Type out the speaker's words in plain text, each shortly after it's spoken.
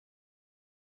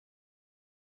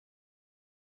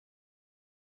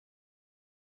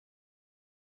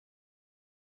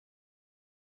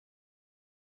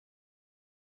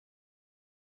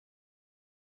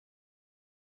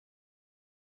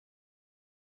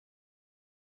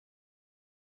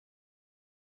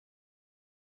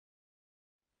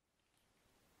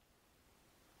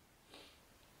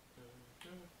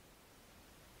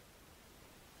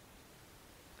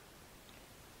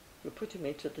putting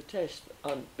me to the test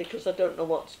because I don't know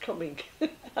what's coming.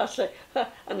 I say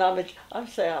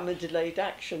I'm a delayed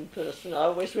action person. I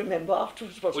always remember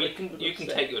afterwards what. Well, you can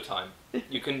take your time.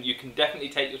 You can definitely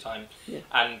take your time, yeah.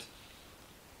 And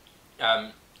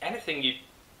anything you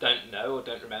don't know or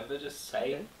don't remember, just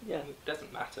say. Yeah. It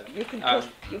doesn't matter. You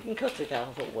can cut it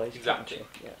out always. Exactly. Can't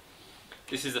you? Yeah.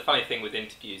 This is the funny thing with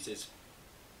interviews is.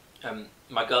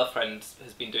 My girlfriend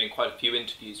has been doing quite a few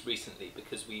interviews recently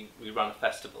because we run a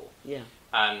festival, yeah,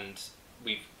 and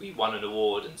we won an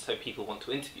award, and so people want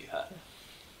to interview her,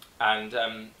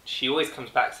 and she always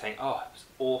comes back saying, "Oh, it was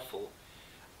awful,"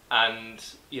 and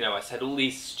I said all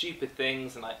these stupid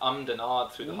things, and I ummed and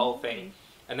ahed through the whole thing,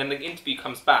 and then the interview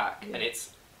comes back, and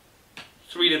it's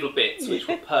 3 little bits which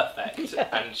were perfect,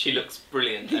 and she looks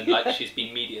brilliant and like she's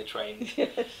been media trained.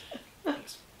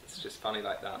 Yes. It's just funny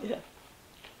like that. Yeah.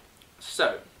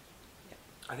 So,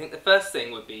 I think the first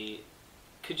thing would be,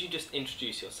 could you just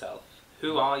introduce yourself?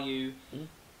 Who are you?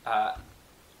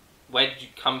 Where did you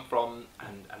come from?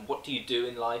 And what do you do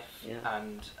in life? Yeah.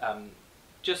 And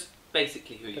just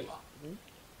basically who you are.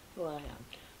 Who I am.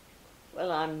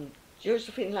 Well, I'm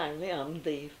Josephine Langley. I'm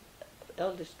the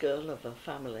eldest girl of a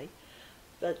family.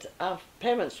 But our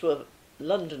parents were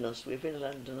Londoners. We've been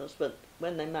Londoners. But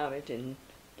when they married,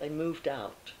 they moved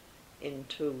out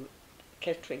into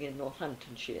Kettering in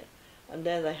Northamptonshire, and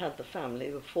there they had the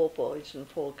family with 4 boys and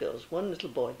 4 girls. One little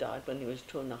boy died when he was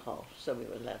 2½, so we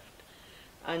were left.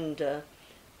 And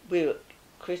we were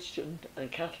Christian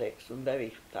and Catholics, and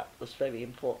that was very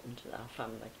important in our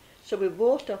family. So we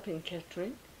brought up in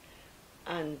Kettering,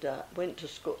 and went to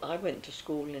school. I went to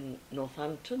school in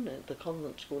Northampton, at the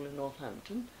convent school in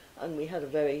Northampton, and we had a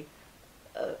very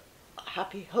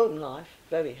happy home life,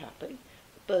 very happy.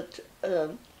 But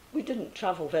we didn't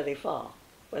travel very far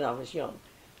when I was young.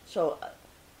 So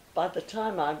by the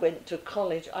time I went to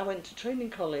college, I went to training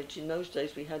college. In those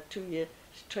days we had 2-year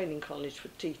training college for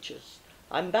teachers.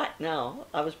 I'm back now.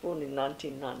 I was born in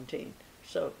 1919.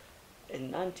 So in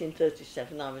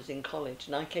 1937 I was in college,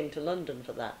 and I came to London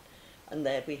for that. And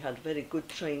there we had very good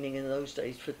training in those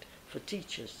days for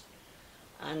teachers.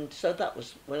 And so that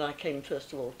was when I came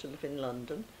first of all to live in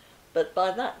London. But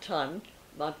by that time,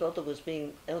 my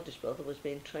eldest brother was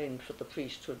being trained for the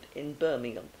priesthood in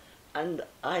Birmingham, and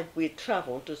we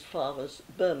travelled as far as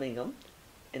Birmingham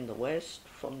in the west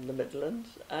from the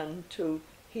Midlands and to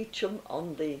Heacham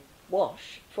on the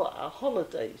Wash for our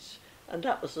holidays, and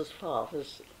that was as far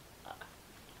as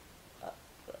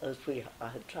I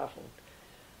had travelled.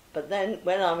 But then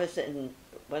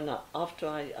after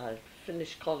I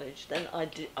finished college, then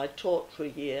I taught for a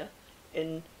year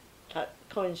that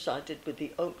coincided with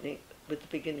the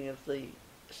beginning of the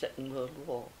Second World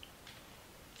War.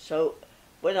 So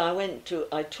when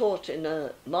I taught in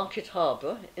a Market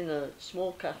Harbour, in a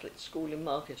small Catholic school in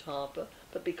Market Harbour,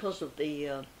 but because of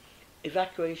the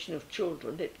evacuation of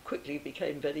children, it quickly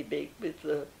became very big with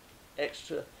the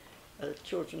extra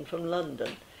children from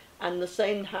London. And the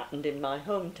same happened in my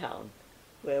hometown,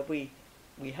 where we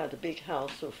had a big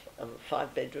house, a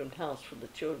 5-bedroom house for the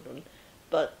children,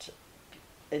 but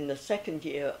in the second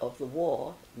year of the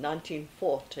war,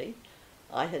 1940,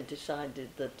 I had decided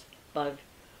that my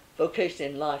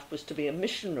vocation in life was to be a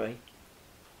missionary.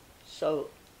 So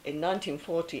in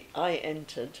 1940 I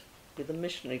entered with a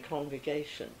missionary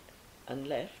congregation and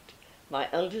left. My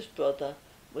eldest brother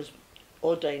was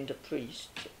ordained a priest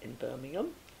in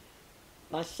Birmingham.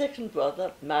 My second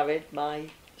brother married my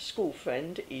school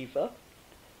friend Eva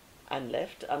and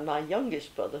left, and my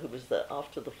youngest brother, who was there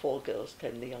after the 4 girls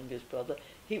came the youngest brother,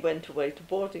 he went away to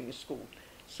boarding school.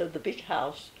 So the big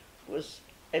house was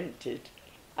emptied,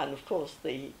 and of course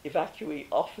the evacuee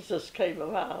officers came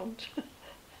around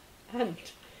and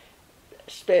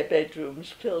spare bedrooms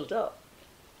filled up,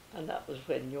 and that was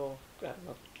when your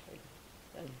grandmother came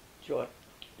and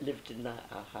lived in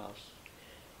our house.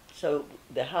 So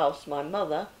the house, my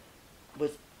mother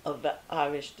was of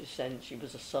Irish descent, she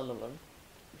was a Sullivan,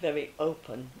 very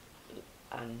open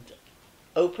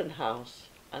house,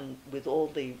 and with all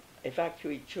the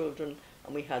evacuee children,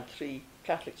 and we had 3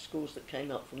 Catholic schools that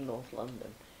came up from North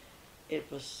London.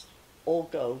 It was all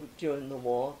go during the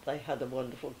war. They had a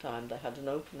wonderful time. They had an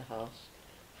open house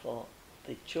for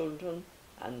the children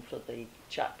and for the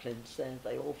chaplains there.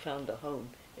 They all found a home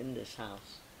in this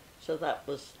house. So that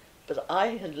was, but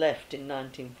I had left in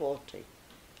 1940.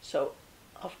 So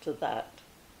after that,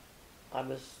 I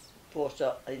was brought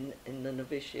up in the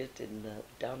novitiate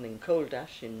down in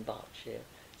Coldash in Berkshire.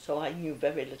 So I knew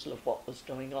very little of what was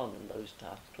going on in those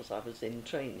times because I was in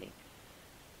training.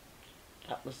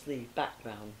 That was the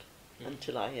background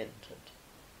until I entered.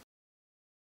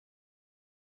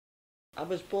 I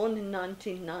was born in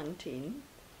 1919,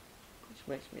 which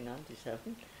makes me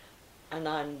 97, and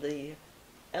I'm the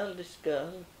eldest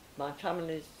girl. My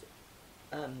family's,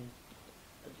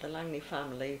 the Langley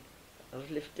family have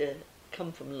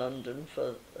come from London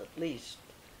for at least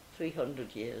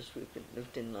 300 years. We've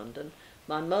lived in London.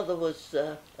 My mother was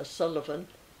a Sullivan.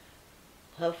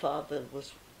 Her father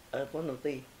was one of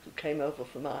the who came over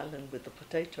from Ireland with the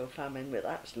potato famine with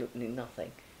absolutely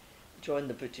nothing, joined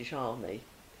the British Army,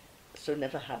 so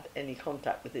never had any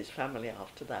contact with his family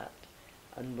after that,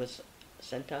 and was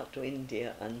sent out to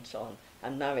India and so on,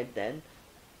 and married then.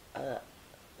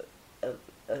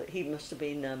 He must have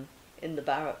been in the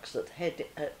barracks at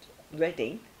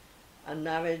Reading, and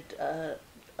married a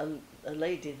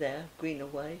lady there,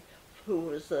 Greenaway, who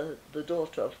was the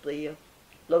daughter of the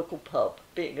local pub,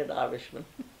 being an Irishman.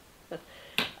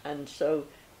 And so,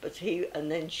 and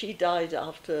then she died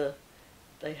after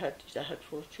they had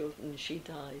 4 children, and she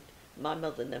died. My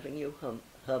mother never knew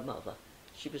her mother.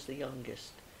 She was the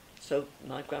youngest. So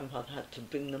my grandfather had to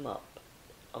bring them up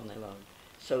on their own.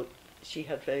 So she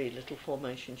had very little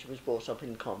formation. She was brought up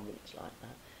in convents like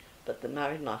that. But they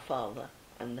married my father,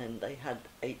 and then they had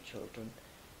 8 children.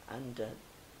 And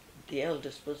the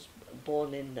eldest was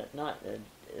born in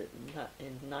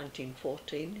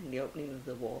 1914, in the opening of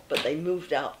the war. But they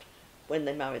moved out, when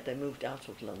they married, they moved out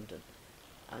of London.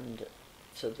 And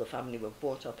so the family were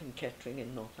brought up in Kettering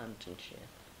in Northamptonshire.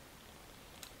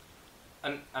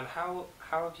 And how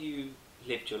have you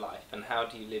lived your life, and how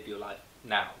do you live your life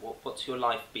now? What's your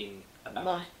life been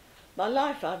about? My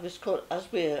life, I was called, as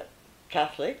we're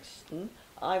Catholics,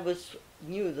 I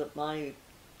knew that my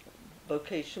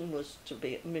vocation was to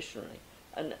be a missionary.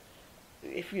 And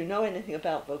if you know anything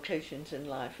about vocations in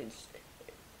life,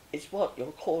 it's what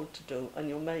you're called to do and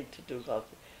you're made to do.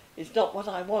 It's not what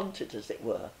I wanted, as it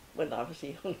were, when I was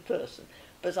a young person,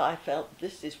 but I felt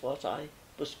this is what I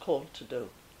was called to do.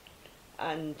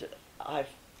 And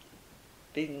I've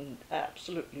been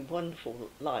absolutely wonderful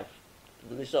life,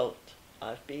 the result.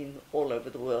 I've been all over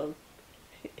the world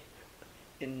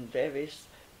in various,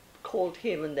 called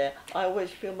here and there. I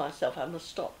always feel myself, I'm a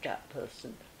stopgap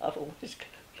person. I've always,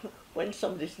 when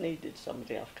somebody's needed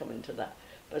somebody, I've come into that.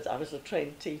 But I was a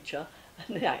trained teacher,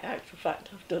 and in actual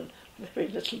fact I've done very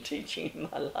little teaching in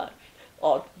my life,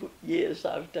 odd years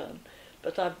I've done.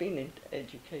 But I've been in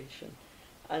education.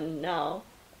 And now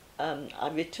I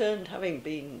returned, having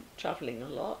been travelling a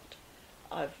lot.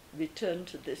 I've returned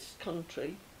to this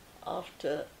country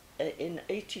after, in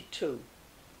 '82,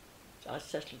 I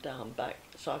settled down back.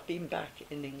 So I've been back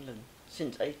in England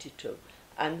since '82.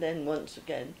 And then once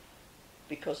again,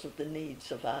 because of the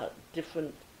needs of our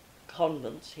different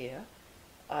convents here,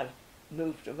 I've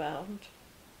moved around,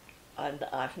 and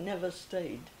I've never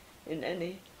stayed in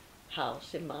any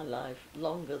house in my life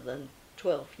longer than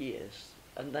 12 years.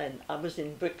 And then I was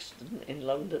in Brixton in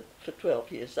London for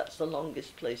 12 years. That's the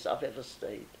longest place I've ever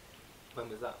stayed. When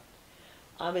was that?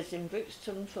 I was in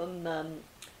Brixton from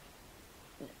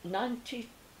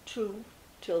 92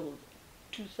 till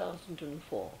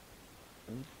 2004.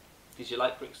 Did you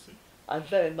like Brixton? I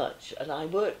very much, and I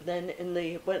worked then in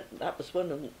that was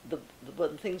one of the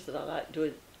things that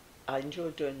I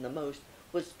enjoyed doing the most,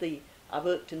 was I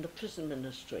worked in the prison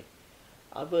ministry.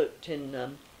 I worked in,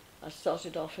 I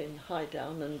started off in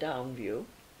Highdown and Downview,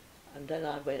 and then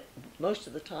most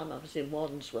of the time I was in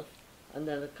Wandsworth, and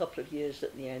then a couple of years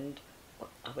at the end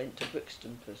I went to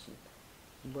Brixton Prison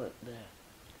and worked there.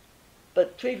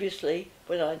 But previously,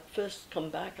 when I'd first come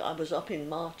back, I was up in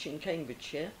March in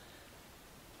Cambridgeshire,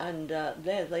 and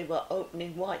there they were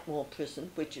opening Whitemore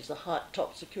Prison, which is a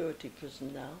top security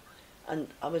prison now,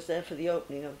 and I was there for the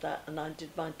opening of that, and I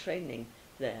did my training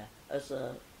there as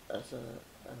a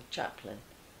chaplain.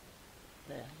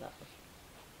 There, that was.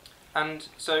 And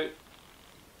so,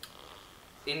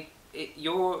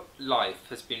 your life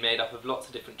has been made up of lots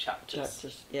of different chapters.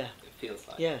 Chapters, yeah. It feels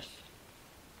like. Yes.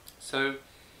 So,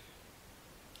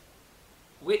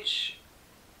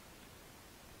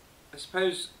 I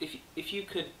suppose, if you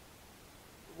could,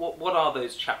 what are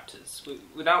those chapters?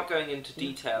 Without going into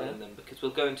detail in them, because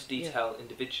we'll go into detail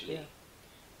individually. Yeah.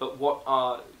 But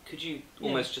could you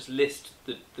almost just list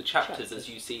the chapters as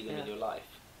you see them in your life?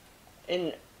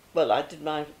 Well, I did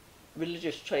my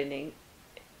religious training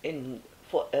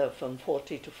from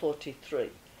 40 to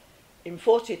 43. In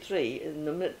 43, in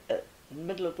the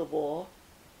middle of the war,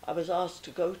 I was asked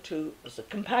to go as a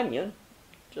companion,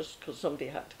 just because somebody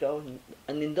had to go.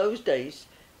 And in those days,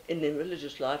 in the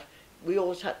religious life, we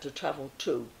always had to travel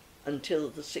until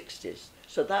the 60s.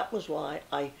 So that was why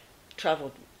I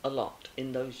travelled a lot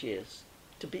in those years,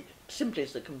 to be simply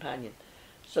as a companion.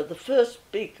 So the first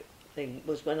big thing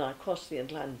was when I crossed the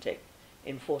Atlantic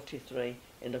in 43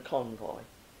 in a convoy.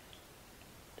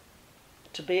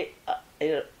 To be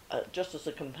just as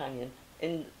a companion,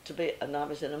 and I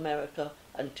was in America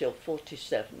until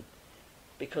 47,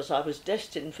 because I was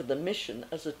destined for the mission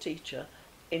as a teacher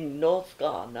in North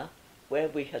Ghana, where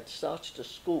we had started a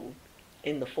school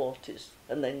in the 40s,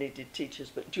 and they needed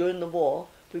teachers. But during the war,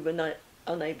 we were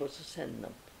unable to send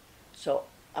them. So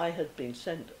I had been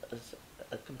sent as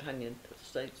a companion to the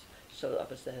States, so I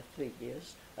was there 3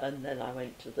 years, and then I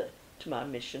went to my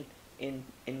mission in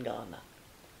Ghana.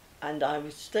 And I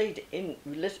stayed in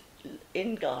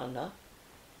Ghana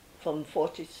from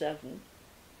 47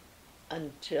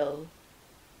 until,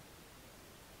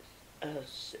 let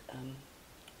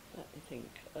me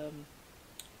think,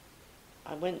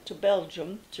 I went to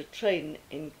Belgium to train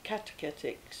in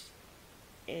catechetics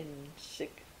in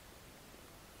 68,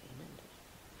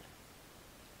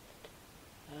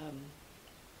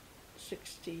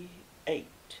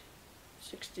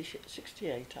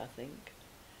 I think.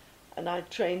 And I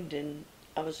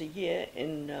was a year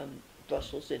in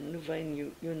Brussels in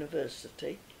Louvain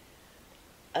University,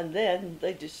 and then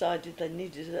they decided they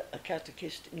needed a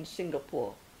catechist in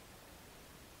Singapore.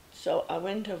 So I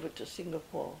went over to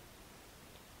Singapore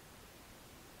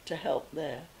to help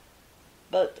there,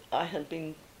 but I had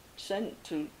been sent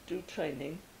to do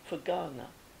training for Ghana.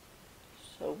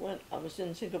 So when I was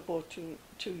in Singapore 2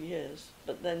 years,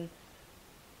 but then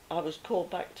I was called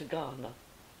back to Ghana.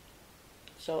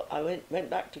 So I went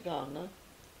back to Ghana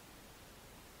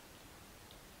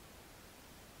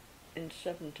in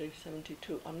 70,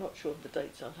 72. I'm not sure of the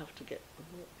dates, I'll have to get the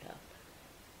work out.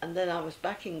 And then I was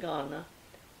back in Ghana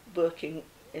working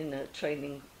in a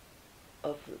training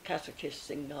of catechists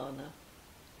in Ghana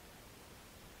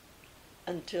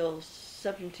until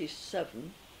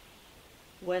 77,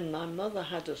 when my mother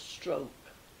had a stroke,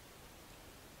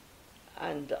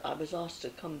 and I was asked to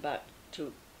come back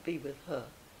to be with her.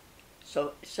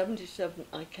 So 77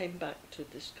 I came back to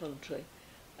this country,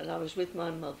 and I was with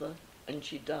my mother, and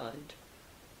she died.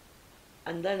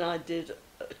 And then I did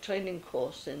a training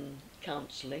course in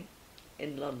counselling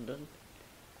in London,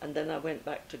 and then I went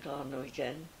back to Ghana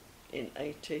again in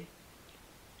 80,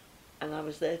 and I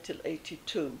was there till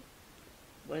 82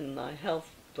 when my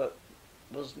health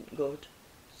wasn't good.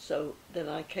 So then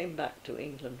I came back to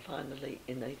England finally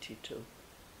in 82.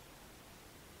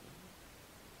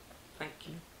 Thank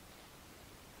you.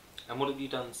 And what have you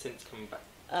done since coming back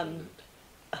to England?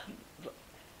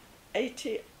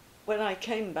 when I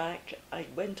came back, I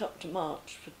went up to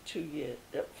March for 2 years,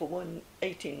 for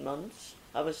 18 months.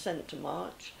 I was sent to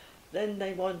March. Then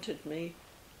they wanted me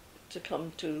to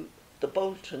come to the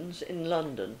Boltons in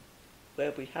London,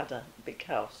 where we had a big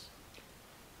house,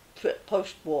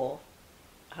 post-war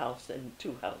house in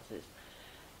 2 houses.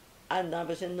 And I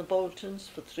was in the Boltons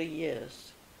for 3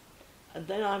 years. And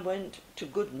then I went to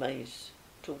Goodmayes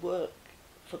to work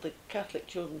for the Catholic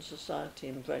Children's Society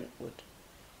in Brentwood.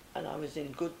 And I was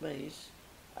in Goodmayes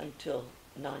until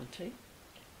 90.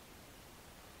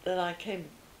 Then I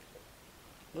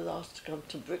was asked to come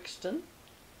to Brixton,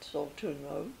 Saltoun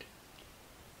Road,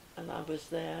 and I was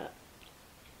there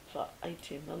for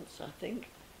 18 months, I think.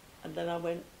 And then I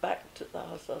went back to the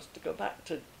house. I was to go back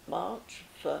to March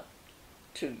for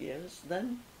 2 years.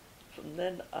 Then, from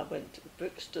then, I went to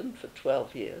Brixton for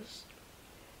 12 years.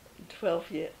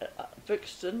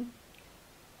 Brixton,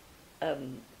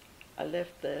 I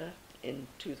left there in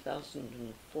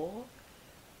 2004.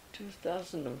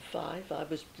 2005, I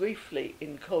was briefly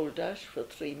in Coldash for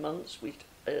 3 months with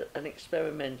an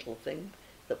experimental thing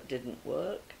that didn't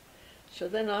work. So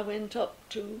then I went up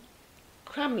to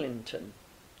Cramlington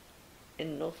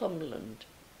in Northumberland,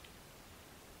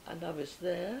 and I was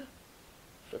there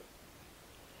for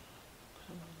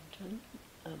Cramlington.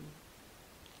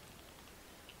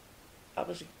 I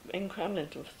was in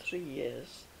Cramlington for 3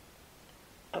 years.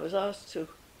 I was asked to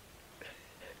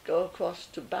go across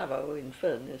to Barrow in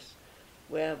Furness,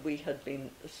 where the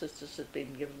sisters had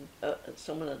been given,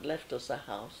 someone had left us a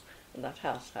house, and that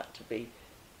house had to be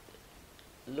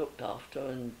looked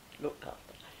after.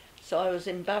 So I was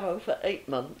in Barrow for 8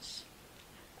 months,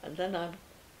 and then I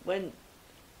went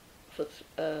for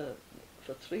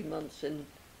 3 months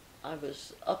I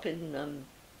was up in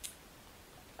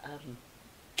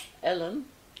Ellen,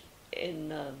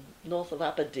 in north of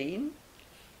Aberdeen,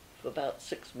 for about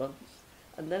 6 months,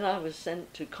 and then I was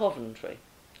sent to Coventry,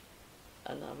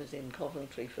 and I was in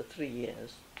Coventry for 3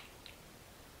 years.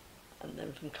 And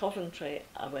then from Coventry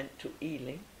I went to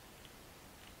Ealing.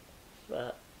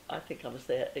 I think I was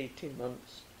there 18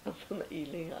 months. And from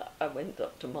Ealing I went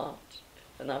up to March,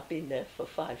 and I've been there for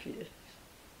 5 years.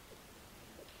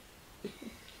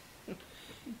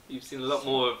 you've seen a lot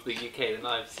more of the UK than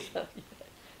I've seen. So,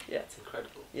 yeah. It's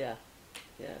incredible. Yeah.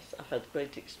 Yes, I've had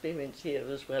great experience here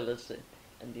as well as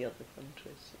in the other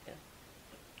countries. Yeah.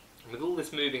 With all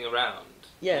this moving around,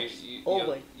 Yes,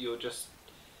 always.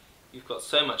 You've got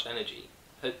so much energy.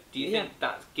 Do you think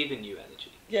that's given you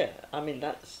energy? Yeah, I mean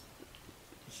it's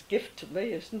a gift to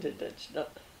me, isn't it? It's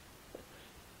not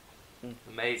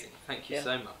Amazing. Thank you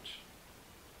so much.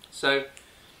 So,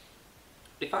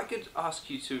 if I could ask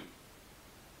you to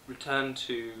return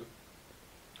to,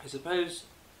 I suppose,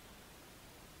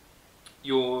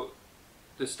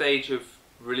 the stage of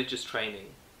religious training,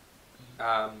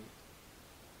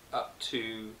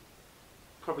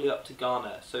 probably up to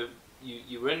Ghana. So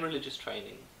you were in religious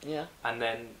training, and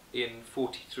then in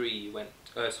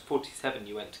 47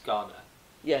 you went to Ghana.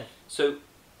 Yeah. So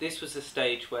this was a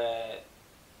stage where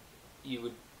you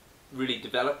were really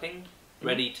developing,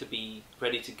 ready to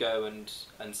go and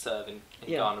serve in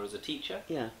Ghana as a teacher.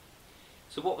 Yeah.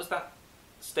 So what was that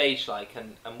stage like,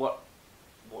 and what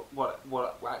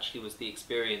actually was the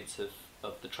experience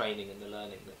of the training and the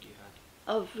learning that you had?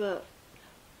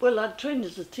 Well, I'd trained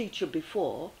as a teacher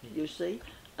before, you see,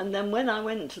 and then when I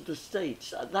went to the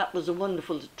States, that was a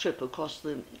wonderful trip across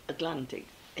the Atlantic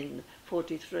in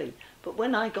 43. But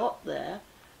when I got there,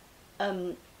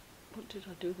 what did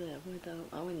I do there?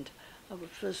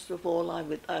 First of all, I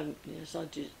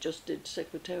just did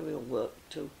secretarial work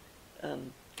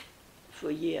for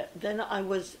a year. Then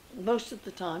most of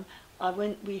the time,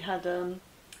 we had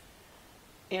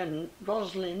in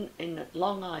Roslyn in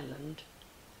Long Island,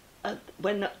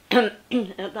 when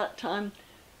at that time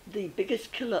the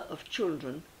biggest killer of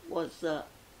children was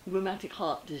rheumatic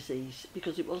heart disease,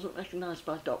 because it wasn't recognised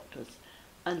by doctors,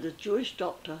 and a Jewish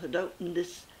doctor had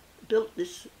built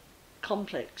this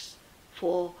complex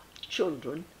for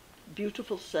children,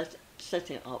 beautiful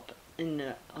setting up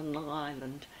on Long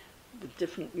Island with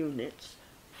different units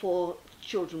for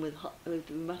children with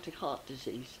rheumatic heart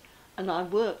disease. And I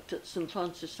worked at St.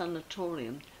 Francis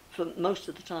Sanatorium for most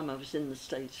of the time I was in the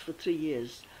States, for 3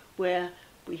 years, where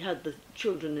we had the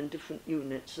children in different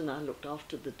units and I looked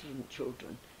after the different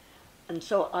children. And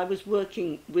so I was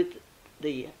working with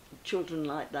the children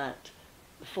like that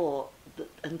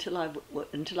until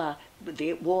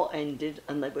the war ended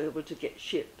and they were able to get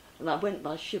ship. And I went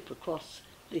by ship across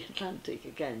the Atlantic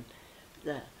again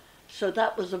there. So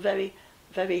that was a very,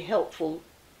 very helpful,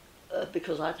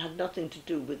 because I'd had nothing to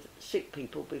do with sick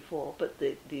people before, but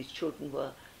these children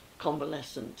were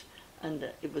convalescent, and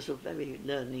it was a very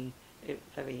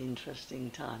very interesting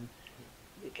time,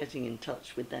 getting in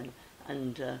touch with them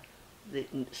and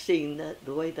seeing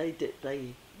the way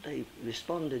they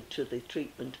responded to the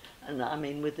treatment. And I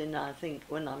mean, I think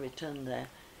when I returned there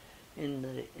in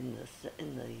the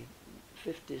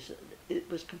 50s,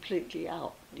 it was completely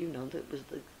out. That was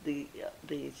the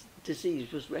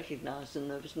disease was recognised, and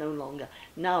there was no longer.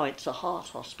 Now it's a heart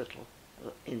hospital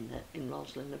in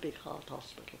Roslyn, a big heart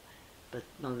hospital, but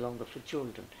no longer for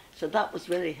children. So that was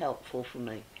very helpful for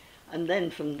me. And then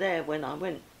from there, when I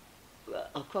went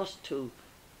across to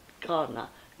Ghana,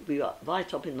 we were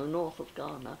right up in the north of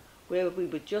Ghana, where we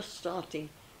were just starting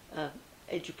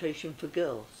education for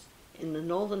girls. In the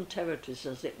Northern Territories,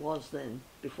 as it was then,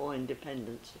 before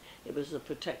independence, it was the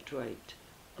protectorate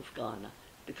of Ghana,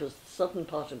 because the southern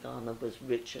part of Ghana was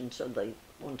rich, and so they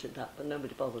wanted that, but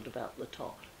nobody bothered about the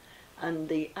top. And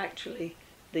the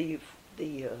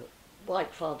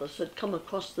white fathers had come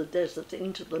across the desert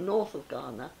into the north of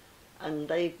Ghana, and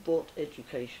they brought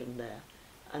education there.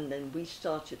 And then we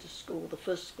started a school, the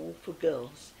first school for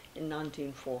girls, in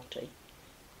 1940,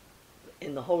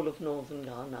 in the whole of northern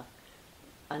Ghana.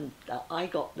 And I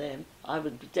got there, I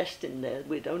was destined there.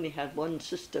 We'd only had one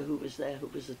sister who was there, who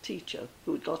was a teacher,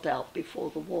 who had got out before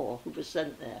the war, who was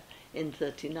sent there in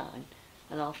 39.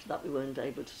 And after that we weren't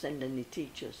able to send any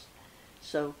teachers.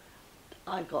 So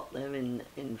I got there in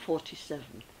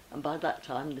 47. And by that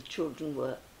time the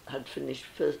children had finished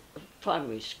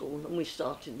primary school, and we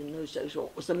started in those days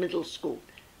what was a middle school,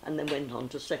 and then went on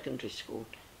to secondary school.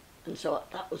 And so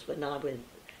that was when I went,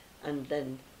 and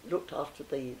then looked after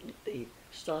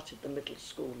started the middle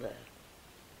school there.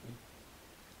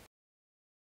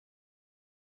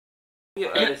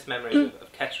 Your earliest memories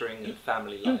of Kettering and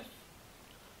family life?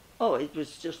 Oh, it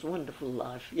was just a wonderful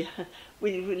life, yeah.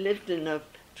 We lived in a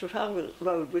Trafalgar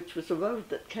Road, which was a road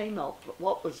that came off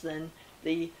what was then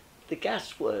the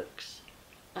gasworks.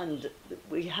 And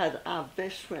we had our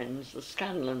best friends, the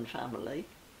Scanlon family,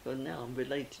 who are now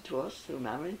related to us through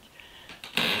marriage.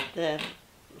 Their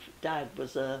dad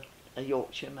was a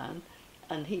Yorkshire man,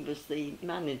 and he was the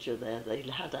manager there. They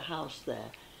had a house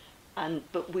there.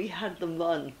 But we had them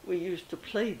run. We used to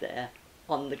play there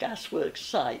on the gasworks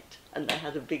site, and they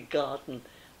had a big garden.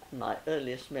 And my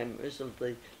earliest memories of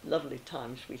the lovely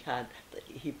times we had,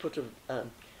 he built a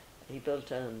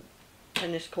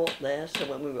tennis court there, so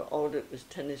when we were older it was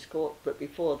tennis court, but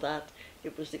before that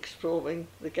it was exploring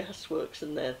the gasworks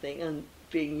and their thing, and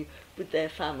being with their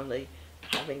family,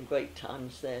 having great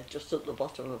times there, just at the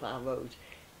bottom of our road,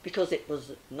 because it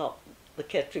was not the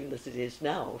Kettering that it is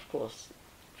now, of course,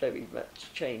 very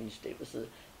much changed. It was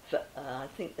I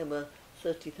think there were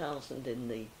 30,000 in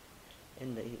the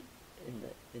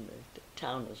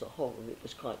town as a whole. It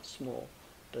was quite small,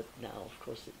 but now, of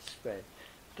course, it's spread.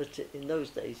 But in those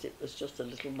days, it was just a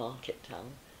little market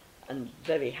town, and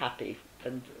very happy,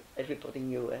 and everybody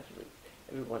knew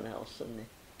everyone else, and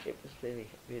it was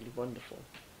really wonderful.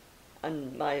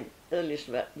 And my earliest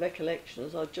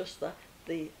recollections are just that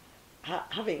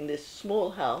having this small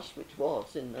house, which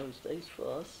was in those days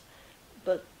for us,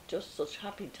 but just such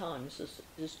happy times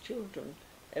as children.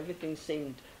 Everything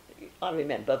seemed. I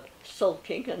remember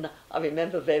sulking, and I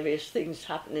remember various things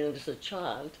happening as a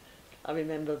child. I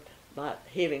remember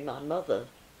hearing my mother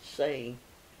saying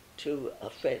to a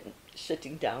friend,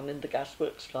 sitting down in the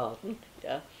gasworks garden,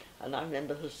 yeah, and I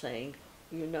remember her saying,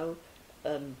 you know,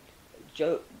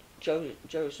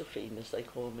 Josephine, as they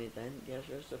called me then, yeah,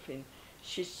 Josephine,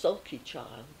 she's sulky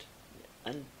child,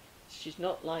 and she's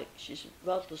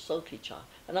rather sulky child.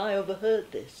 And I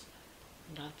overheard this,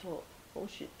 and I thought, oh,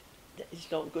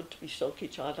 it's not good to be sulky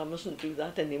child, I mustn't do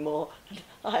that anymore. And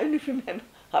I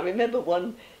remember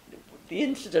the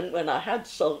incident when I had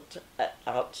sulked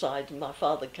outside, and my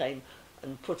father came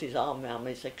and put his arm around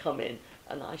me and said, come in,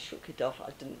 and I shook it off.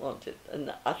 I didn't want it,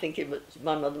 and I think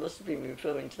my mother must have been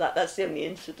referring to that. That's the only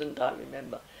incident I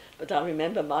remember. But I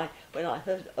remember when I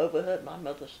overheard my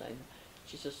mother saying,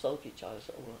 she's a sulky child. I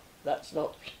said, oh, that's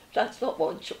not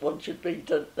what one should be.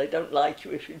 They don't like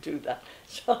you if you do that.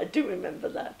 So I do remember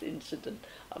that incident.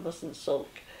 I mustn't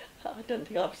sulk. I don't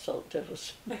think I've sulked ever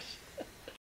since.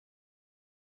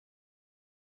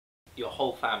 Your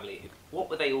whole family, what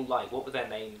were they all like? What were their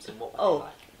names and what were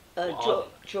they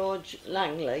like? George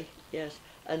Langley, yes,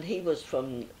 and he was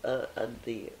from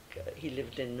he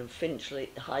lived in Finchley,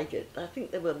 Highgate. I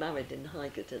think they were married in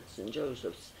Highgate at St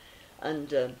Joseph's,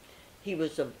 and he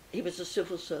was a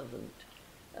civil servant,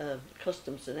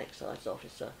 customs and excise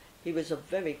officer. He was a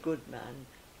very good man,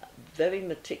 very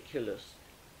meticulous,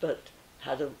 but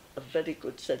had a very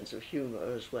good sense of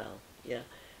humour as well. Yeah,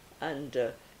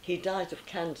 and he died of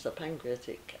cancer,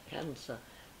 pancreatic cancer,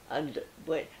 and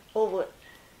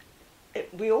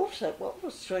what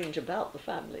was strange about the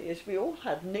family is we all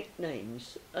had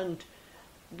nicknames, and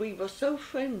we were so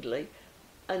friendly,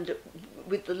 and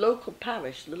with the local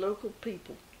parish, the local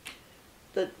people,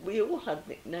 that we all had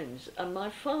nicknames. And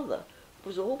my father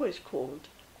was always called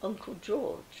Uncle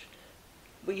George.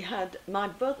 We had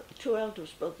two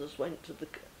eldest brothers went to the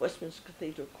Westminster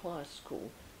Cathedral Choir School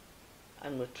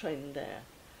and were trained there.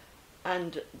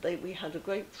 And we had a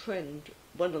great friend,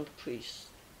 one of the priests,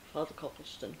 Father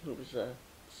Coppleston, who was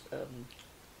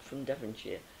from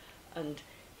Devonshire, and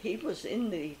he was in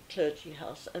the clergy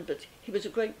house, but he was a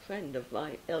great friend of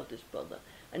my eldest brother,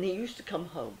 and he used to come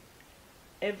home.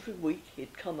 Every week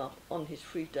he'd come up on his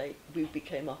free day. We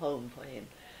became a home for him.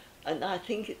 And I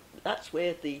think that's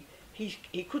where he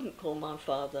couldn't call my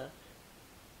father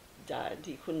Dad,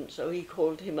 he couldn't, so he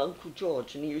called him Uncle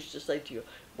George, and he used to say to you,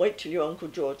 wait till your Uncle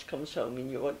George comes home,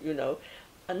 and you know,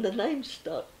 and the name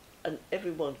stuck, and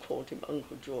everyone called him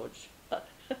Uncle George.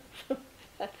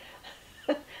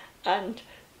 And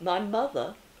my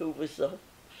mother, who was a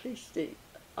feisty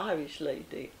Irish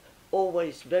lady,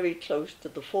 always very close to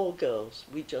the four girls,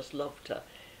 we just loved her.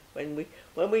 When we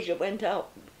went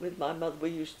out with my mother, we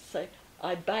used to say,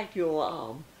 I bag your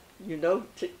arm, you know,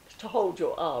 to hold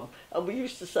your arm. And we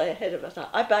used to say ahead of us,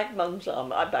 I bag Mum's arm,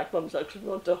 because we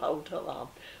wanted to hold her arm.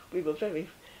 We were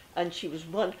and she was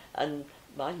one, and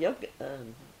my young,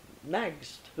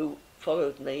 Mags, who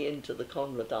followed me into the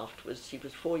convent afterwards, she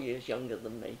was 4 years younger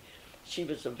than me. She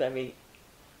was a very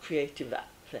creative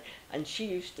actor, and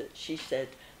she said,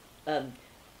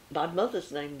 my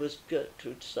mother's name was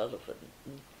Gertrude Sullivan.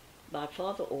 My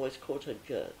father always called her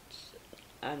Gertz,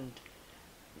 and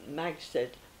Mag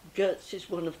said, Gertz is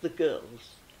one of the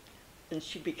girls, and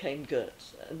she became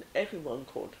Gertz, and everyone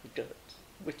called her Gertz,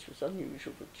 which was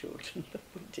unusual for children, but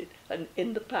we did, and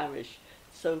in the parish.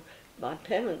 So my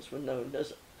parents were known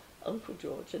as Uncle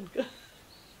George and Gertz,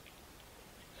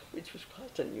 which was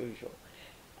quite unusual.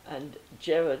 And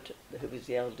Gerard, who was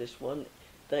the eldest one,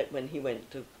 when he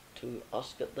went to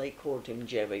Oscar, they called him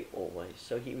Jerry always,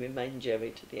 so he remained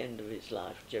Jerry to the end of his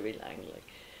life, Jerry Langley.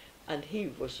 And he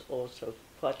was also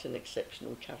quite an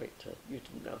exceptional character. You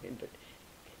didn't know him, but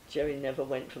Jerry never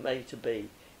went from A to B,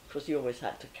 because he always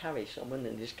had to carry someone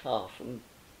in his car from...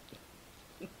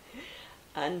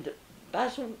 And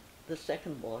Basil, the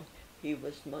second boy, he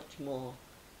was much more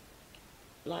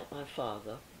like my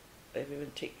father, very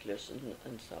meticulous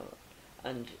and so on.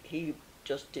 And he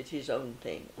just did his own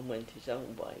thing and went his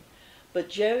own way. But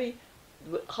Jerry,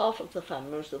 half of the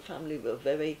family, most of the family were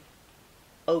very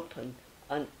open,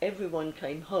 and everyone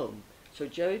came home. So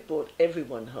Jerry brought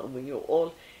everyone home. We were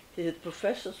all, his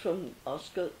professors from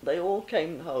Oscar, they all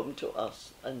came home to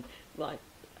us. And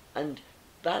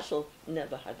Basil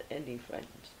never had any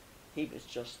friends. He was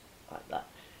just like that.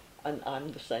 And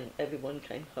I'm the same. Everyone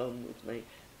came home with me.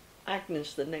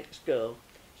 Agnes, the next girl,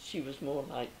 she was more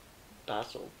like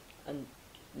Basil and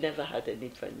never had any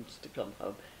friends to come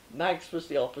home. Mags was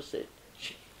the opposite.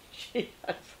 She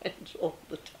had friends all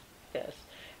the time, yes.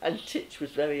 And Titch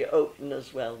was very open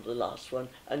as well, the last one,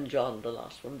 and John, the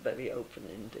last one, very open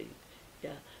indeed.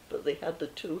 Yeah, but they had the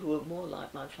two who were more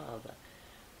like my father.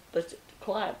 But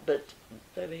quiet, but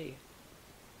very,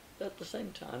 at the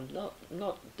same time,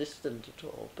 not distant at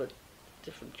all, but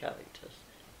different characters.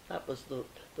 That was the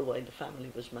way the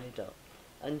family was made up.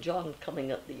 And John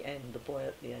coming at the end, the boy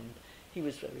at the end, he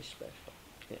was very special.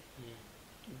 Yeah. Mm.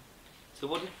 So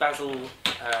what did Basil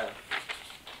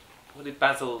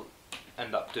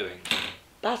end up doing?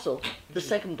 Basil, the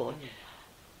second boy,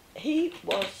 he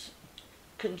was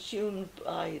consumed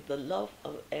by the love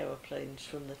of aeroplanes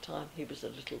from the time he was a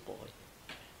little boy.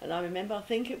 And I remember, I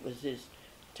think it was his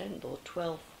 10th or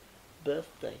 12th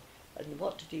birthday, and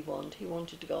what did he want? He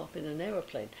wanted to go up in an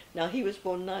aeroplane. Now, he was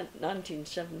born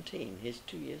 1917, he's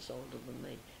 2 years older than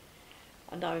me.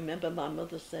 And I remember my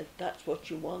mother said, that's what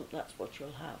you want, that's what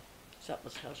you'll have. So that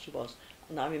was how she was.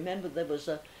 And I remember there was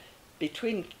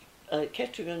between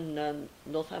Kettering and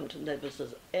Northampton, there was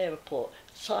an airport,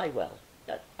 Sywell.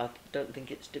 I don't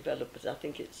think it's developed, but I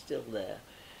think it's still there.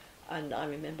 And I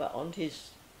remember on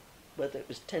his, whether it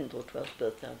was 10th or 12th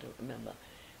birthday, I don't remember,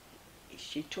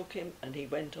 she took him and he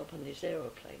went up on his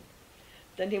aeroplane.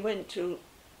 Then he went to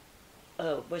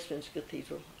Westminster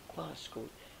Cathedral Choir School.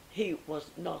 He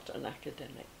was not an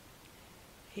academic.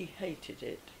 He hated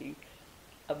it.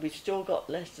 And we still got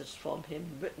letters from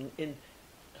him written in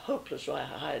hopeless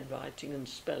handwriting and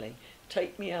spelling.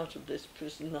 Take me out of this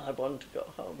prison, I want to go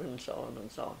home, and so on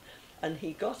and so on. And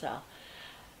he got out,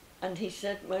 and he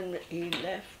said when he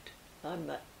left,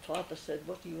 my father said,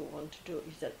 what do you want to do?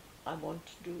 He said, I want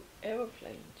to do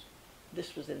aeroplanes.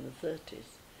 This was in the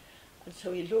 30s. And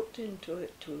so he looked into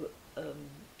it to,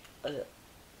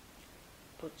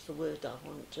 what's the word I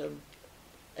want,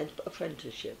 an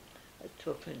apprenticeship, to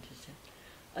apprentice him.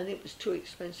 And it was too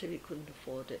expensive, he couldn't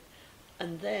afford it.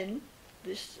 And then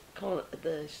this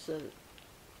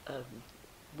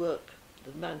work,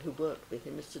 the man who worked with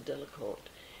him, Mr. Delacourt,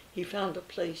 he found a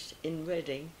place in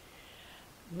Reading,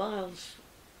 Miles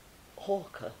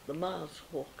Hawker, the Miles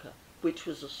Hawker, which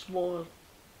was a small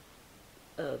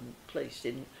place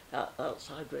in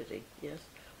outside Reading, yes,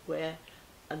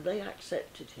 and they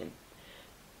accepted him.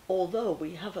 Although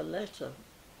we have a letter,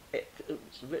 it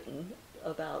was written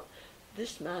about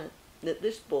this man, that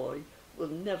this boy will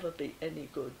never be any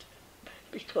good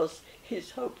because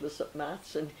he's hopeless at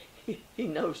maths and he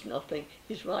knows nothing.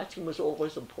 His writing was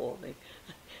always appalling.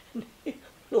 And he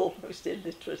was almost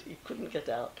illiterate, he couldn't get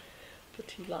out.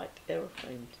 But he liked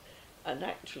aeroplanes. And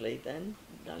actually then,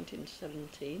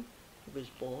 1917, he was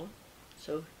born.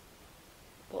 So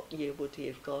what year would he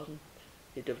have gone?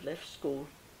 He'd have left school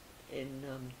in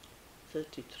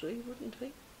 33, wouldn't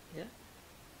he? Yeah.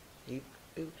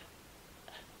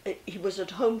 He was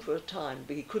at home for a time,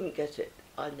 but he couldn't get it.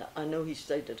 I know he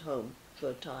stayed at home for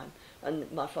a time, and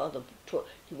my father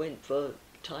he went for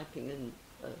typing and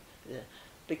yeah,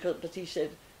 but he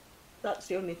said, that's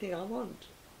the only thing I want.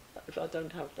 If I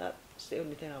don't have that, it's the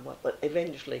only thing I want. But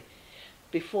eventually,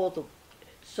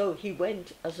 so he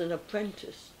went as an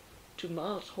apprentice to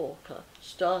Miles Hawker,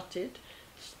 started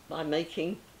by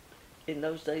making, in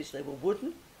those days they were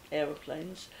wooden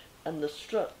aeroplanes, and the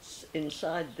struts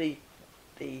inside the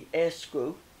air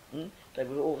screw, they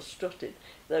were all strutted.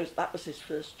 That was his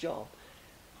first job.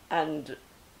 And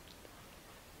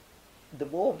the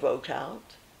war broke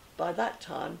out. By that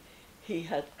time, he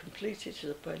had completed his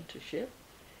apprenticeship,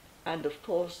 and of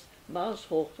course, Miles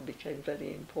Hawker became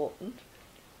very important.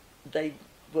 They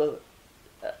were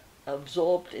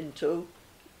absorbed into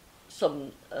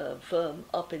some firm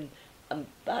up in, and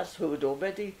Baz, who had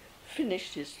already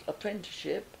finished his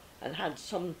apprenticeship and had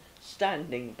some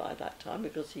standing by that time,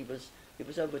 because he was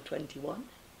over 21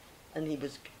 and he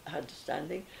had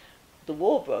standing. The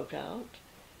war broke out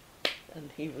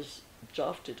and he was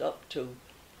drafted up to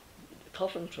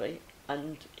Coventry,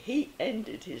 and he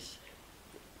ended his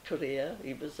career,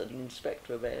 he was an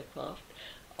inspector of aircraft,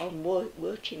 on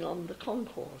working on the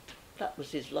Concorde. That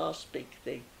was his last big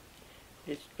thing.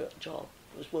 His job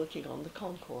was working on the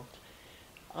Concorde.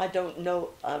 I don't know,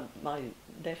 my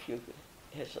nephew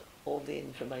has all the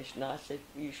information. I said,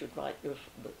 you should write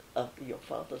your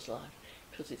father's life,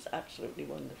 because it's absolutely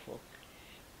wonderful.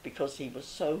 Because he was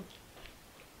so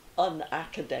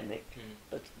unacademic,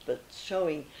 but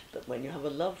showing that when you have a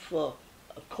love for,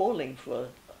 a calling for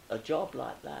a job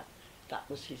like that, that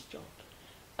was his job.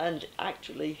 And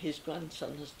actually his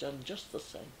grandson has done just the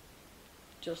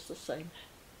same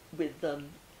with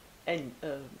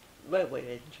railway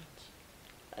engines.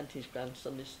 And his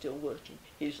grandson is still working.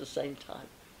 He's the same type.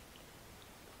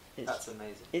 That's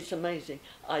amazing. It's amazing.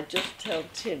 I just tell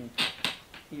Tim,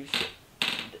 you should,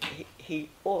 he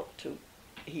ought to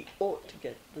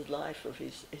get the life of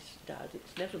his dad.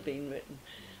 It's never been written.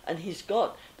 And he's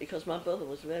got, because my brother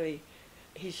was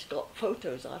he's got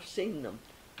photos, I've seen them,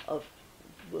 of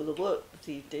the work that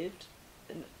he did,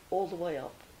 and all the way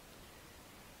up.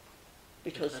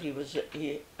 Because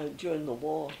during the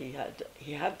war he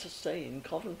had to stay in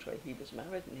Coventry. He was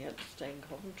married and he had to stay in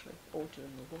Coventry all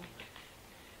during the war.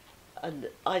 And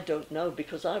I don't know,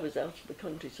 because I was out of the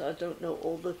country, so I don't know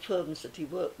all the firms that he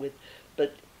worked with.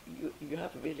 But you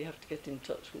really have to get in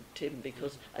touch with Tim,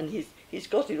 because and he's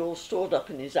got it all stored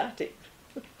up in his attic.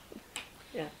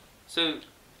 Yeah. So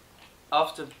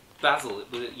after Basil,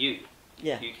 was it you?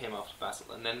 Yeah. You came after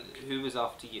Basil, and then who was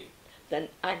after you? Then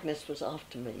Agnes was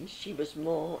after me. She was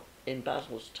more in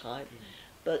Basil's type,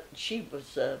 but she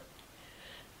was,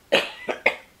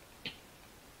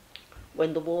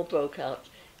 when the war broke out,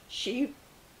 she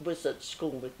was at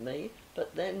school with me,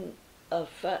 but then a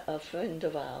friend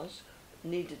of ours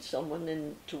needed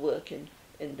someone to work in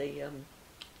the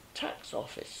tax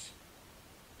office,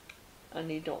 and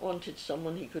he wanted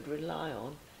someone he could rely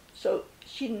on. So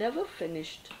she never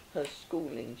finished her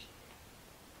schooling.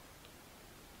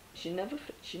 She never,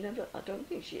 I don't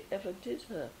think she ever did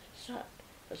her SAP.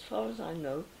 As far as I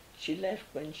know, she left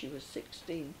when she was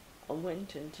 16 and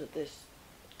went into this,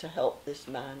 to help this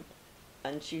man,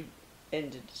 and she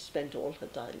spent all her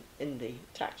time in the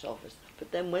tax office.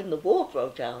 But then when the war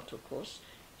broke out, of course,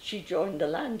 she joined the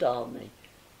Land Army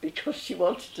because she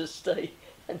wanted to stay.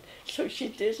 And so she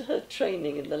did her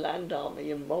training in the Land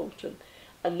Army in Malton,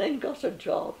 and then got a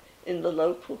job in the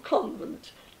local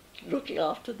convent looking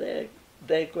after their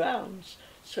grounds.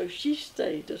 So she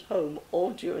stayed at home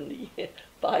all during the year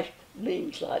by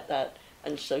means like that,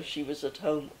 and so she was at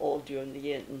home all during the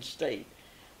year and stayed.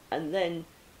 And then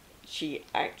she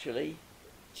actually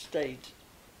stayed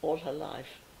all her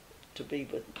life to be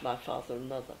with my father and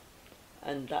mother,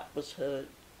 and that was her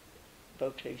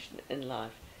vocation in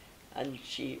life. And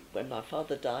when my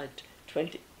father died,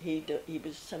 he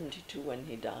was 72 when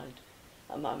he died,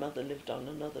 and my mother lived on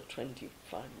another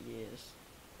 25 years.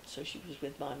 So she was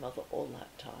with my mother all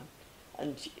that time,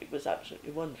 and it was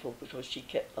absolutely wonderful because she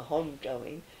kept the home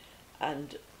going.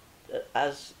 And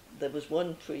as there was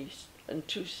one priest and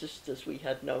two sisters, we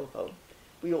had no home.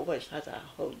 We always had our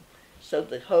home. So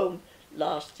the home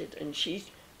lasted, and she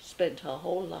spent her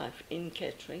whole life in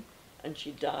Kettering, and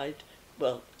she died,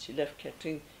 well, she left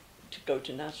Kettering to go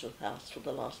to National House for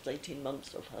the last 18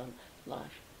 months of her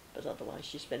life, but otherwise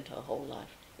she spent her whole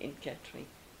life in Kettering,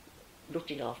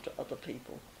 looking after other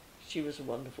people. She was a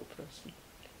wonderful person.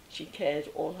 She cared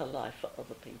all her life for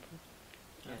other people.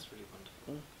 That's really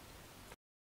wonderful.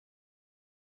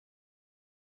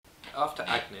 After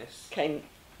Agnes came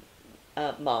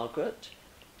Margaret.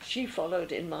 She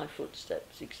followed in my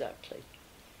footsteps exactly.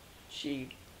 She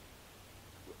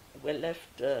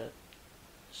left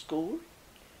school.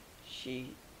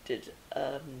 She did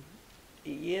a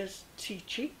year's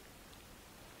teaching,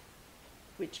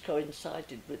 which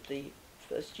coincided with the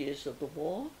first year of the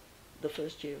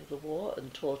war,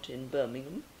 and taught in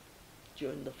Birmingham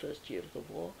during the first year of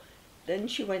the war. Then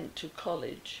she went to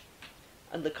college,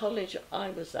 and the college I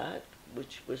was at,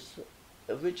 which was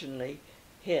originally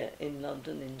here in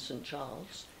London in St.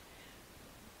 Charles,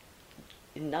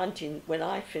 when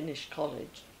I finished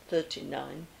college,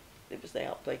 1939, it was the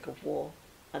outbreak of war,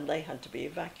 and they had to be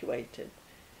evacuated.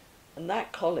 And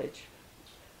that college,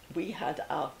 we had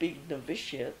our big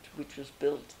novitiate, which was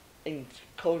built in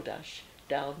Coldash,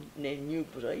 down near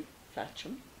Newbury,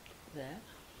 Thatcham, there.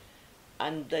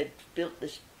 And they'd built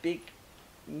this big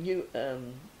new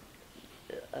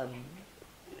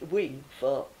wing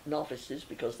for novices,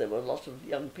 because there were a lot of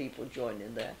young people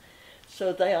joining there.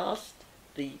 So they asked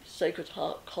the Sacred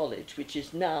Heart College, which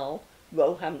is now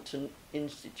Roehampton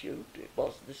Institute,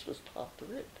 this was part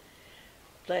of it,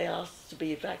 they asked to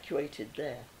be evacuated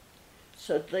there.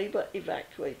 So they were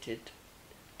evacuated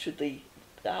to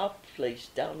our place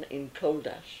down in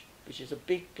Koldash, which is a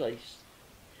big place,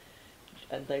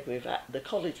 and the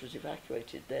college was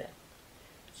evacuated there.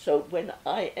 So when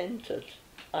I entered,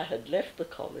 I had left the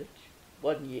college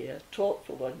 1 year, taught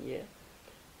for 1 year,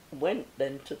 went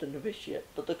then to the novitiate,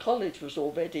 but the college was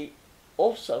already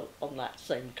also on that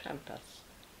same campus.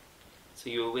 So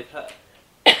you were with her?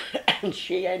 And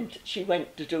she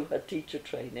went to do her teacher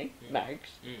training,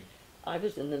 Mags. Mm. I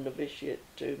was in the novitiate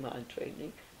doing my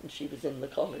training, and she was in the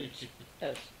college,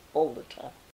 yes, all the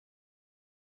time.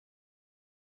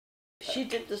 She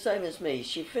did the same as me.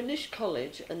 She finished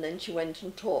college, and then she went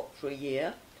and taught for a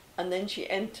year, and then she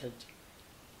entered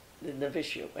the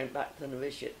novitiate, went back to the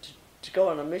novitiate to go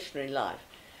on a missionary life.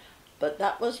 But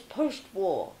that was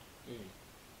post-war,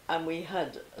 and we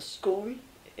had a school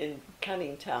in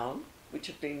Canning Town, which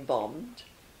had been bombed,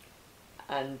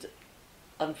 and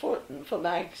unfortunately for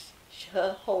Mags,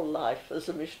 her whole life as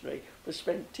a missionary was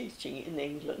spent teaching in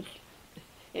England,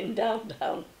 in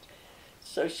downtown.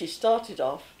 So she started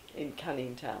off in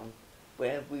Canning Town,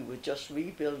 where we were just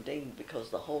rebuilding because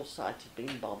the whole site had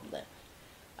been bombed there,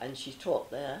 and she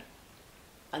taught there.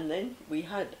 And then we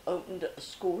had opened a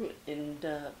school in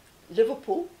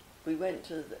Liverpool. We were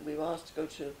asked to go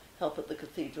to help at the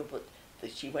cathedral, but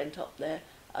she went up there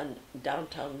and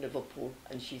downtown Liverpool,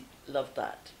 and she loved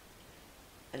that.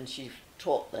 And she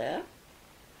taught there.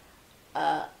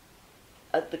 At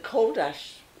the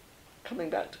Koldash, coming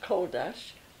back to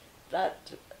Koldash,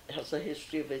 that has a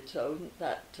history of its own.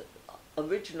 That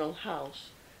original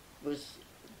house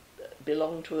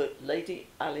belonged to a Lady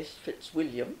Alice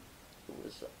Fitzwilliam, who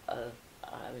was an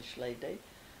Irish lady,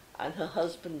 and her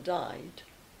husband died.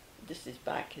 This is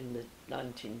back in the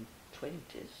 1920s,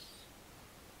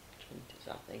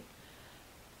 I think,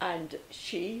 and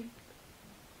she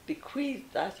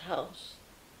bequeathed that house,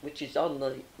 which is on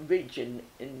the ridge in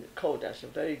Koldash, a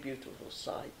very beautiful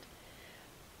site,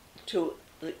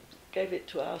 gave it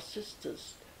to our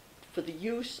sisters for the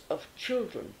use of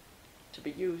children, to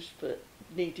be used for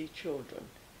needy children.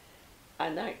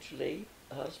 And actually,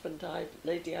 her husband died,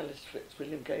 Lady Alice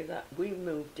Fitzwilliam gave that. We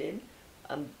moved in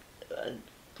and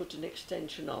put an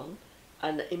extension on,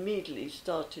 and immediately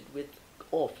started with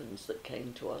orphans that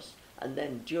came to us. And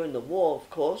then during the war, of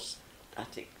course,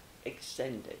 that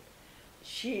extended.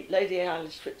 Lady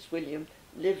Alice Fitzwilliam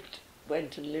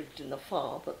went and lived in a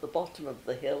farm at the bottom of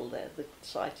the hill there. The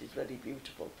site is very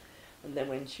beautiful. And then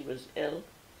when she was ill,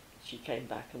 she came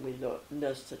back, and we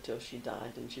nursed her till she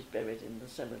died, and she's buried in the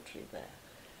cemetery there.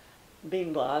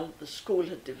 Meanwhile, the school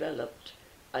had developed,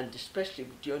 and especially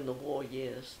during the war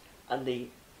years, and a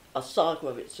saga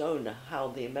of its own, how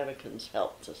the Americans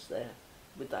helped us there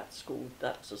with that school.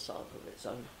 That's a saga of its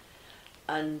own.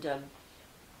 And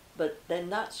but then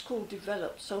that school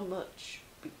developed so much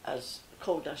as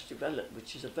Koldash developed,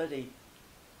 which is a very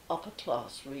upper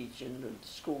class region and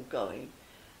school going,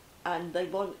 and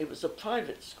it was a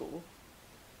private school,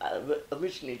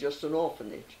 originally just an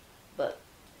orphanage, but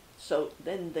so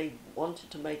then they wanted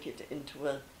to make it into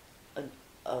a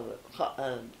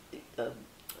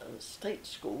state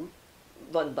school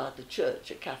run by the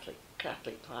church, a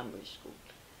Catholic primary school.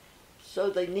 So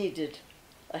they needed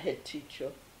a head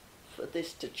teacher for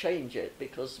this to change it,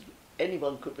 because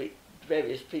anyone could be,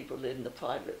 various people in the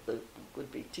private that would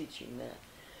be teaching there.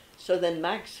 So then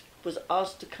Mags was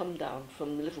asked to come down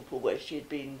from Liverpool, where she had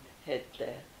been head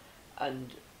there,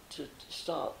 and to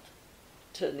start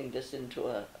turning this into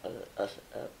a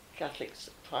Catholic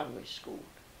primary school,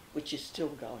 which is still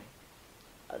going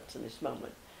to this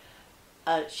moment.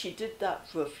 She did that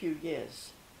for a few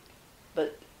years,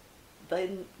 but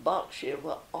then Berkshire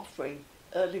were offering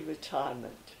early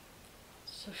retirement,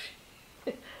 so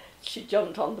she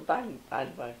jumped on the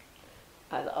bandwagon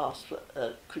and asked for,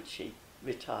 could she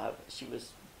retire? She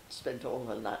spent all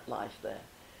her life there,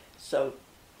 so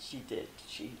she did.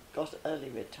 She got early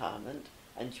retirement,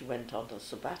 and she went on a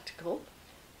sabbatical,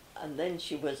 and then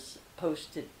she was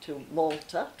posted to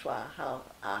Malta, to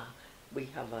we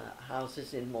have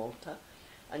houses in Malta,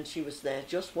 and she was there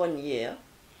just 1 year,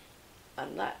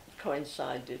 and that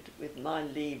coincided with my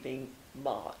leaving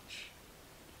March.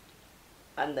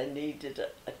 And they needed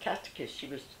a catechist. She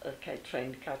was a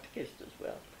trained catechist as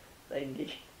well. They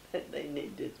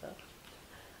needed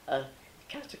a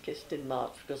catechist in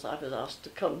March, because I was asked to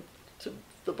come to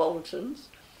the Boltons.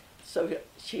 So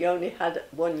she only had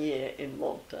 1 year in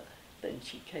Malta. Then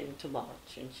she came to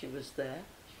March, and she was there,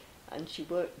 and she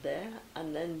worked there.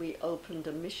 And then we opened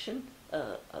a mission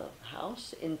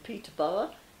house in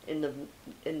Peterborough, in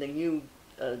the new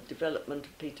development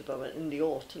of Peterborough, in the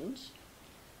Ortons.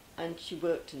 And she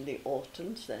worked in the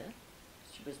Ortons there.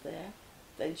 She was there.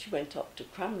 Then she went up to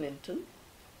Cramlington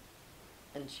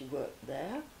and she worked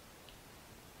there.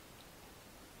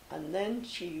 And then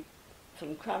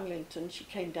from Cramlington, she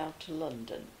came down to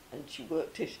London and she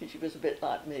worked, she was a bit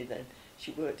like me then,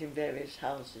 she worked in various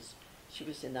houses. She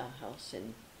was in our house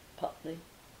in Putney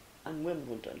and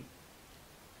Wimbledon.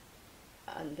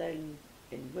 And then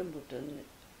in Wimbledon,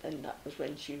 then that was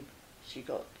when she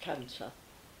got cancer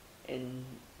in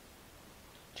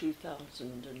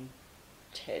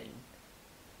 2010,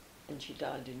 and she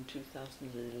died in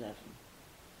 2011.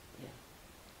 Yeah.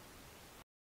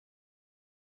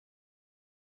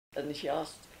 And she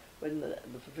asked, when the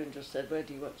provincial said, where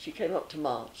do you want? She came up to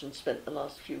March and spent the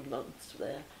last few months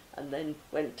there, and then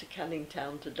went to Canning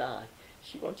Town to die.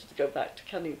 She wanted to go back to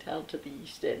Canning Town to the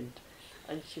East End,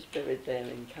 and she's buried there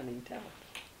in Canning Town.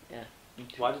 Yeah.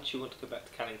 Why did she want to go back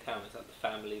to Canning Town? Is that the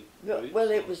family roots?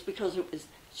 Well, it was because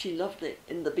she loved it.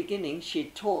 In the beginning,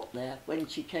 she'd taught there when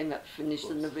she came up, finished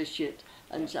the novitiate,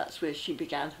 and that's where she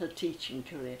began her teaching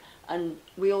career. And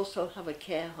we also have a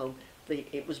care home.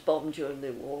 It was bombed during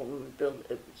the war. We built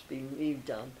it was being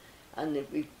redone, and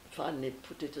we finally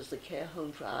put it as a care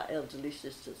home for our elderly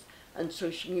sisters. And so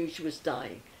she knew she was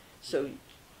dying. So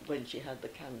when she had the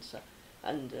cancer,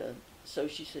 and so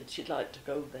she said she'd like to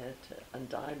go there and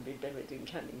die and be buried in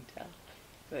Canning Town,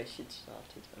 where she'd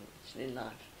started her in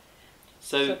life.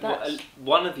 So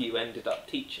one of you ended up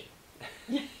teaching.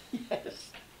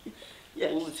 Yes.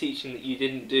 Yes. All the teaching that you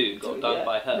didn't do got done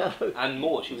by her, and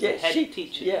more. She was a head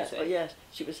teacher. Yes, yes,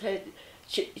 she was head.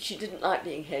 She didn't like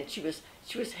being head. She was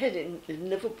head in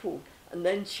Liverpool, and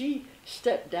then she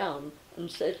stepped down and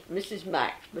said, Mrs.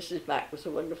 Mack was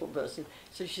a wonderful person.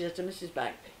 So she said to Mrs.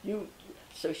 Mack,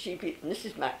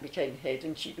 Mrs. Mack became head,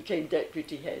 and she became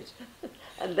deputy head,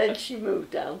 and then she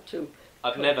moved down to.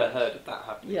 I've never heard of that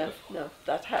happening before. No,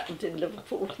 that happened in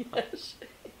Liverpool. Yes,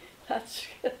 that's.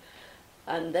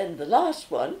 And then the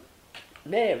last one,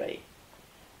 Mary.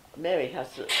 Mary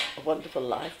has a wonderful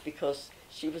life because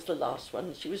she was the last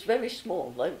one. She was very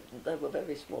small. They were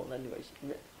very small anyway.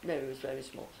 Mary was very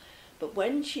small. But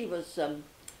when she was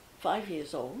 5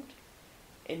 years old,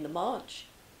 in the March,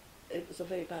 it was a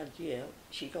very bad year,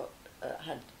 she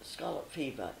had scarlet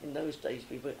fever. In those days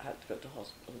we had to go to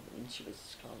hospital and she was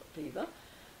scarlet fever.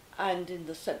 And in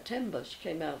the September she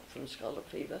came out from scarlet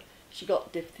fever, she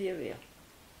got diphtheria.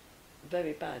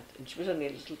 Very bad, and she was only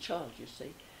a little child, you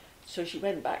see. So she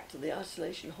went back to the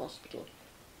isolation hospital,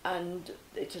 and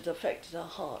it had affected her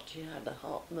heart. She had a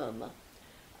heart murmur,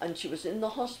 and she was in the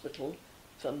hospital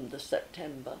from the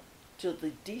September to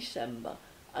the December,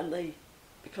 and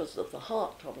because of the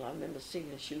heart trouble, I remember seeing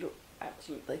her, she looked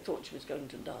they thought she was going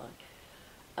to die,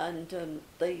 and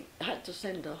they had to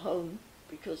send her home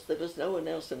because there was no one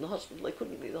else in the hospital. They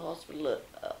couldn't leave the hospital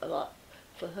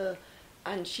for her.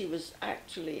 And she was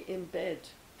actually in bed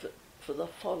for the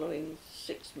following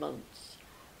 6 months.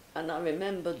 And I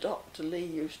remember Dr. Lee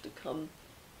used to come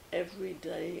every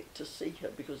day to see her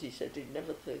because he said he'd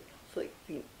never think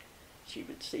she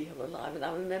would see her alive. And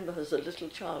I remember her as a little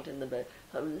child in the bed.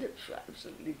 Her lips were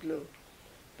absolutely blue.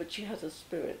 But she had a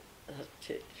spirit,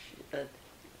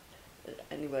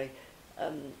 anyway,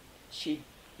 she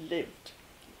lived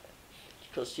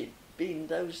because she'd been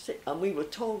those sick. And we were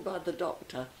told by the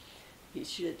doctor, he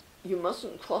said, you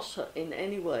mustn't cross her in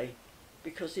any way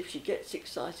because if she gets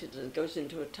excited and goes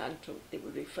into a tantrum, it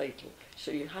would be fatal.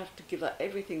 So you have to give her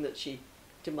everything that she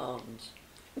demands.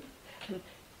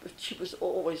 But she was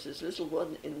always this little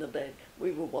one in the bed.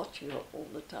 We were watching her all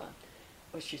the time.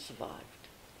 Well, she survived.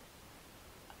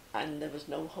 And there was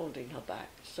no holding her back.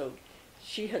 So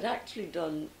she had actually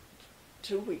done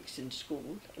 2 weeks in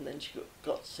school, and then she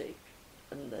got sick,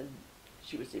 and then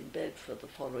she was in bed for the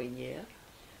following year.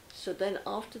 So then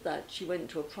after that she went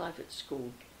to a private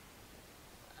school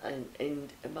in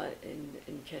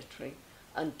Kettering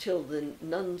until the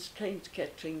nuns came to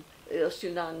Kettering. The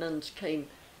Ursuline nuns came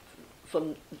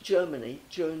from Germany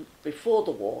before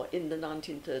the war in the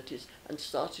 1930s and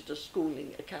started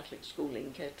a Catholic school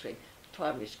in Kettering,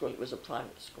 primary school. It was a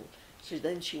private school. So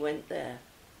then she went there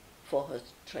for her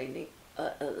training,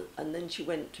 and then she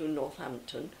went to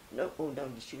Northampton. No,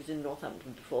 she was in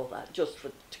Northampton before that, just for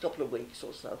a couple of weeks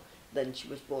or so. Then she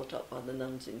was brought up by the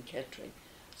nuns in Kettering.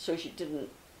 So she didn't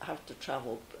have to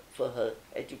travel for her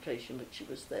education, but she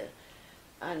was there.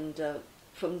 And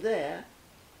from there,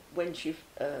 when she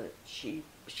had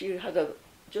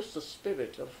just a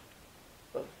spirit of,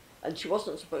 and she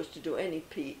wasn't supposed to do any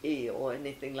PE or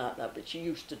anything like that, but she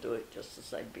used to do it just the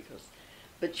same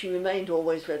but she remained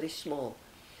always very small.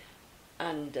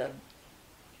 And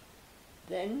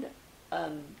then,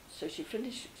 so she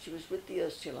was with the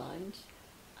Ursulines,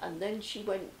 and then she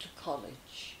went to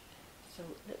college. So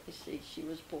let me see, she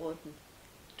was born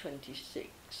 26.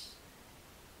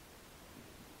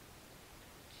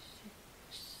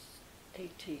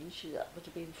 18, that would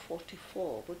have been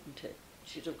 44, wouldn't it?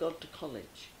 She'd have gone to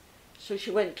college. So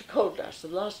she went to Coldash the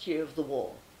last year of the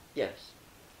war, yes.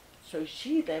 So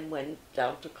she then went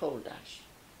down to Coldash.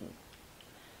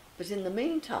 But in the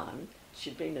meantime,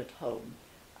 she'd been at home,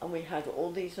 and we had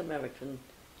all these American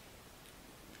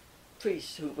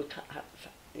priests who were,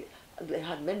 they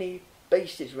had many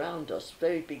bases round us,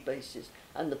 very big bases,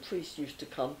 and the priests used to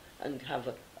come and have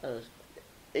a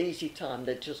easy time.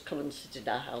 They'd just come and sit in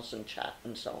our house and chat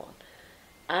and so on.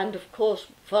 And of course,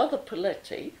 Father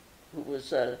Paletti, who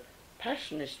was a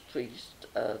Passionist priest,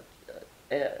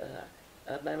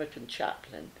 American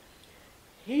chaplain,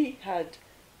 he had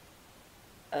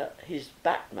his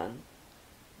batman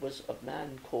was a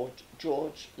man called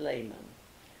George Lehman,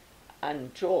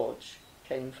 and George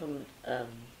came from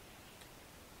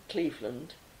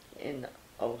Cleveland in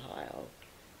Ohio,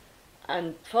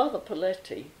 and Father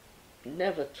Paletti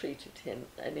never treated him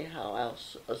anyhow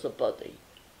else as a buddy.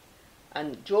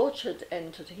 And George had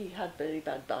entered, he had very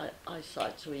bad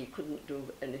eyesight, so he couldn't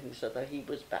do anything, so that he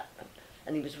was Batman.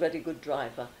 And he was a very good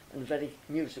driver and very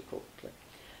musical.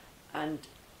 And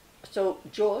so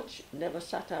George never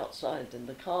sat outside in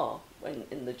the car, when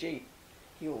in the Jeep.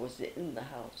 He was in the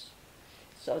house.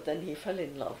 So then he fell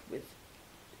in love with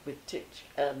Titch.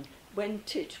 When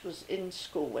Titch was in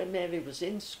school, when Mary was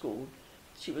in school,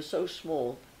 she was so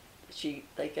small,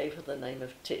 they gave her the name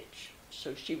of Titch,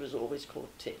 so she was always called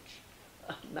Titch.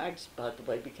 Mags, by the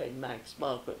way, became Mags.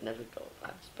 Margaret never got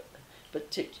Mags,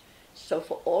 but Titch. So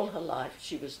for all her life,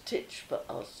 she was Titch for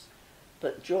us,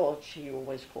 but George, he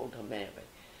always called her Mary.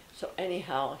 So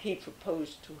anyhow, he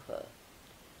proposed to her,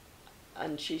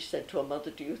 and she said to her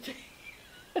mother, "Do you think?"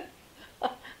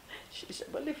 She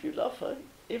said, "Well, if you love her,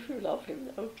 if you love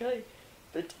him, okay."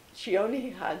 But she only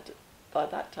had, by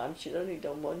that time, she'd only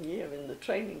done 1 year in the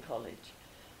training college.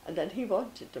 And then he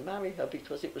wanted to marry her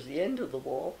because it was the end of the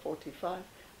war, 45,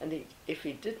 and if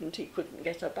he didn't, he couldn't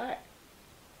get her back.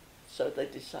 So they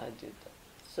decided.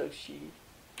 So she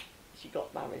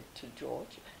got married to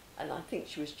George, and I think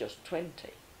she was just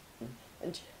 20.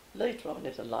 And later on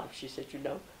in her life, she said,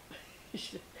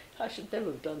 "I should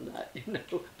never have done that,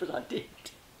 but I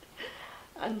did."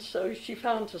 And so she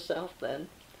found herself then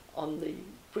on the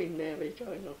Queen Mary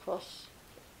going across,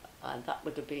 and that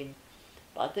would have been,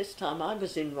 by this time I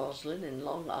was in Roslyn in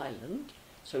Long Island.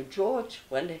 So George,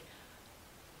 there's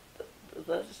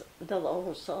another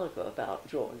whole saga about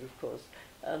George, of course.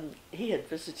 He had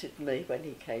visited me when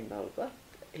he came over.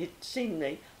 He'd seen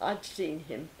me, I'd seen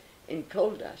him in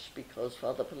Coldash because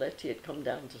Father Paletti had come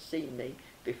down to see me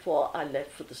before I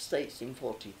left for the States in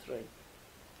 43.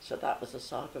 So that was a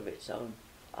saga of its own.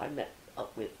 I met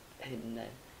up with him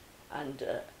then. And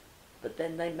but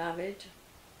then they married,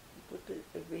 would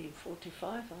it be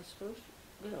 45, I suppose?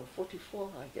 No,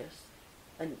 44, I guess.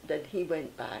 And then he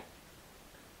went back.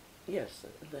 Yes,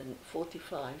 then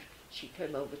 45, she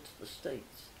came over to the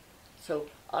States. So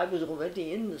I was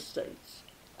already in the States,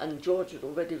 and George had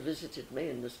already visited me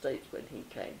in the States when he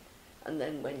came. And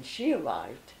then when she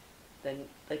arrived, then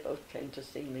they both came to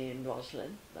see me in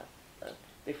Roslyn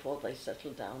before they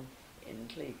settled down in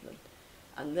Cleveland.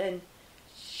 And then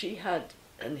he had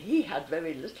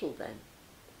very little then.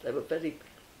 They were very,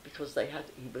 because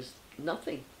he was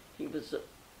nothing. He was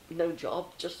no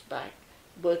job, just back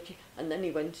working, and then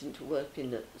he went into work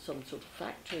in some sort of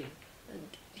factory.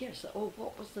 And yes,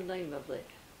 what was the name of it?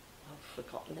 I've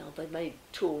forgotten now. They made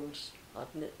tools. I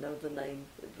didn't know the name.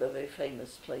 A very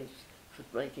famous place for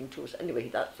making tools. Anyway,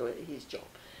 that's his job.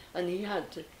 And he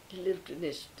lived in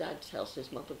his dad's house.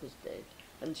 His mother was dead,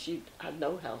 and she had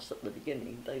no house at the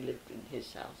beginning. They lived in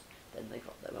his house. Then they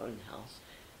got their own house.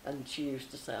 And she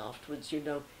used to say afterwards,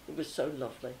 it was so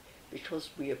lovely because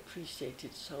we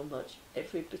appreciated so much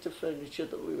every bit of furniture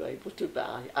that we were able to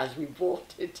buy as we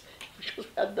bought it, because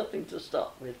we had nothing to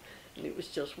start with. And it was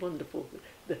just wonderful.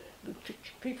 The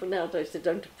people nowadays, they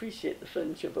don't appreciate the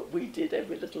furniture, but we did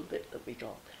every little bit that we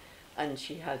got. And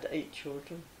she had 8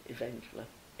 children eventually,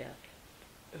 yeah.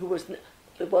 Who was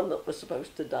the one that was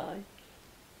supposed to die?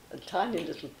 A tiny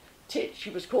little Titch. She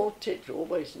was called Titch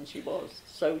always, and she was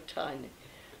so tiny.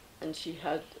 And she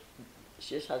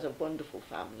just had a wonderful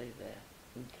family there.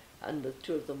 And the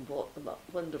two of them brought them up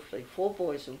wonderfully. 4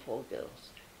 boys and 4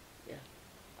 girls, yeah.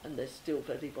 And they're still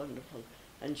very wonderful.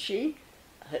 And she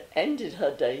had ended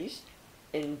her days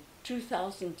in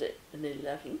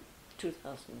 2011,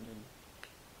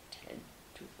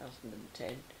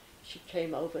 2010. She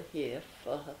came over here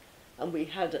for her, and we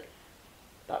had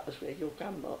that was where your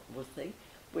grandma was thing.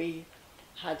 We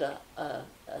had a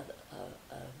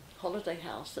holiday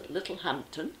house at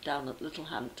Littlehampton, down at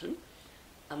Littlehampton,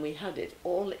 and we had it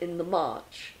all in the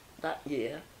March that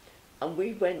year, and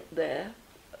we went there.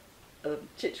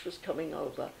 Titch was coming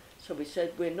over, so we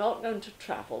said, we're not going to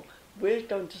travel, we're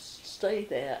going to stay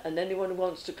there, and anyone who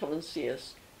wants to come and see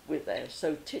us, we're there.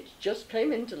 So Titch just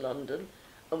came into London,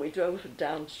 and we drove her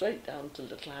down, straight down to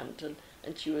Littlehampton,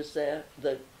 and she was there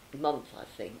the month, I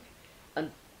think.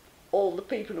 And all the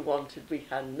people who wanted, we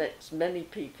had met many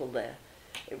people there.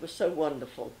 It was so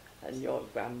wonderful, and your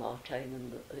grandma came,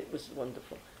 and it was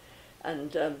wonderful.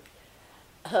 And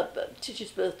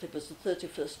Titch's birthday was the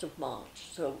 31st of March,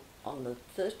 so on the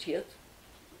 30th,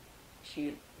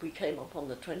 we came up on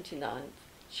the 29th.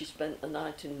 She spent the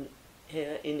night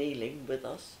here in Ealing with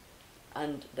us,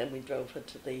 and then we drove her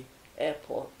to the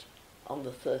airport on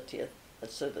the 30th,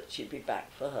 so that she'd be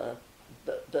back for her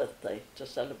birthday to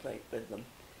celebrate with them.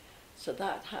 So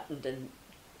that happened in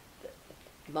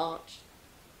March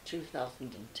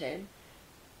 2010.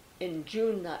 In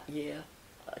June that year,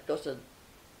 I got an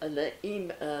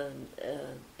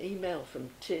email from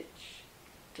Titch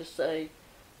to say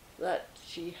that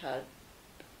she had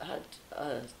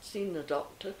seen a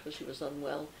doctor because she was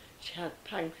unwell. She had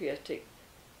pancreatic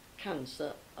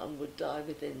cancer and would die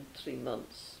within 3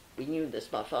 months. We knew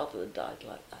this, my father had died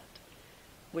like that,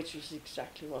 which was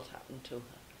exactly what happened to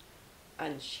her.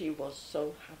 And she was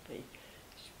so happy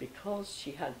because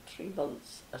she had 3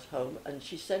 months at home, and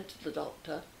she said to the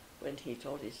doctor when he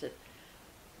told, he said,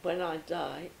 when I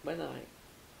die,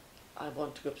 I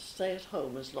want to go stay at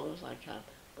home as long as I can.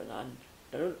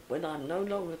 When I'm no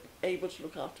longer able to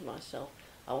look after myself,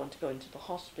 I want to go into the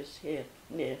hospice here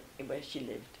near where she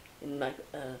lived, in the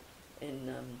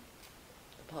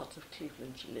part of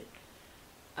Cleveland she lived,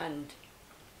 and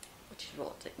which is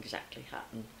what exactly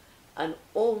happened. And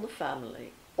all the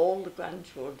family, all the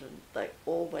grandchildren, they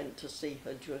all went to see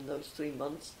her during those 3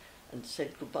 months and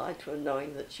said goodbye to her,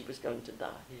 knowing that she was going to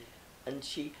die. Yeah.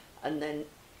 And then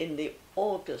in the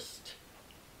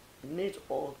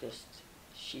mid-August,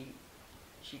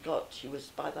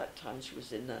 by that time she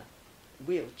was in a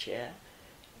wheelchair.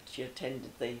 She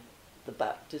attended the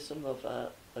baptism of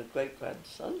a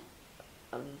great-grandson,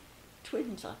 and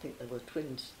twins, I think there were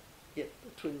twins. Yeah,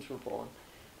 the twins were born,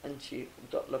 and she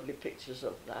got lovely pictures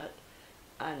of that.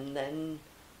 And then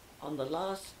on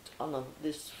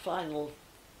this final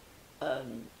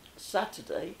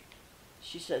Saturday,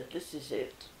 she said, this is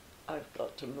it, I've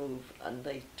got to move, and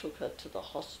they took her to the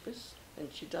hospice,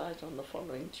 and she died on the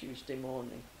following Tuesday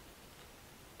morning,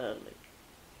 early.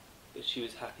 But she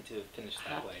was happy to have finished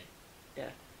that way. Yeah.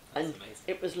 That's and amazing.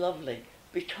 It was lovely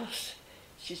because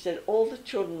she said all the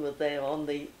children were there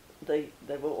they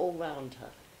were all round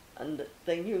her, and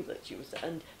they knew that she was there,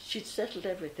 and she'd settled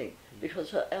everything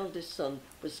because her eldest son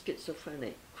was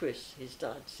schizophrenic, Chris. He's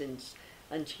died since,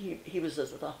 and he was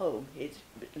at the home. He'd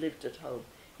lived at home.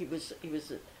 He was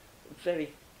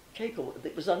very capable.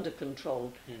 It was under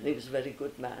control, and he was a very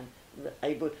good man,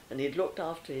 and he'd looked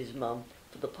after his mum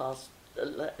for the past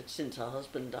since her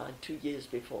husband died 2 years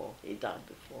before. He died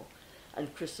before,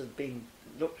 and Chris had been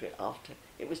looked after.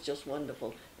 It was just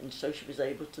wonderful, and so she was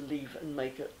able to leave and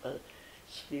make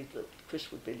see that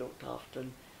Chris would be looked after,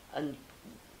 and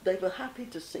they were happy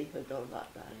to see her go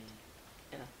like that.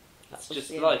 Yeah, that's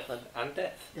just life and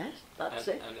death. Yes, that's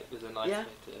it. And it was a nice way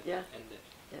to end it.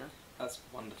 Yeah, that's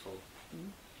wonderful.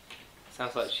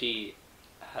 Sounds like she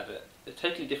had a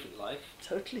totally different life.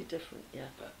 Totally different, yeah.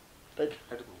 But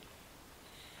incredible.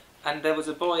 And there was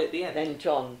a boy at the end. Then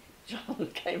John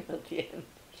came at the end,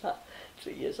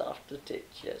 3 years after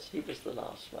Titch. Yes, he was the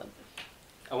last one.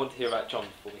 I want to hear about John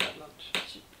before we have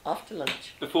lunch. After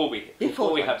lunch. Before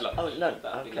we have lunch. Oh no,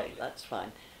 okay, that's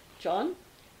fine. John,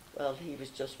 well, he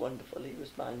was just wonderful. He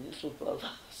was my little brother.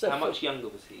 So how much younger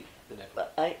was he than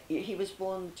everyone? He was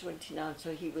born 29,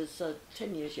 so he was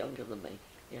 10 years younger than me.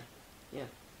 Yeah.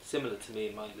 Similar to me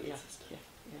and my little sister.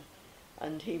 Yeah.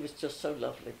 And he was just so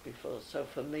lovely before. So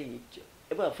for me,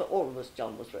 well, for all of us,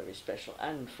 John was very special,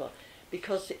 and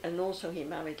also he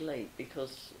married late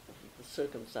because of the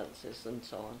circumstances and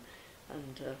so on,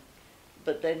 and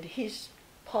but then he's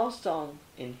passed on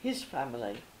in his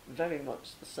family very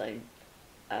much the same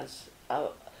as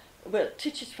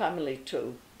Titch's family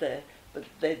too. But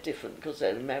they're different because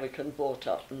they're American brought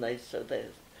up, and there's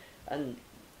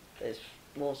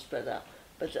more spread out.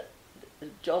 But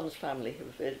John's family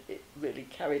have really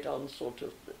carried on sort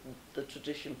of the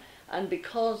tradition, and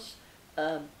because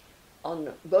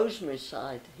on Rosemary's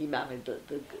side he married the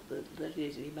lady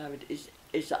he married is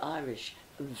Irish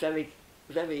and very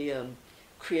very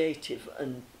creative,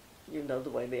 and you know the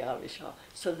way the Irish are.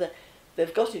 So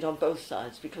they've got it on both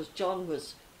sides, because John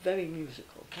was very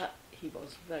musical. He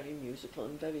was very musical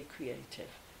and very creative,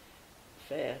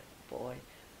 fair boy,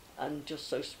 and just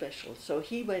so special. So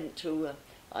he went to,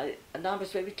 I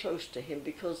was very close to him,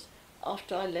 because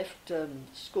after I left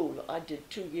school, I did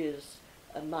 2 years,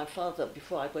 and my father,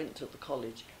 before I went to the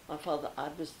college, my father,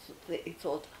 he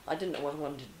thought, I didn't know what I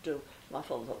wanted to do. My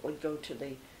father thought, we'd go to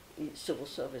the civil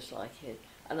service like him.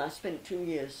 And I spent 2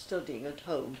 years studying at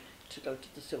home to go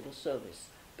to the civil service.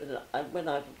 But when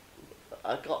I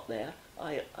got there,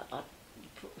 I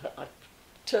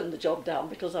turned the job down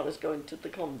because I was going to the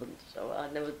convent, so I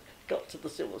never got to the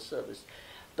civil service.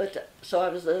 But so I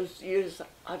was, those years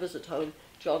I was at home.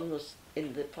 John was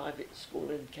in the private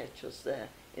school in Ketchus there,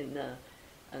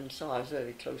 and so I was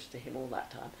very close to him all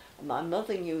that time. And my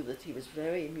mother knew that he was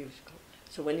very musical,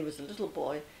 so when he was a little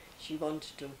boy, she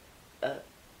wanted to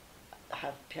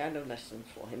have piano lessons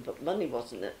for him, but money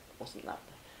wasn't that there.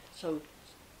 So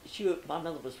my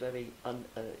mother was very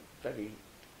very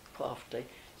crafty.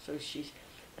 So she,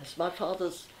 as my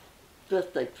father's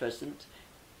birthday present,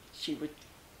 she would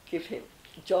give him.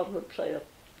 John would play a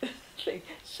thing.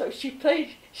 So she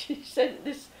sent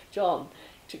this John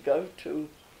to go to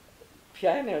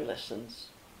piano lessons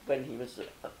when he was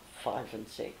 5 and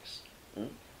 6,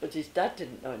 but his dad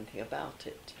didn't know anything about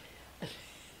it.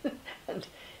 And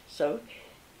so,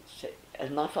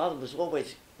 and my father was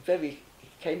always he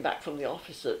came back from the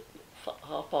office at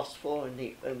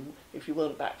 4:30, and if you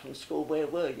weren't back from school, where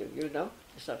were you, you know?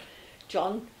 So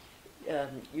John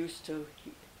used to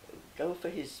go for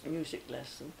his music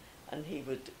lesson, and he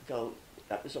would go,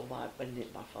 that was all right when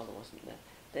my father wasn't there.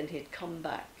 Then he'd come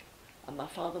back, and my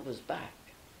father was back,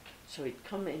 so he'd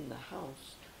come in the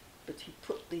house, but he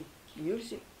put the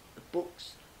music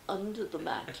books under the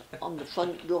mat on the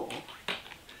front door.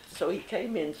 So he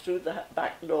came in through the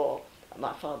back door, and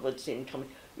my father would see him coming.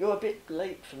 You're a bit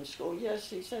late from school. Yes,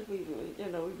 he said, we were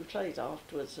late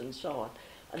afterwards and so on.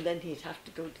 And then he'd have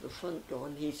to go to the front door,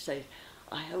 and he'd say,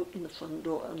 I open the front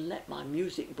door and let my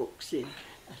music books in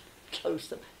and close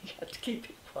them. He had to keep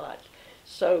it quiet.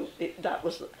 So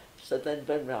so then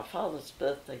when my father's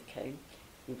birthday came,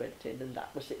 he went in, and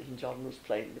that was it, and John was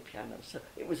playing the piano. So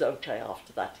it was okay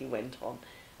after that. He went on,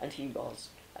 and he was.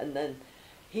 And then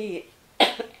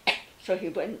so he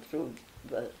went through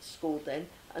the school then,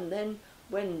 and then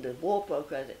when the war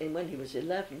broke out, and when he was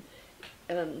 11,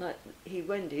 he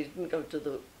didn't go to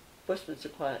the Westminster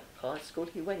Quiet School.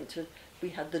 We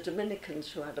had the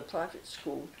Dominicans who had a private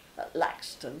school at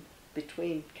Laxton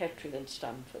between Kettering and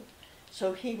Stamford.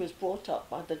 So he was brought up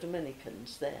by the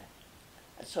Dominicans there.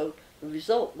 And so the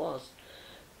result was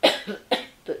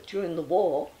that during the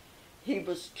war, he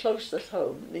was close at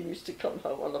home, and he used to come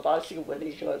home on a bicycle when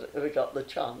he got the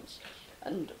chance.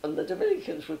 And the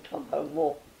Dominicans would come home,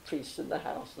 more priests in the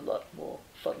house, a lot more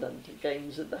fun and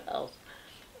games in the house.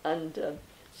 And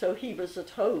so he was at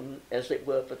home, as it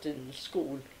were, but in the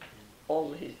school,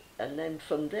 and then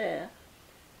from there,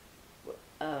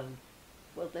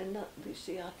 you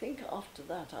see, I think after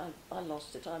that, I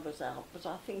lost it, I was out, but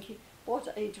I think what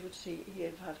age would he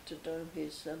have to do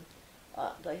his,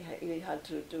 he had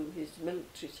to do his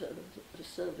military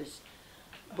service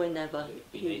whenever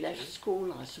he left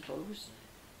school, I suppose,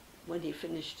 when he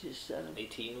finished his...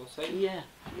 18 or so? Yeah.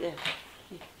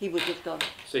 He would have gone,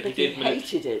 so but he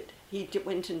hated it. He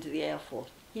went into the Air Force.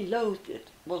 He loathed it.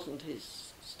 Wasn't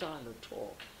his style at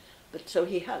all. But so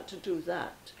he had to do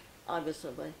that. I was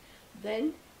away.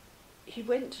 Then he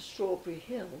went to Strawberry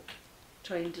Hill,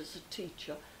 trained as a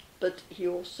teacher, but he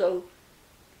also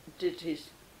got his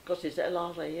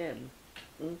LRAM,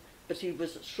 but he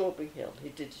was at Strawberry Hill. He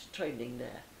did his training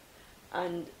there.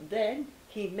 And then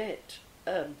he met,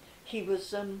 he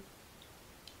must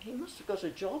have got a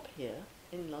job here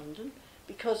in London,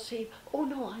 because he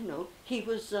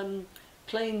was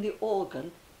playing the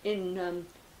organ in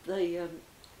the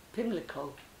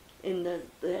Pimlico, in the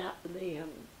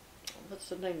what's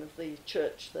the name of the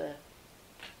church there?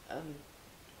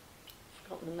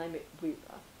 Forgotten the name.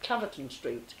 Claverton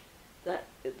Street.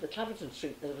 The Claverton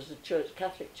Street, there was a church,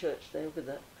 Catholic church there with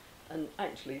it, and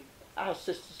actually our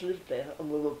sisters lived there,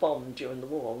 and we were bombed during the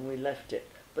war, and we left it.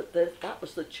 But that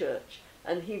was the church,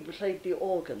 and he played the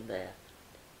organ there.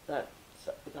 That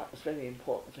was very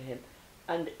important for him.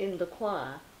 And in the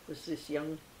choir was this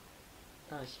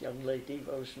nice young lady,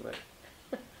 Rosemary.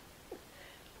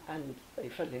 And they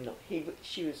fell in love.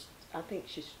 I think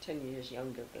she's 10 years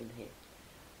younger than him.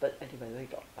 But anyway, they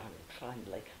got married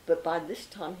finally. But by this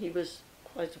time he was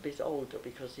quite a bit older,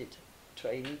 because he'd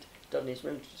trained, done his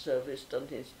military service,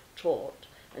 taught,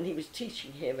 and he was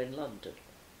teaching here in London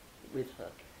with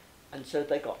her. And so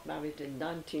they got married in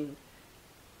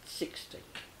 60.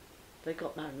 They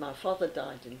got married. My father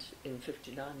died in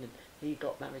 59 and he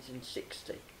got married in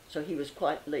 60. So he was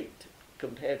quite late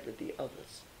compared with the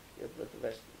others, with the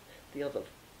rest, the other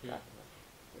family.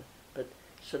 But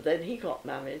so then he got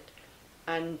married,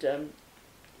 and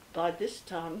by this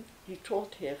time he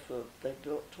taught here they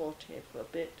taught here for a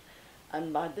bit,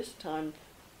 and by this time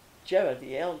Gerard,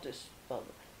 the eldest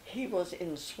brother, he was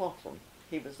in Swaffham.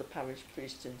 He was the parish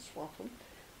priest in Swaffham,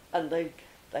 and they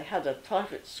had a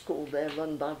private school there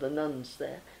run by the nuns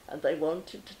there, and they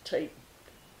wanted to take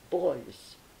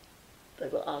boys. They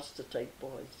were asked to take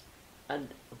boys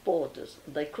and boarders,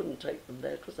 and they couldn't take them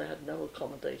there because they had no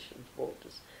accommodation for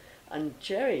boarders. And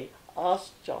Jerry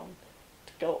asked John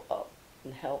to go up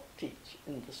and help teach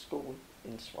in the school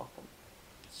in Swaffham.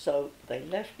 So they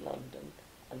left London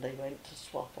and they went to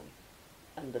Swaffham,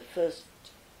 and the first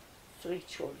 3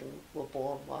 children were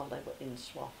born while they were in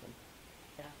Swaffham.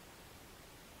 Yeah.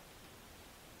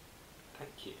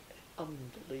 Thank you.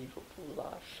 Unbelievable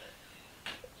life.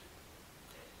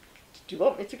 Do you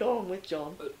want me to go on with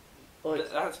John?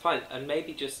 That's fine, and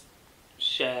maybe just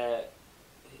share.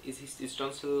 Is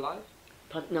John still alive?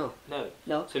 But no.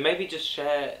 No. So maybe just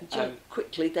share.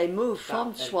 Quickly, they moved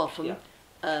from Swaffham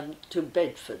yeah. To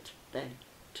Bedford then,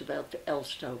 to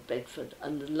Elstow, Bedford,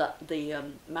 and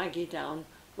the Maggie Down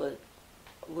were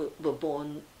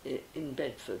born in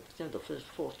Bedford. You know, the first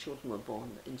 4 children were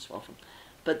born in Swaffham,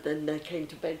 but then they came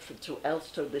to Bedford, to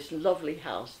Elstow, this lovely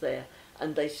house there,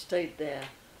 and they stayed there.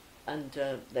 And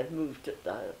they moved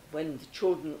when the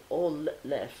children all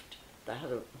left. They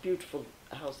had a beautiful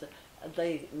house there, and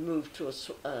they moved to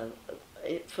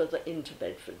further into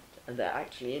Bedford, and they're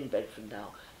actually in Bedford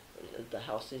now. The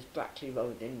house is Brackley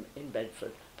Road in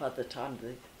Bedford. By the time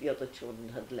the other children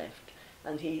had left,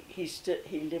 and he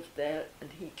lived there,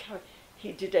 and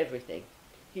he did everything.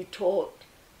 He taught.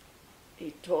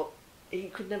 He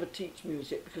could never teach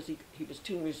music because he was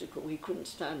too musical. He couldn't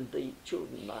stand the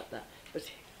children like that,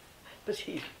 but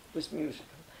he was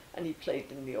musical, and he played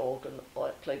the organ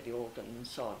and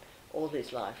so on all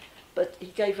his life. But he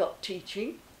gave up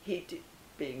teaching. He did,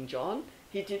 being John,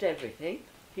 he did everything.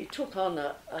 He took on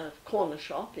a corner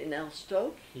shop in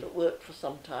Elstow that worked for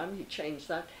some time. He changed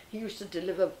that. He used to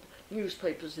deliver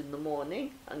newspapers in the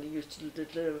morning, and he used to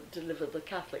deliver the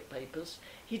Catholic papers.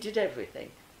 He did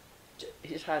everything,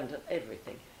 his hand at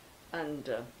everything, and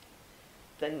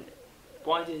then.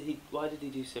 Why did he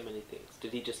do so many things?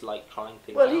 Did he just like trying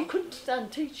things Well, out? he couldn't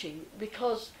stand teaching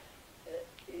because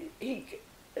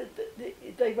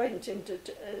they went into.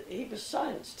 He was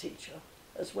science teacher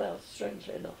as well,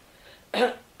 strangely enough,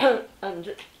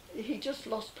 and he just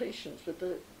lost patience with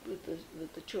the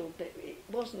children. It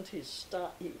wasn't his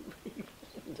style. He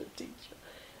wasn't a teacher,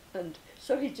 and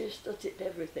so he just did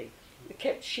everything. He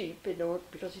kept sheep in order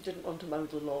because he didn't want to mow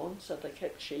the lawn, so they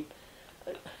kept sheep.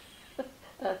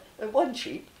 One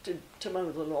sheep to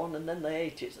mow the lawn, and then they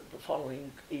ate it the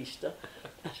following Easter.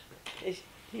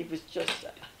 He was just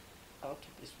out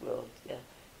of this world. Yeah,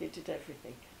 he did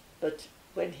everything. But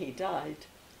when he died,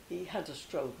 he had a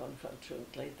stroke,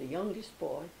 unfortunately. The youngest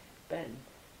boy, Ben,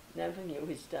 never knew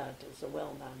his dad as a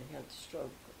well man. He had a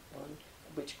stroke,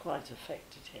 which quite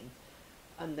affected him.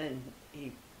 And then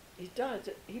he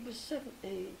died. He was 7.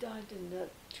 He died in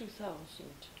 2000.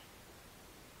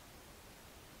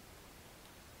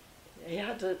 He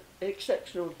had an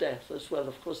exceptional death as well.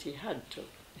 Of course, he had to.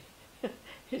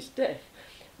 His death.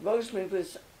 Rosemary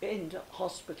was in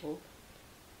hospital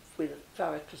with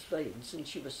varicose veins, and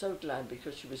she was so glad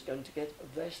because she was going to get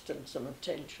a rest and some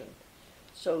attention.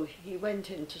 So he went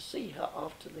in to see her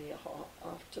after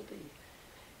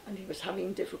and he was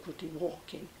having difficulty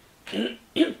walking. And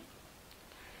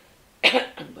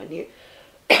when it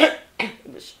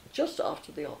was just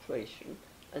after the operation,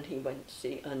 and he went to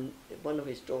see, and one of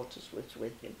his daughters was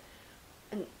with him,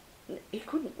 and he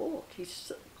couldn't walk.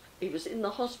 He was in the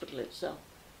hospital itself,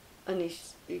 and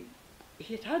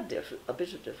he'd had a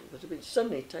bit of difficulty, but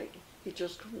suddenly he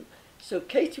just couldn't. So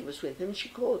Katie was with him. She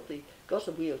got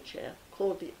a wheelchair,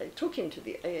 took him to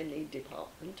the A&E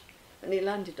department, and he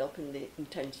landed up in the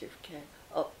intensive care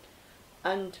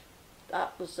and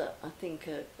that was I think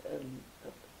it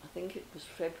was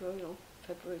February,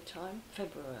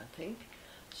 I think.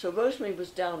 So Rosemary was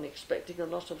down expecting a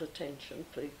lot of attention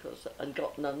and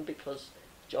got none because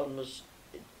John was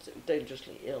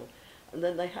dangerously ill. And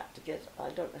then they had to get, I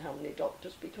don't know how many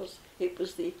doctors, because it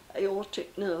was the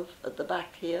aortic nerve at the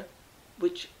back here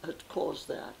which had caused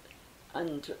that,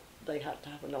 and they had to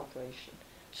have an operation.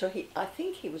 So I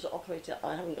think he was operated,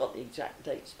 I haven't got the exact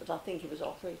dates, but I think he was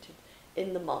operated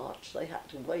in the March. They had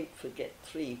to wait for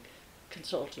 3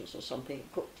 consultants or something.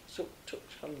 It took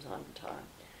some time.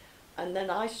 And then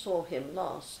I saw him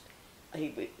last.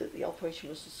 The operation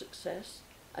was a success,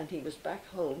 and he was back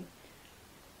home.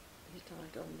 He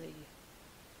died on the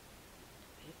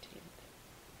 18th.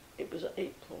 It was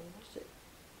April, was it?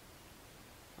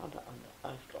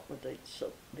 I've got my dates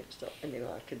so mixed up. Anyway,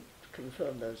 I can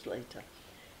confirm those later.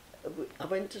 I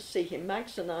went to see him.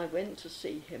 Max and I went to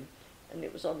see him, and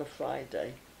it was on a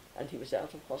Friday, and he was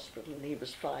out of hospital, and he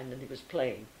was fine, and he was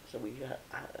playing. So we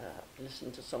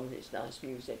listened to some of his nice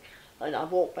music. And I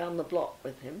walked down the block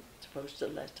with him to post a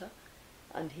letter,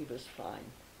 and he was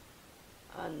fine.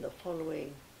 And the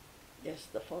following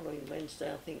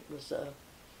Wednesday, I think, was the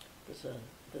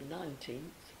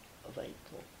 19th of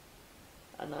April,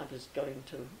 and I was going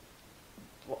to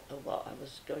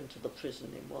the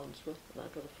prison in Wandsworth, and I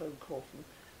got a phone call from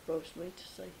Rosemary to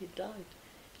say he died.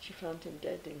 She found him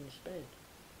dead in his bed.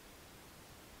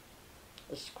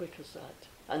 As quick as that.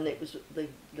 And it was the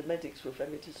medics were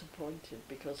very disappointed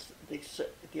because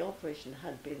the operation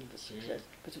had been a success,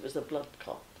 but it was a blood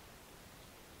clot.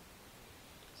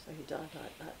 So he died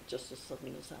like that, just as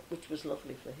sudden as that, which was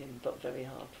lovely for him, but very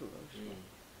hard for Rosemary.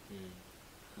 I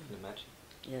can imagine.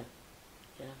 Yeah.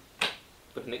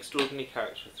 But an extraordinary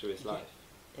character through his life.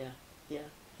 Yeah,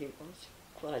 he was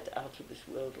quite out of this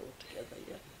world altogether,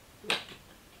 yeah.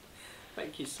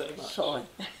 Thank you so much. Sorry.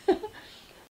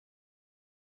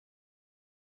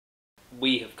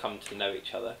 We have come to know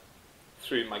each other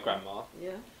through my grandma.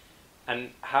 Yeah.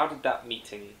 And how did that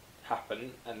meeting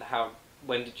happen? And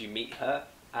when did you meet her?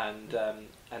 And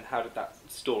how did that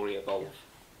story evolve?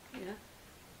 Yeah.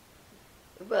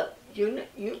 Well, you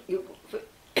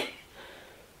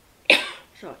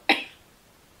sorry.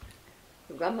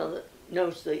 My grandmother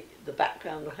knows the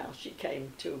background of how she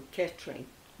came to Kettering.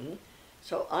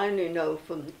 So I only know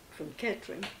from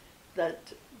Kettering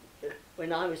that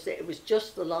when I was there, it was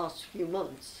just the last few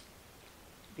months,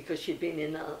 because she'd been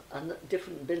in a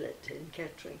different billet in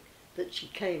Kettering, that she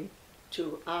came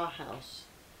to our house.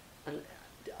 And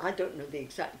I don't know the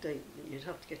exact date, you'd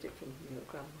have to get it from your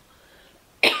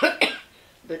grandma.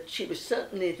 But she was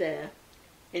certainly there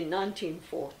in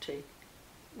 1940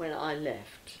 when I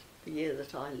left, the year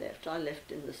that I left. I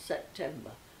left in the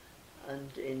September,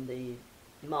 and in the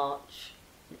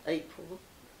April,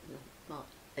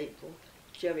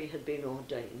 Jerry had been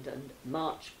ordained, and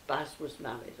March Baz was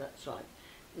married, that's right.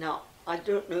 Now, I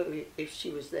don't know if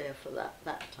she was there for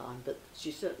that time, but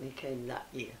she certainly came that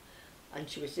year, and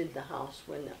she was in the house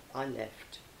when I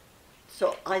left.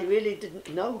 So I really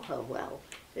didn't know her well.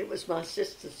 It was my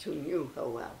sisters who knew her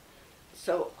well.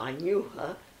 So I knew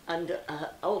her, and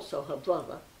also her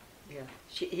brother. Yeah,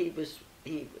 he was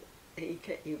in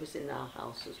our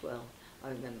house as well. I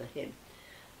remember him.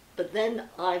 But then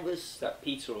I was... Is that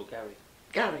Peter or Gary?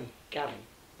 Gary,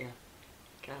 yeah,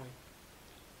 Gary,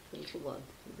 the little one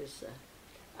who was there.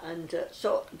 And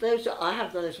so I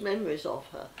have those memories of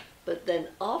her, but then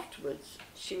afterwards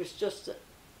she was just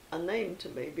a name to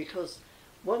me, because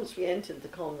once we entered the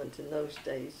convent in those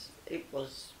days, it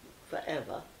was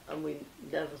forever, and we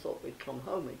never thought we'd come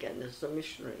home again as a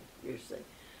missionary, you see.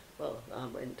 Well, I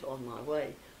went on my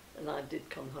way, and I did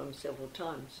come home several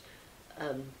times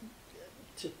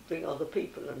to bring other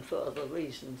people and for other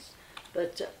reasons.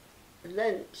 But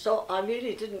then, so I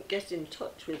really didn't get in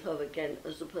touch with her again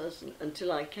as a person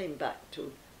until I came back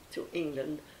to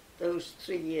England, those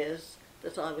 3 years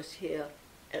that I was here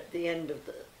at the end of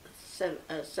the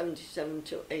 77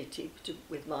 to 80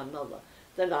 with my mother.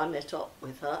 Then I met up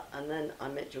with her, and then I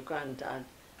met your granddad,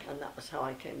 and that was how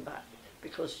I came back.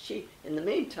 Because she, in the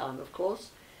meantime, of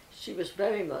course, she was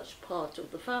very much part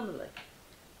of the family.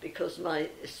 Because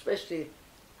especially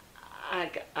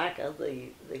Aga,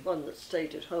 the one that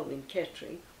stayed at home in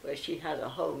Kettering, where she had a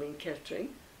home in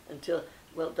Kettering until,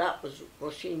 well, that was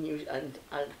what she knew, and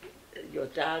your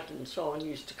dad and so on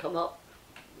used to come up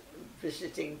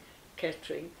visiting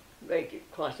Kettering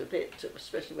quite a bit,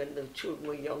 especially when the children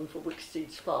were young, for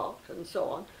Wicksteed's Park and so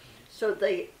on. So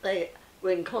they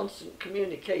were in constant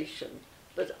communication,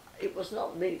 but it was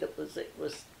not me it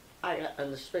was Aga,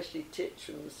 and especially Titch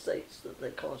from the States, that they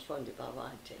corresponded by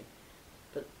writing.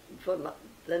 But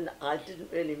then I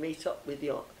didn't really meet up with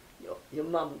your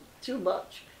mum too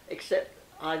much, except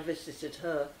I visited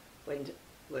her when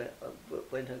her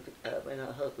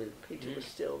husband Peter was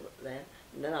still there,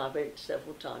 and then I went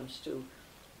several times to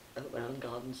around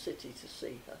Garden City to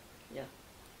see her. Yeah.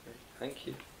 Thank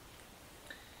you.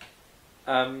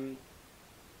 I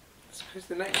suppose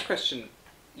the next question,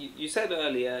 you said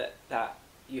earlier that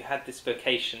you had this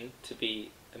vocation to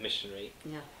be a missionary.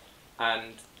 Yeah.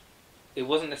 And it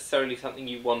wasn't necessarily something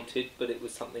you wanted, but it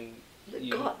was something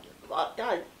I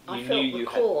felt the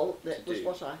call that was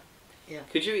what I... Yeah.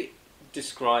 Could you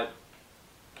describe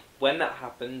when that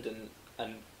happened,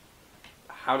 and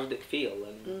how did it feel,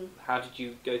 and how did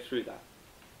you go through that?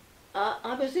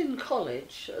 I was in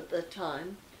college at the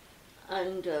time,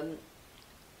 and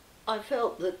I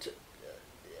felt that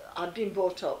I'd been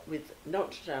brought up with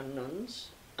Notre Dame nuns,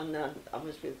 and then I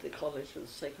was with the College of the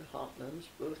Sacred Heart nuns,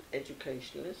 both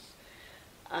educationalists,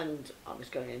 and I was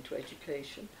going into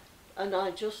education, and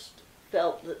I just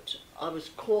felt that I was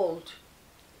called,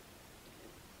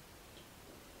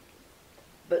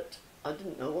 but I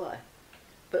didn't know why.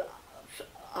 But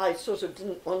I sort of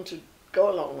didn't want to go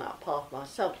along that path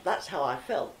myself. That's how I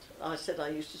felt. I said I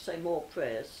used to say more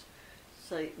prayers,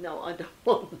 say, no, I don't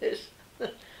want this.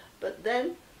 But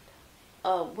then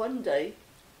one day,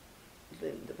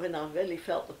 when I really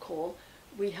felt the call,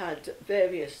 we had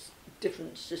various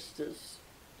different sisters,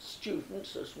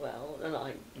 students as well, and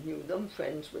I knew them,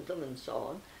 friends with them and so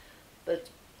on. But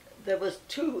there were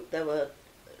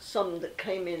some that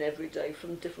came in every day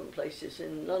from different places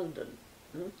in London.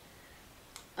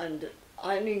 And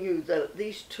I only knew that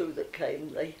these two that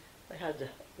came, they had a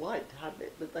white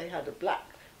habit, but they had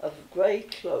a grey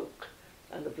cloak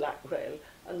and a black veil,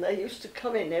 and they used to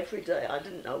come in every day. I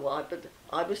didn't know why, but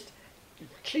I was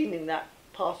cleaning that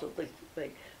part of the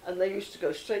thing, and they used to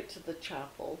go straight to the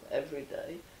chapel every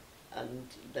day, and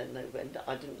then they went.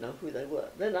 I didn't know who they were.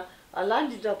 Then I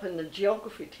landed up in the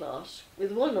geography class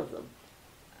with one of them,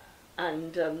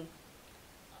 and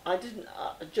I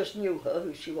just knew her,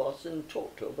 who she was, and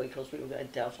talked to her because we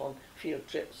went out on field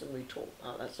trips and we talked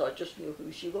about that, so I just knew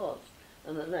who she was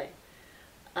and her name.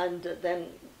 And then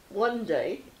one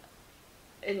day,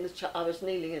 I was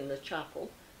kneeling in the chapel,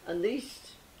 and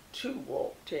these two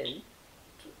walked in,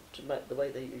 to make the way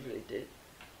they usually did,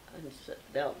 and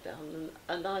knelt down,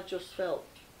 and I just felt,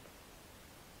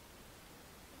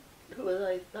 who are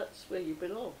they? That's where you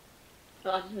belong.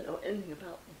 I didn't know anything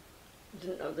about them. I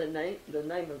didn't know the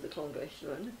name of the congregation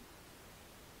or anything.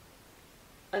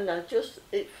 And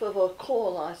for a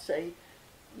call I say,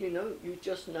 you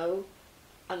just know,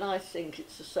 and I think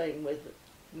it's the same with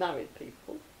married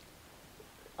people.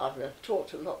 I've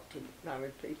taught a lot to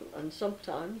married people, and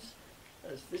sometimes,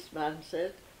 as this man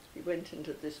said, he went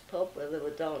into this pub where they were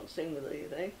dancing with the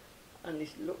thing, and he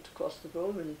looked across the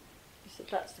room and he said,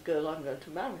 that's the girl I'm going to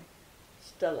marry.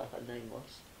 Stella, her name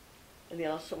was. And he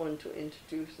asked someone to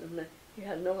introduce them. He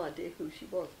had no idea who she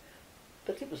was.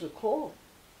 But it was a call.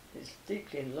 He's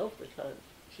deeply in love with her.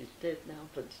 She's dead now,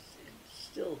 but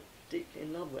still deeply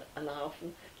in love with her.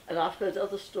 And I've heard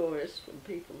other stories from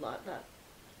people like that.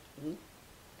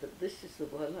 That this is the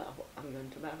one I'm going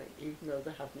to marry, even though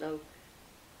they have no...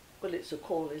 Well, it's a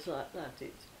call is like that.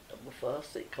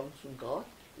 First, it comes from God.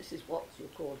 This is what you're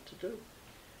called to do.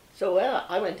 So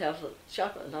I went out of the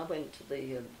chapel and I went to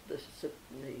the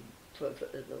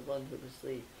one who was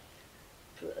the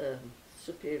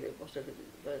superior, whatever,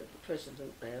 the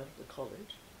president there of the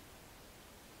college.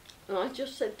 And I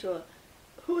just said to her,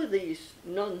 who are these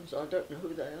nuns? I don't know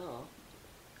who they are.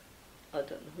 I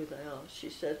don't know who they are. She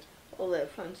said, oh, they're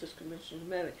Franciscan Missionaries of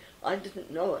Mary. I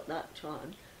didn't know at that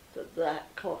time that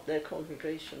their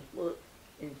congregation were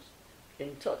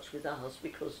in touch with ours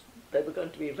because they were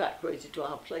going to be evacuated to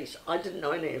our place. I didn't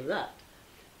know any of that.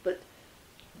 But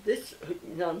this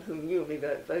nun who knew me,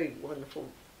 very, very wonderful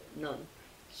nun,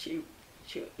 she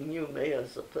knew me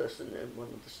as a person and one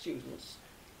of the students.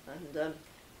 And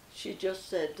she just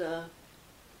said,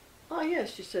 oh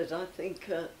yes, she said, I think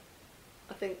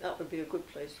that would be a good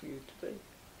place for you to be.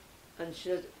 And she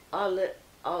said,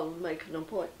 I'll make an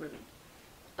appointment.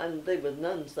 And they were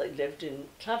nuns. They lived in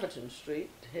Claverton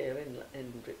Street here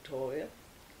in Victoria,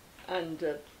 and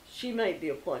she made the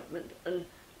appointment, and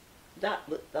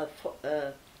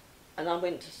and I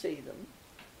went to see them,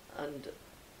 and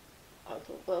I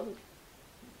thought, well,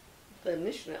 the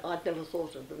missionary. I'd never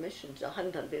thought of the missions. I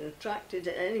hadn't been attracted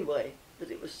in any way, but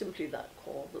it was simply that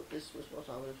call that this was what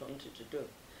I wanted to do.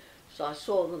 So I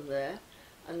saw them there,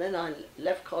 and then I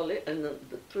left college, and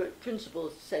the principal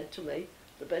said to me,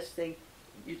 the best thing,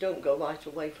 you don't go right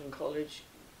away from college,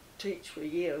 teach for a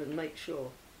year and make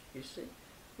sure, you see,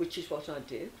 which is what I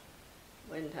did.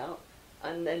 Went out,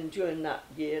 and then during that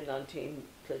year,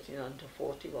 1939 to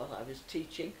 40, while I was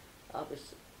teaching,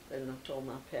 then I told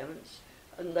my parents,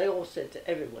 and they all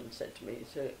everyone said to me,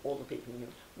 so all the people knew,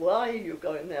 why are you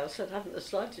going there? I said, I haven't the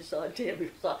slightest idea,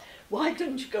 because why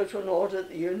didn't you go to an order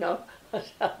that you know? I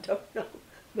said, I don't know,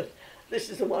 but this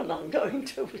is the one I'm going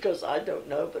to, because I don't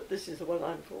know, but this is the one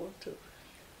I'm forward to.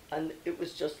 And it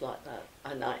was just like that.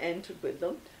 And I entered with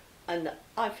them, and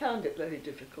I found it very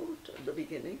difficult at the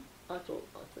beginning. I thought,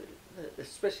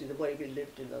 especially the way we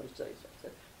lived in those days, I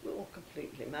said, we're all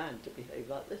completely man to behave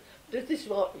like this. But if this is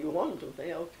what you want of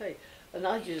me, okay. And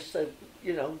I just said,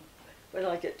 you know, when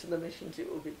I get to the missions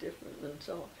it will be different and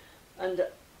so on. And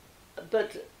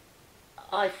but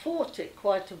I fought it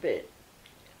quite a bit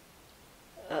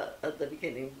at the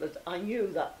beginning, but I knew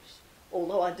that,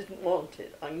 although I didn't want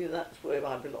it, I knew that's where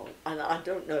I belonged. And I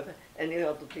don't know if any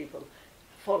other people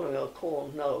following a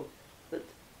call know that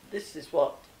this is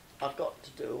what I've got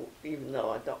to do, even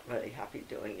though I'm not very happy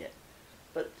doing it.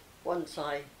 But once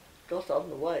I got on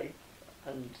the way,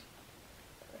 and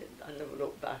I never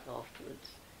looked back afterwards,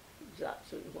 it was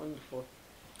absolutely wonderful.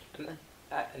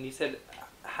 And you said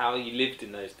how you lived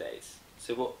in those days.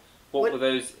 So what were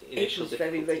those initial difficulties? It was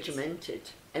very regimented.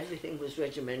 Everything was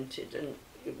regimented, and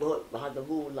it worked by the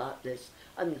rule like this.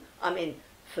 And I mean,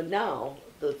 for now,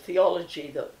 the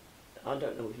theology that, I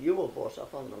don't know if you were brought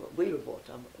up on, but we were brought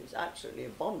up, is absolutely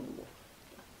abominable.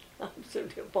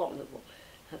 Absolutely abominable.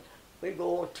 We were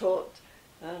all taught,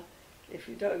 if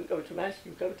you don't go to Mass,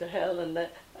 you go to hell, and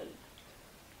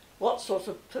what sort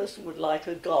of person would like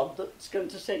a God that's going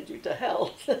to send you to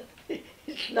hell?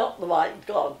 It's not the right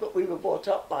God, but we were brought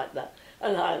up like that.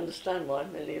 And I understand why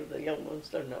many of the young ones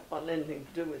don't want anything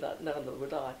to do with that, neither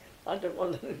would I. I don't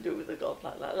want anything to do with a God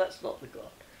like that. That's not the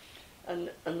God.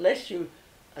 And unless you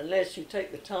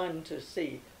take the time to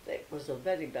see that it was a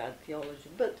very bad theology.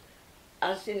 But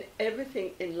as in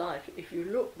everything in life, if you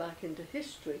look back into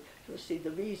history, you'll see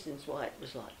the reasons why it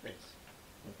was like this.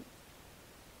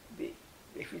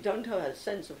 If you don't have a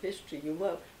sense of history,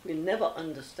 you'll never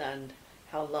understand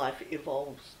how life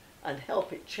evolves and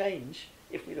help it change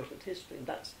if we look at history. And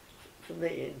that's, for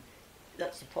me,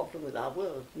 that's the problem with our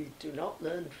world. We do not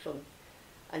learn from,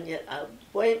 and yet our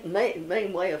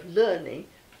main way of learning,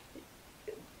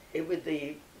 with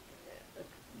the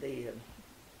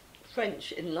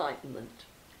French Enlightenment,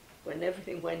 when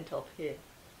everything went up here.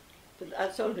 But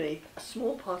that's only a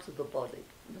small part of the body.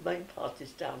 The main part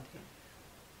is down here,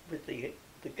 with the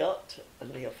gut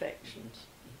and the affections.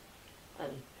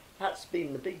 And that's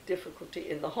been the big difficulty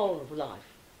in the whole of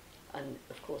life. And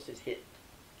of course it hit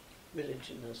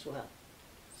religion as well.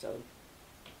 So,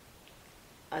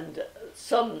 and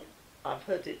some, I've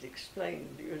heard it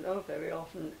explained, you know, very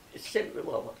often, it's simply,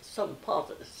 well, some part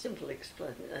of a simple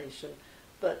explanation,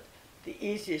 but the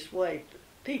easiest way,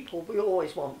 people, we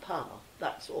always want power.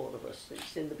 That's all of us.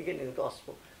 It's in the beginning of the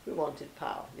gospel. We wanted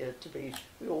power, you know,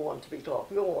 we all want to be God.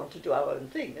 We all want to do our own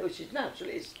thing, which is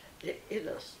natural, it's in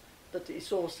us. But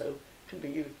it's also,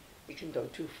 it can go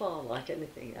too far, like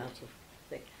anything out of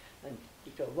thing, and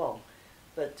you go wrong.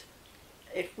 But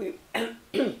if we,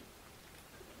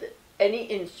 any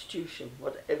institution,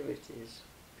 whatever it is,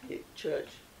 be it church,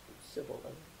 civil,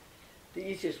 the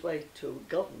easiest way to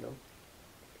govern them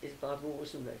is by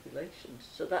rules and regulations.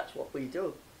 So that's what we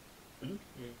do.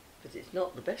 But it's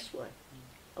not the best way.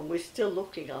 And we're still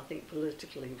looking, I think,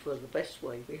 politically for the best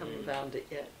way. We haven't found it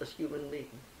yet as human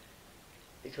beings.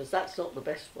 Because that's not the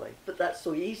best way, but that's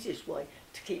the easiest way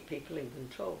to keep people in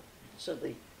control. So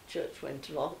the church went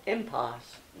along,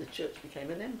 empires, the church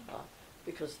became an empire,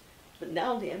 but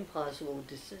now the empires are all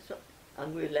dissolved,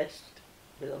 and we're left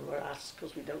with a morass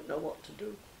because we don't know what to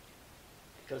do.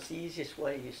 Because the easiest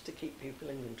way is to keep people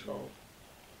in control,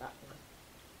 that way.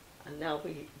 And now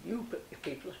you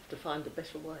people have to find a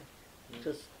better way,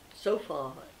 because so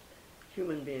far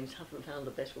human beings haven't found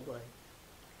a better way.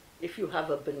 If you have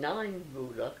a benign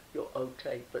ruler, you're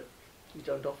okay, but you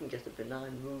don't often get a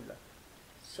benign ruler.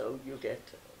 So you get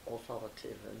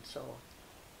authoritative and so on.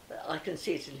 But I can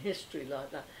see it in history like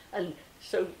that. And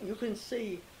so you can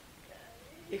see,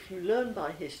 if you learn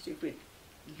by history, we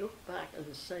look back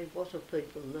and say, what have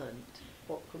people learned?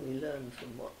 What can we learn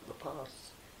from the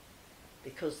past?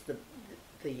 Because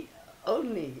the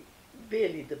only,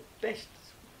 really the best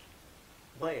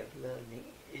way of learning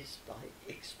is by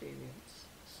experience.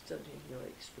 Studying your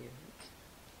experience.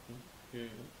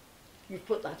 You've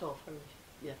put that off, haven't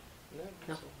you? Yeah.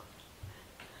 No.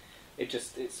 It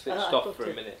switched off for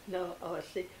a minute. No, I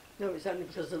see. No, it's only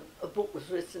because a book was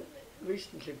written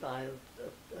recently by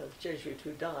a Jesuit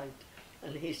who died,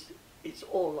 and it's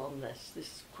all on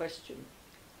this question.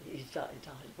 He died.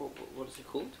 What is it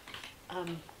called?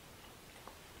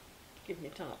 Give me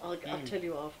time. I'll tell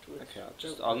you afterwards.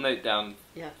 Okay, I'll note down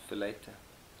for later.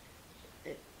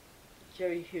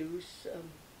 Jerry Hughes, what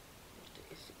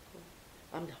is it called?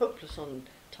 I'm hopeless on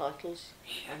titles.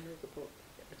 I know the book,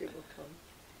 but it will come.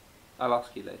 I'll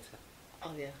ask you later.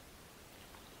 Oh yeah.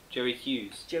 Jerry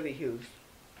Hughes. Jerry Hughes.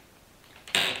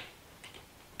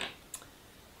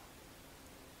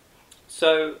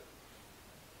 So,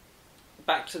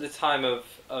 back to the time of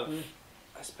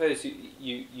I suppose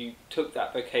you took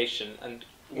that vocation, and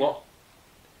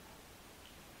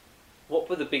what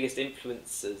were the biggest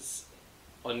influences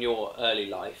on your early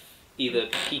life? Either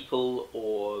people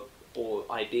or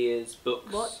ideas,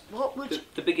 books. What would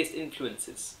the biggest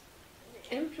influences?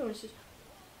 Influences?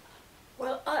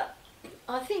 Well,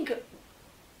 I think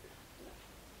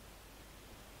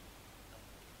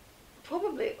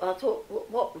probably I thought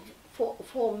what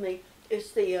formed me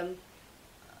is a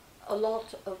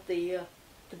lot of the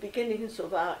beginnings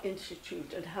of our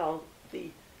institute and how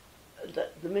the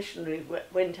missionary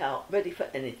went out ready for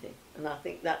anything, and I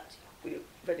think that we were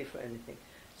ready for anything.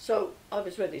 So I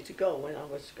was ready to go when I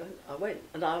was going. I went,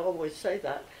 and I always say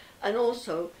that. And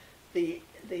also, the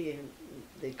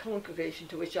congregation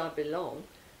to which I belong,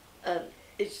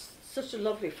 it's such a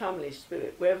lovely family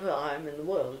spirit. Wherever I am in the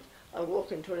world, I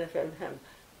walk into an FM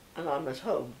and I'm at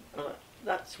home.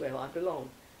 That's where I belong,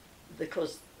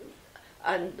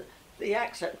 and the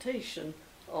acceptation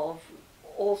of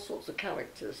all sorts of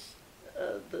characters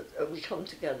that we come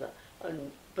together,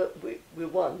 but we're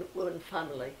one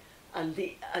family,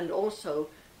 and also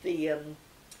the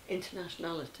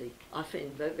internationality I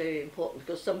find very, very important,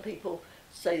 because some people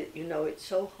say that, it's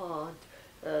so hard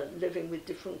living with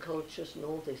different cultures and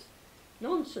all this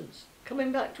nonsense.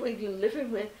 Coming back to England,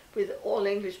 living with all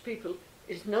English people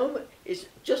is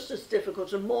just as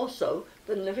difficult, and more so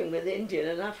than living with Indian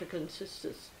and African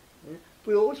sisters.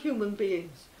 We're all human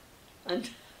beings, and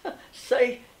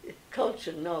say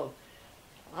culture, no.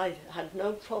 I had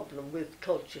no problem with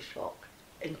culture shock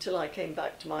until I came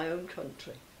back to my own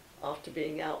country after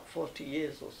being out 40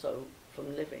 years or so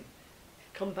from living.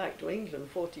 Come back to England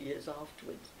 40 years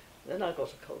afterwards, then I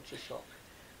got a culture shock.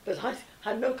 But I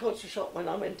had no culture shock when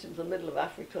I went into the middle of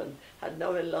Africa and had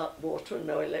no water and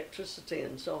no electricity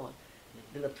and so on.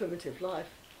 In the primitive life,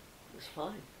 it was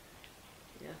fine.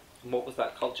 Yeah. And what was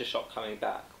that culture shock coming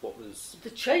back? What was the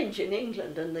change in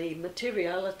England and the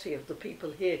materiality of the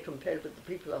people here compared with the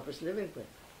people I was living with?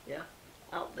 Yeah,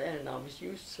 out there, and I was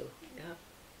used to. Yeah,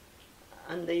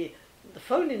 and the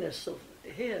phoniness of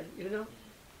here.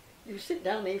 You sit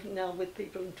down even now with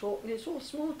people and talk, and it's all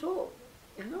small talk.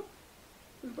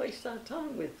 We waste our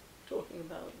time with talking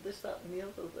about this, that, and the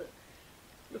other.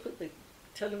 Look at the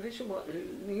television, what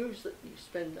news that you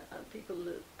spend, people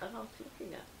are not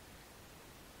looking at.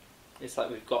 It's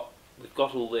like we've got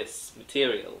all this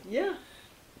material. Yeah.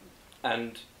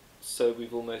 And so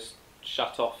we've almost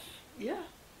shut off. Yeah.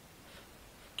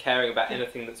 Caring about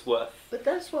anything that's worth. But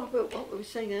that's what we were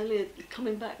saying earlier.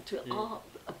 Coming back to art,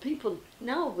 people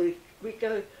now we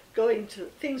go into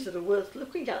things that are worth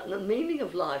looking at and the meaning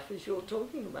of life, as you're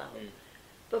talking about.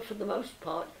 But for the most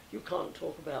part, you can't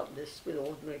talk about this with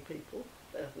ordinary people.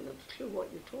 They haven't a clue what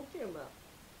you're talking about.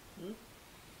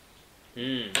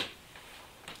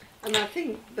 And I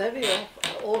think very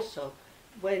often also,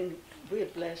 when we're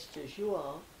blessed as you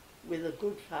are, with a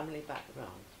good family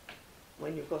background,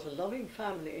 when you've got a loving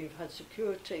family and you've had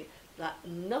security, that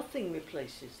nothing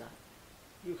replaces that.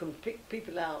 You can pick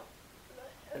people out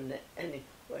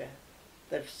anywhere.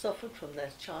 They've suffered from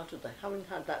their childhood. They haven't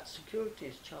had that security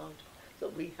as childhood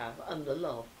that we have, and the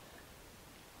love,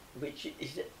 which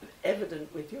is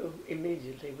evident with you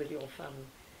immediately with your family.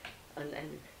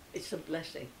 And it's a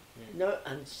blessing.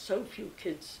 And so few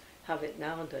kids have it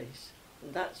nowadays.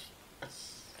 And that's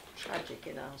tragic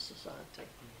in our society.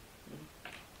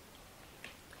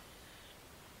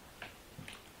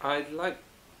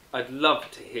 I'd love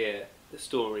to hear the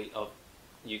story of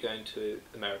you going to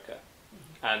America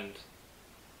and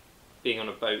being on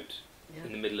a boat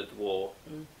in the middle of the war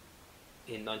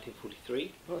in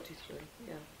 1943. 43,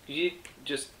 yeah. Could you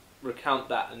just recount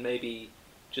that, and maybe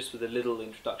just with a little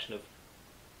introduction of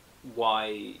why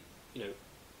you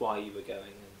were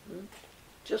going?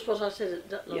 Just what I said at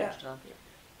that lunchtime. Yeah.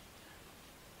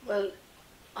 Well,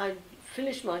 I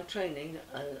finished my training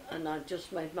and I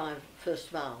just made my first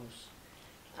vows,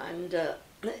 and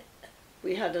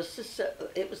we had a sister.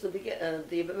 It was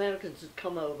the Americans had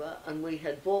come over, and we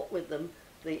had brought with them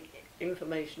the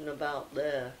information about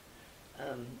their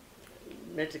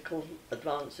medical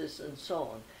advances and so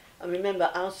on. And remember,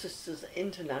 our sister's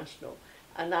international,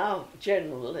 and our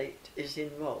general is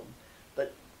in Rome.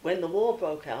 But when the war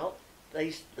broke out,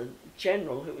 the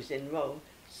general who was in Rome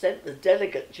sent the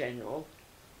delegate general.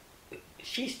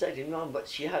 She stayed in Rome, but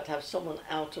she had to have someone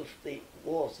out of the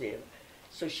war zone.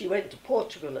 So she went to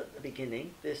Portugal at the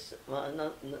beginning. Her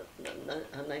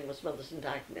name was Mother St.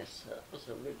 Agnes, that was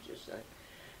her religious name.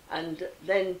 And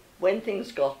then when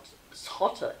things got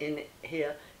hotter in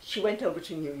here, she went over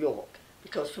to New York,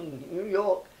 because from New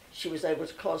York she was able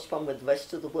to correspond with the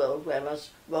rest of the world,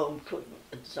 whereas Rome couldn't,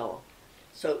 and so on.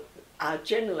 So our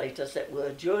general, as it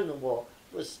were, during the war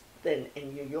was then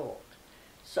in New York.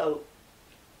 So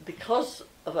because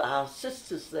of our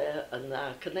sisters there and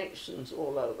our connections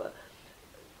all over,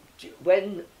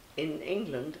 when in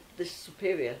England this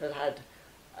superior had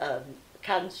had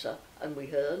cancer, and we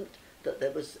heard that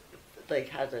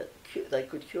they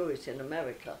could cure it in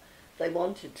America, they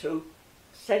wanted to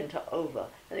send her over,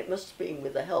 and it must have been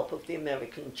with the help of the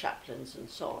American chaplains and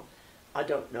so on. I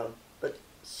don't know, but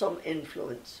some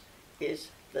influence is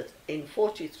that in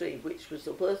 43, which was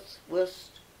the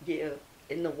worst year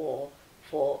in the war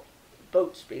for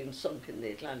boats being sunk in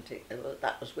the Atlantic, and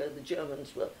that was where the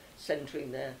Germans were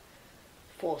centering their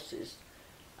forces,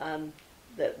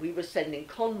 that we were sending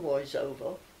convoys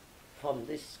over from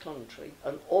this country,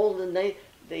 and all the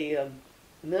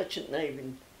merchant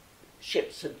navy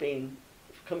ships had been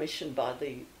commissioned by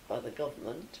the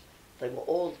government. They were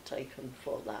all taken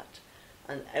for that,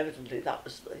 and evidently that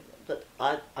was but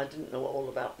I didn't know all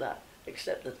about that,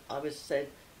 except that I was said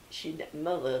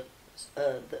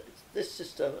this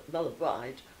sister, Mother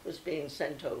Bride, was being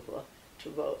sent over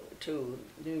to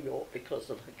New York because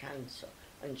of her cancer,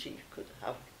 and she could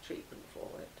have treatment for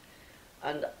it,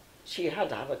 and she had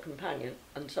to have a companion.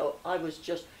 And so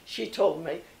she told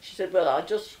me, she said, well, I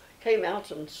just came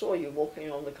out and saw you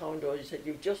walking on the corridor. She said,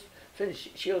 you've just finished,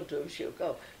 she'll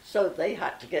go. So they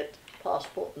had to get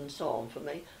passport and so on for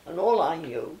me, and all I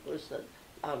knew was that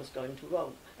I was going to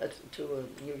Rome, to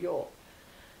New York.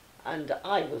 And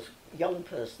I was a young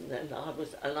person then,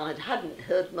 and I hadn't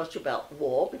heard much about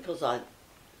war because I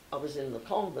was in the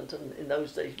convent, and in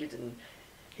those days we didn't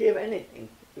hear anything.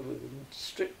 We were in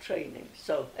strict training.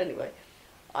 So anyway,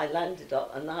 I landed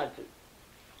up, and I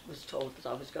was told that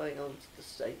I was going on to the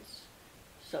States.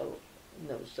 So in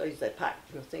those days they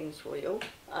packed your things for you,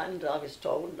 and I was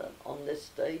told that on this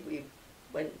day we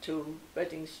went to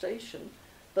Reading Station,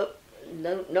 but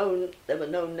there were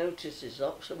no notices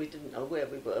up, so we didn't know where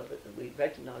we were, but we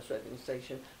recognised Reading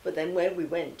Station. But then where we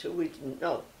went to, we didn't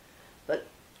know. But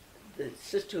the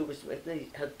sister who was with me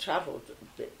had travelled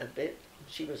a bit.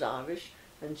 She was Irish,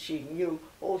 and she knew,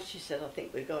 she said, I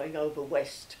think we're going over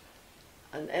west.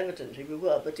 And evidently we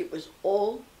were, but it was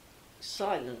all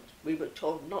silent. We were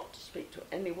told not to speak to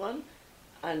anyone,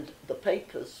 and the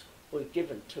papers were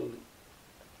given to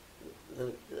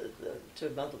to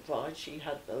Mother Bride. She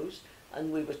had those,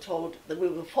 and we were told that we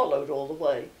were followed all the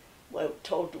way. We were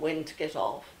told when to get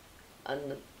off, and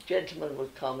the gentleman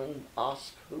would come and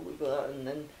ask who we were,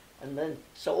 and then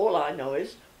so all I know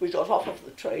is we got off of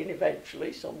the train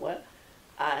eventually somewhere,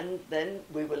 and then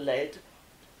we were led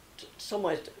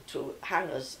somewhere to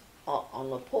hangars on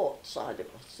the port side, it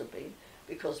must have been,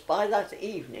 because by that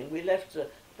evening, we left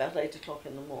about 8 o'clock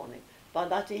in the morning. By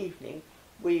that evening,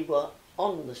 we were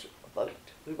on the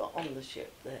boat, we were on the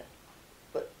ship there,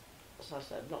 but as I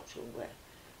said, I'm not sure where.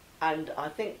 And I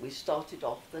think we started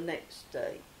off the next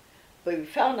day, but we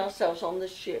found ourselves on the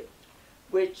ship,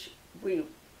 which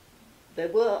there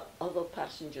were other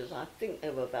passengers. I think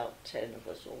there were about 10 of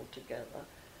us all together,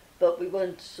 but we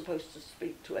weren't supposed to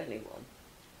speak to anyone.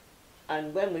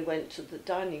 And when we went to the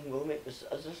dining room, it was,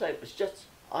 as I say, it was just,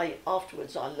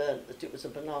 afterwards I learned that it was a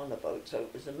banana boat, so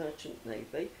it was a merchant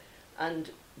navy.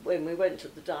 And when we went to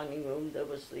the dining room, there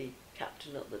was the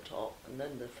captain at the top, and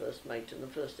then the first mate and the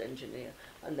first engineer,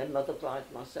 and then Mother Bride,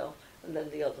 myself, and then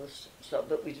the others,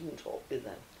 but we didn't talk with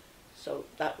them. So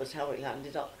that was how we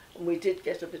landed up. And we did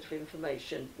get a bit of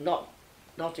information, not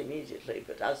immediately,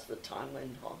 but as the time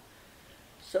went on.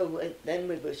 So then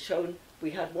we were shown,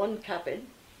 we had one cabin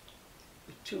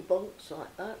with 2 bunks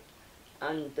like that,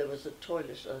 and there was a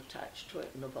toilet attached to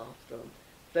it and a bathroom.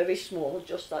 Very small,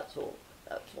 just that's all.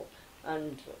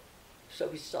 And so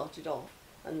we started off,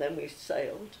 and then we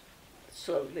sailed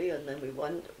slowly, and then we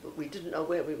went, but we didn't know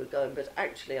where we were going, but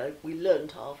actually we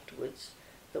learned afterwards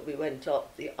that we went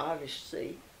up the Irish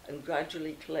Sea and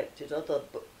gradually collected other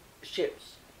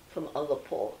ships from other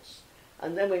ports.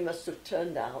 And then we must have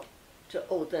turned out to,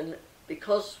 then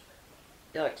because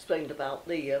I explained about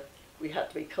we had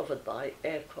to be covered by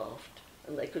aircraft,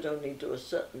 and they could only do a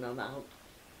certain amount,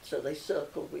 so they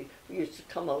circled. We used to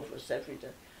come over us every day,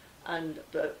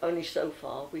 but only so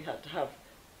far. We had to have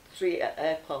 3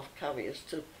 aircraft carriers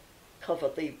to cover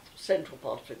the central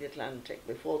part of the Atlantic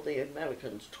before the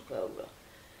Americans took over.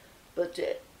 But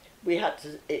we had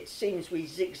to, it seems we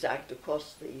zigzagged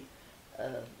across the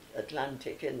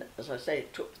Atlantic, and as I say,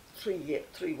 it took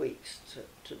 3 weeks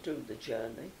to do the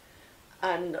journey.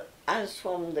 And as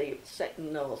from the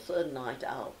second or third night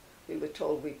out, we were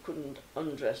told we couldn't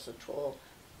undress at all,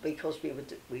 because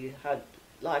we had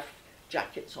life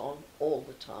jackets on all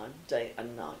the time, day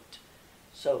and night.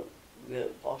 So we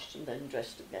were washed and then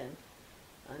dressed again,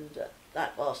 and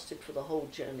that lasted for the whole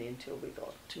journey until we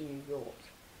got to New York.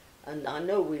 And I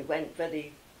know we went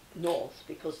very north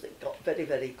because it got very,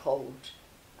 very cold,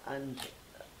 and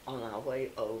on our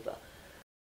way over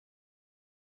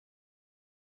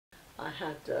I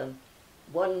had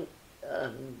one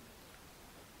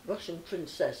Russian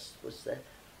princess was there,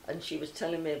 and she was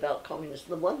telling me about communism.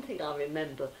 The one thing I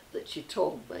remember that she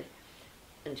told me,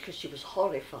 and because she was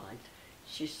horrified,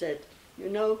 she said, you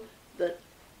know that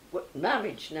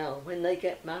marriage now, when they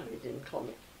get married in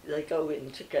they go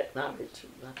in to get married,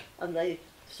 and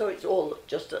so it's all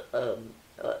just a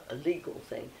legal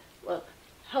thing. Well,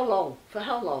 how long? For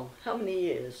how long? How many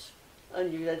years?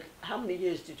 And you said, how many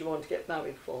years did you want to get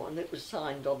married for? And it was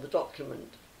signed on the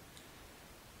document.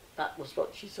 That was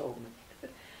what she told me.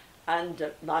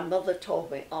 And my mother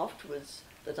told me afterwards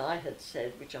that I had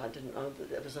said, which I didn't know, that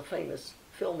there was a famous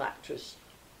film actress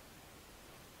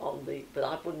but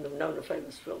I wouldn't have known a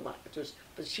famous film actress,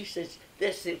 but she says,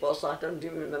 yes it was, I don't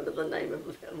even remember the name of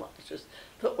the film actress,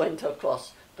 that went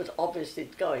across, but obviously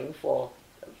going for,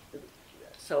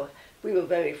 so we were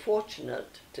very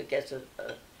fortunate to get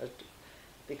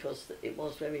because it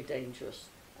was very dangerous,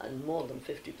 and more than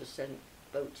 50%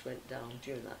 boats went down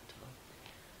during that time.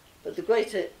 But the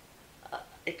greater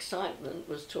excitement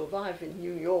was to arrive in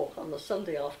New York on a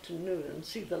Sunday afternoon and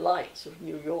see the lights of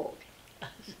New York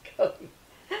going.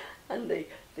 And the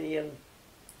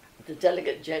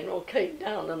delegate general came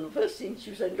down, and the first thing she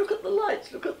was saying, look at the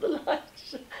lights, look at the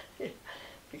lights.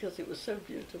 Because it was so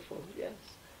beautiful, yes.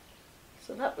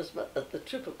 So that was the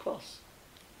trip across.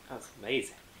 That's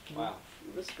amazing. Wow.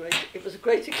 It was great. It was a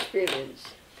great experience,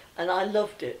 and I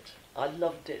loved it. I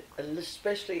loved it, and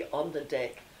especially on the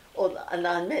deck. And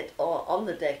I met on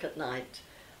the deck at night.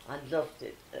 I loved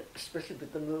it, especially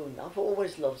with the moon. I've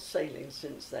always loved sailing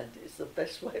since then. It's the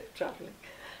best way of travelling.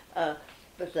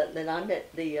 But then I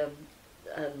met the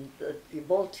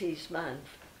Maltese man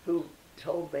who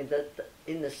told me that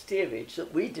in the steerage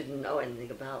that we didn't know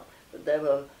anything about, that there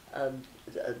were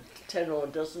 10 or a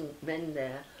dozen men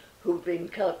there who'd been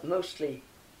mostly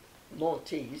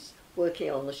Maltese,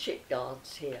 working on the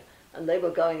shipyards here, and they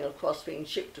were going across, being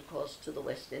shipped across to the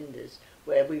West Indies,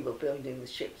 where we were building the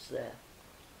ships there,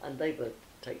 and they were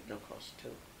taken across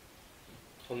too.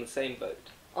 On the same boat?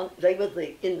 They were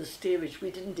in the steerage. We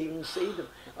didn't even see them.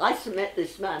 I met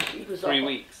this man. He was 3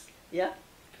 weeks. Yeah.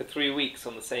 For 3 weeks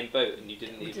on the same boat, and you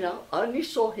didn't even. I only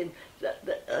saw him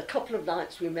a couple of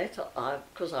nights we met.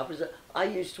 Because I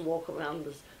used to walk around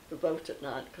the boat at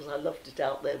night because I loved it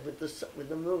out there with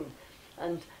the moon,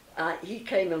 and he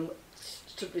came and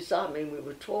stood beside me and we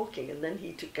were talking, and then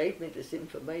he gave me this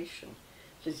information.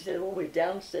 So he said, "Oh, we're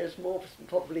downstairs more.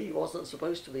 Probably he wasn't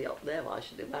supposed to be up there, I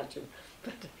should imagine,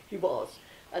 but he was."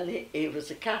 And he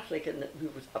was a Catholic, and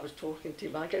I was talking to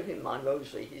him. I gave him my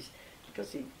rosary,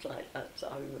 because he was like that, so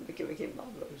I remember giving him my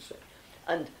rosary.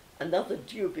 And another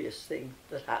dubious thing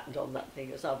that happened on that thing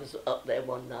is I was up there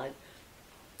one night,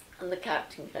 and the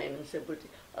captain came and said, would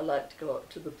I like to go up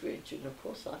to the bridge? And of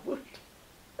course I would.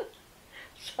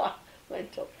 So I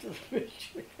went up to the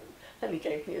bridge with him, and he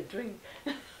gave me a drink.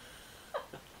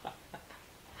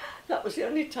 That was the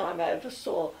only time I ever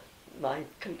saw my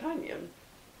companion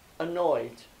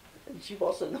annoyed, and she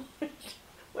was annoyed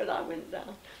when I went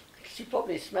down. She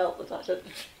probably smelt that I had a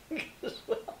drink as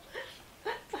well.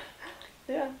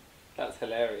 Yeah. That's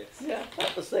hilarious. Yeah,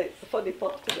 that was the funny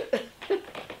part of it.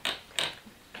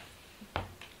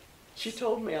 She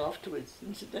told me afterwards,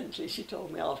 incidentally,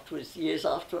 years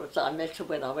afterwards, I met her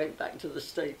when I went back to the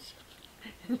States.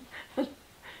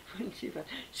 When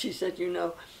she said, you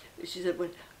know, she said,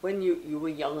 when you were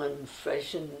young and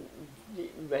fresh and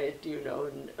red, you know,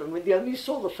 and when you only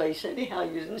saw the face anyhow,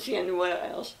 you didn't see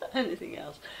anything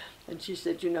else. And she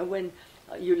said, you know, when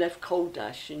you left Coal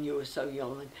Dash and you were so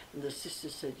young, and the sister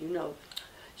said, you know,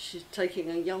 she's taking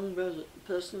a young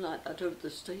person like that over the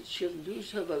States, she'll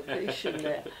lose her vocation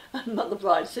there. And Mother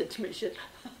Bride said to me, she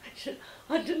said,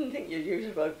 I didn't think you'd use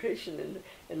a vocation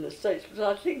in the States, but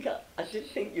I did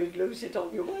think you'd lose it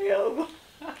on your way over.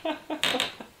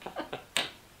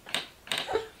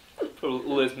 For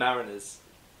all those mariners,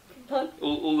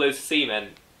 all those seamen,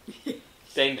 yes.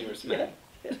 Dangerous men.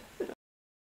 Yeah.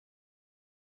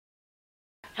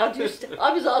 How do you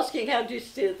I was asking how do you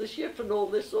steer the ship and all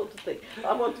this sort of thing.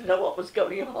 I wanted to know what was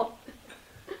going on.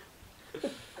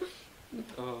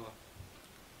 Oh.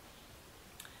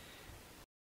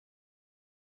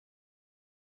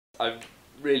 I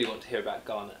really want to hear about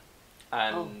Ghana,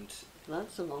 and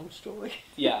that's a long story.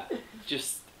 Yeah,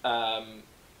 just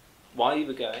why you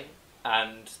were going,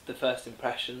 and the first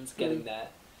impressions getting there,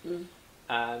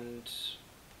 and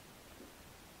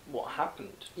what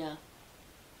happened. Yeah.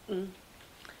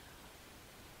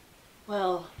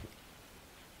 Well,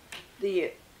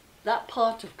 that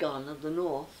part of Ghana, the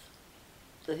north,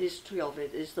 the history of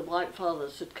it is the White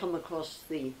Fathers had come across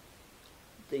the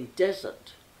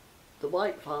desert. The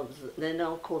White Fathers, they're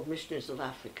now called Missionaries of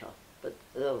Africa, but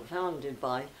they were founded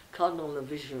by Cardinal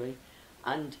Visionary,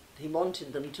 and he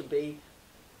wanted them to be,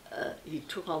 he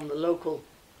took on the local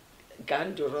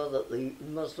gandura that the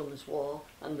Muslims wore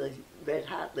and the red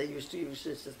hat they used to use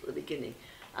this at the beginning,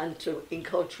 and to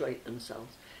enculturate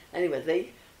themselves.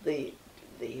 Anyway, the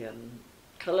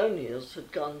colonials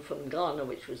had gone from Ghana,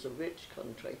 which was a rich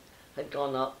country, had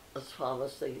gone up as far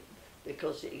as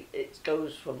because it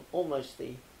goes from almost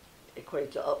the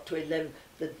equator up to 11.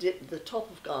 The top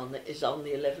of Ghana is on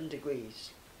the 11 degrees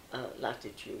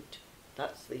latitude.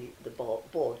 That's the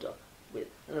border with,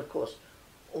 and of course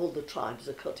all the tribes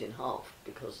are cut in half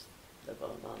because they're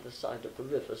on either side of the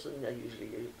rivers, and they usually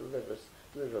use the rivers.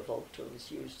 The river Volta is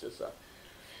used as a.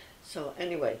 So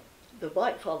anyway, the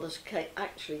White Fathers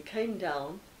actually came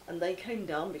down, and they came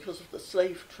down because of the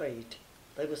slave trade.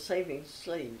 They were saving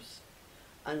slaves,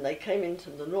 and they came into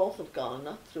the north of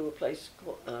Ghana through a place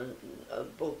called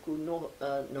Navongo,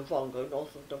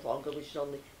 north of Navongo, which is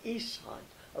on the east side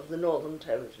of the Northern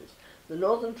Territories. The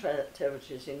Northern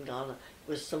Territories in Ghana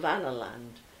was savanna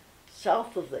land.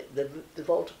 South of the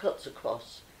Volta cuts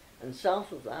across, and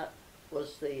south of that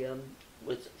was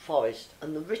was forest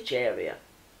and the rich area.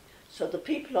 So the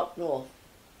people up north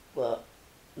were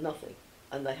nothing,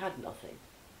 and they had nothing,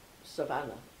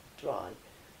 savanna, dry.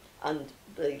 And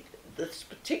this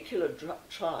particular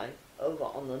tribe over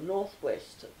on the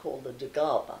northwest called the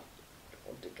Dagaba,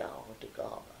 or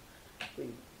Dagaba, we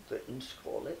Britons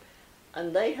call it,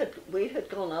 and we had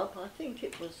gone up, I think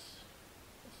it was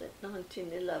it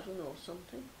 1911 or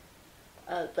something.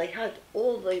 They had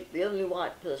the only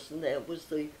white person there was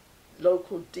the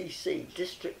local DC,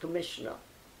 district commissioner,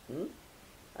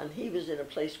 and he was in a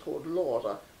place called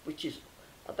Laura, which is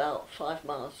about 5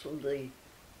 miles from the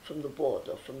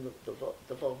border, from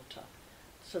the Volta.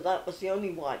 So that was the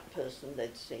only white person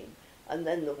they'd seen. And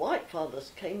then the White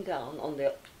Fathers came down on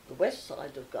the west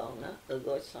side of Ghana, the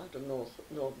west side of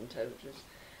Northern Territories,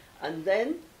 and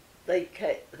then they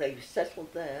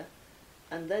settled there,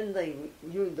 and then they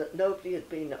knew that nobody had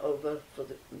been over for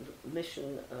the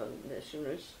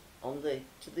missionaries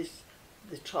to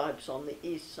the tribes on the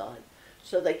east side.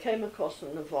 So they came across from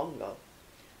Navongo.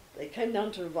 They came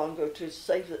down to Navongo to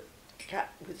save the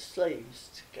cat with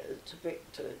slaves,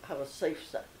 to have a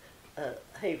safe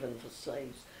haven for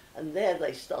slaves. And there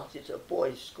they started a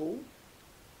boys' school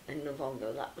in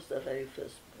Navongo. That was their very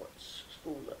first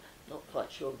school. Not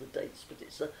quite sure of the dates, but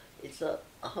it's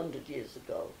 100 years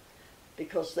ago.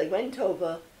 Because they went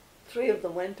over, 3 of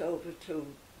them went over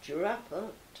to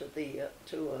Jurapa, to the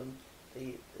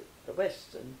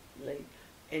western league,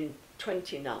 in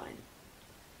 29.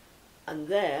 And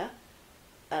there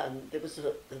was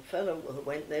the fellow who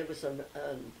went there, was the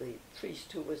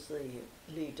priest who was the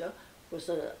leader, was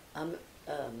a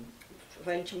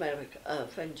French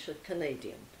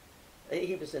Canadian.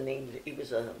 He was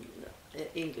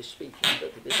English speaking,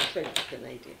 but he was a French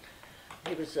Canadian.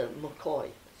 He was a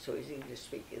McCoy, so he's English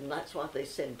speaking, and that's why they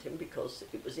sent him, because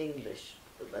it was English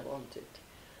that they wanted.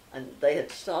 And they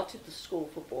had started the school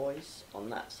for boys on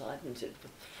that side, and it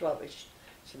flourished.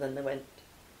 So then they went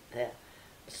there.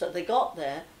 So they got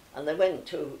there, and they went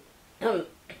to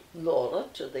Laura,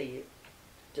 to the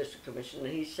district commissioner,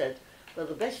 and he said, well,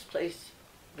 the best place,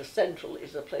 the central,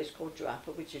 is a place called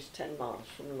Jurapa, which is 10 miles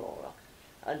from Laura,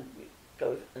 and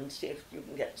go and see if you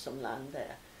can get some land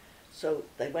there. So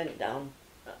they went down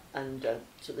and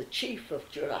to the chief of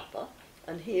Jurapa,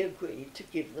 and he agreed to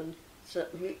give them. So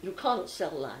you can't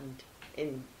sell land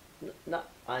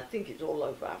I think it's all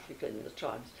over Africa in the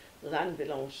tribes. The land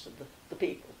belongs to the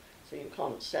people, so you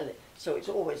can't sell it. So it's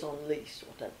always on lease,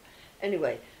 whatever.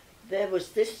 Anyway, there was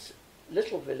this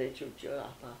little village of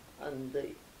Jurapa, and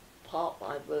the part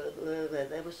by where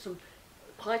there was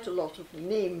quite a lot of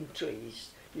neem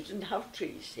trees. You didn't have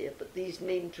trees here, but these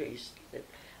neem trees lived,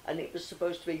 and it was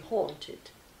supposed to be haunted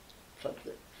for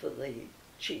the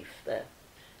chief there.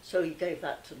 So he gave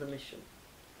that to the mission,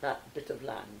 that bit of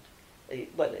land.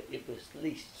 It was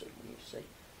leased, you see.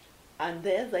 And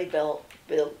there they built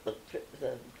there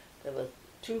were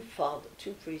two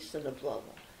priests and a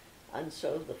brother. And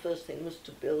so the first thing was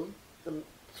to build them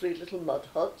 3 little mud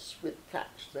huts with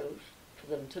thatch roofs for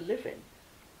them to live in.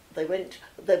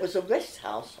 There was a rest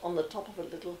house on the top of a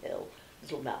little hill,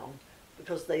 little mound,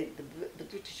 because the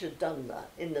British had done that,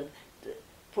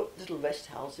 put little rest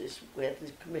houses where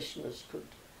the commissioners could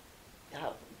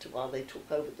have while they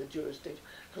took over the jurisdiction,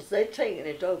 because they'd taken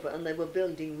it over and they were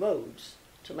building roads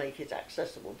to make it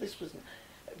accessible. This was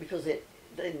because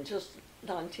in just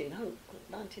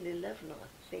 1911,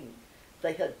 I think,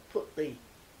 they had put the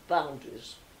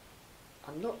boundaries.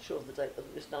 I'm not sure the date, but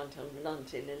it was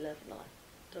 1911. I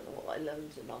don't know what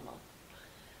 11's in my mind.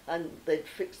 And they'd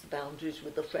fixed the boundaries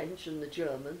with the French and the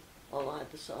German on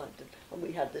either side. And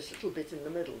we had this little bit in the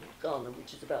middle of Ghana,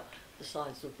 which is about the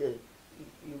size of the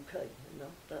UK, you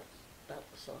know, that's about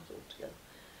the size altogether.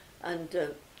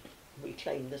 And we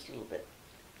claimed this little bit.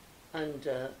 And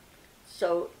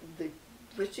so the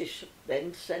British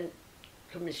then sent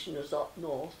commissioners up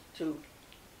north to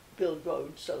build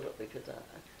roads so that we could...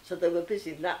 so they were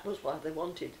busy. That was why they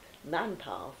wanted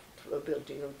manpower for the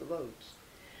building of the roads.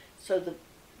 So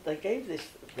they gave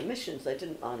this, the missions, they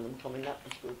didn't mind them coming, that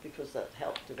was good because that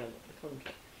helped develop the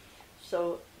country.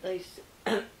 So they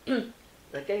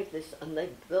they gave this and they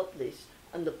built this,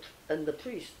 and the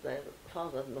priest there,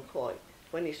 Father McCoy,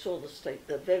 when he saw the state,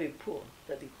 they're very poor,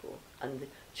 and the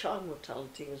child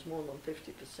mortality was more than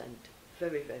 50%,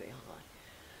 very, very high.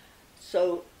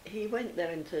 So he went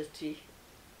there in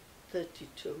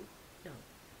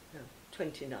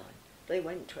 29. They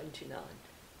went 29.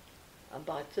 And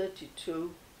by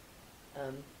 32,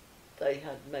 they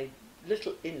had made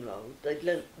little inroad.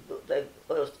 They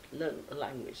first learnt the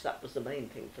language, that was the main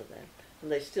thing for them.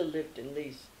 And they still lived in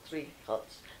these 3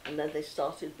 huts. And then they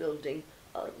started building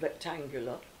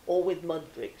rectangular, or with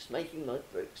mud bricks, making mud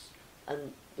bricks,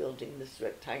 and building this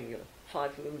rectangular.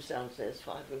 5 rooms downstairs,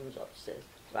 5 rooms upstairs,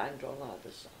 veranda on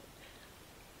either side,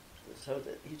 so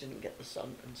that he didn't get the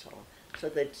sun and so on. So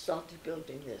they'd started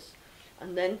building this.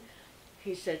 And then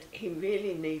he said he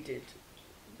really needed,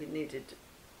 we needed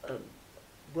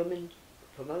women,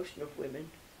 promotion of women,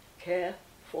 care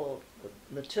for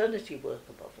maternity work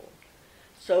above all.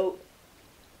 So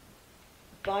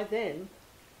by then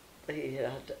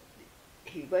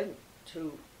he went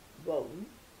to Rome.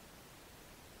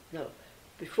 No,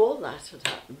 before that had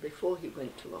happened, before he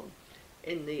went to Rome,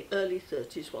 in the early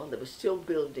 30s, while they were still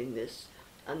building this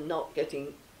and not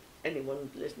getting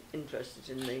anyone interested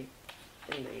in the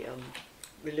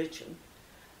religion,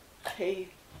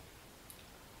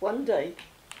 one day,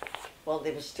 while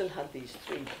they were still had these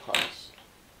 3 huts,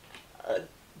 a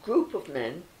group of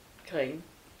men came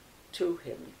to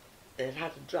him. They'd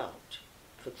had a drought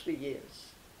for 3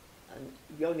 years, and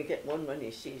you only get one rainy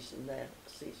season there,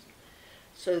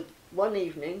 So one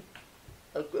evening,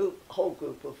 a whole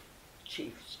group of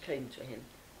chiefs came to him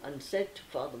and said to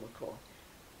Father McCoy,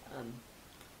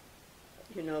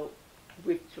 you know,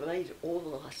 we've made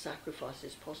all our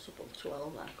sacrifices possible to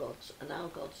all our gods, and our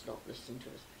God's not listening to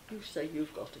us. You say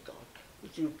you've got a God.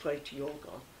 Would you pray to your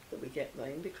God that we get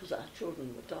rain? Because our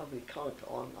children will die. We can't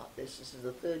go on like this. This is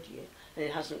the 3rd year, and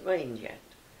it hasn't rained yet.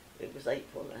 It was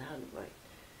April and it hadn't rained.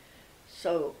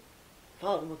 So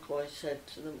Father McCoy said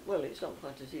to them, well, it's not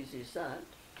quite as easy as that.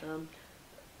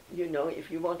 You know, if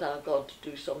you want our God to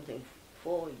do something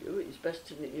for you, it's best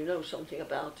to you know something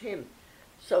about him.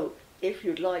 So if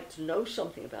you'd like to know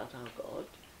something about our God,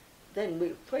 then we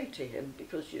pray to him,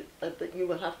 because but you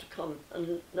will have to come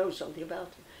and know something about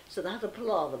him. So they had a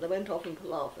palaver. They went off and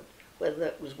palavered whether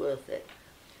it was worth it.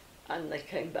 And they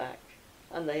came back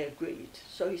and they agreed.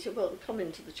 So he said, well, come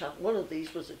into the chapel. One of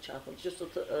these was a chapel, just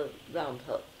a round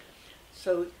hut.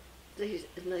 So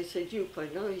and they said, you pray.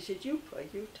 No, he said, you pray,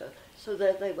 you tell. So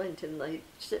there they went in, they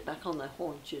sit back on their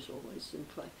haunches always and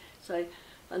pray. So,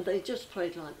 and they just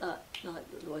prayed like that,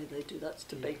 like the way they do. That's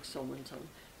to beg someone's own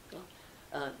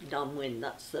God. Namwin,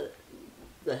 that's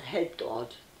the head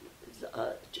god.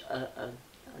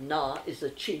 Na is a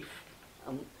chief.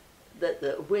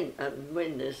 The Win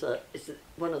is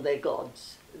one of their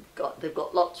gods. They've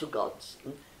got lots of gods,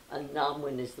 and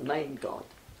Namwin is the main god,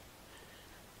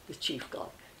 the chief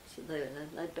god. So they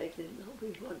begged him, oh,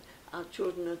 we want, our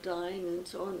children are dying and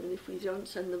so on, and if we don't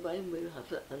send the rain, we'll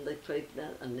have it. And they prayed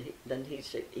that, and then he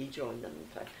joined them and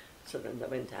prayed. So then they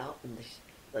went out and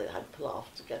they had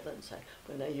palaver together and said,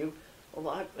 well, now you, all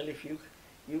right, well, if you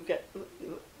get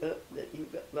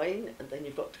rain, and then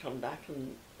you've got to come back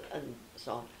and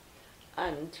so on.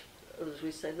 And as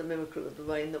we say, the miracle of the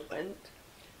rain that went,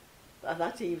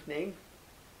 that evening,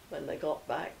 when they got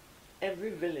back,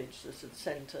 every village that had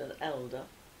sent an elder,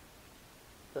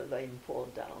 the rain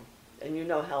poured down. And you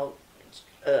know how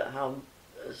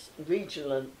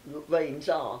regional rains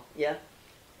are, yeah?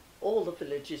 All the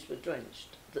villages were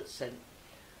drenched that sent.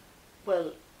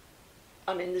 Well,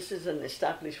 I mean, this is an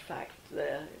established fact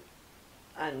there,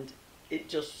 and it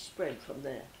just spread from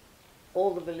there.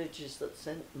 All the villages that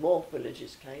sent, more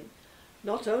villages came,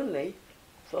 not only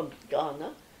from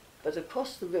Ghana, but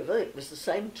across the river. It was the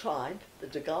same tribe, the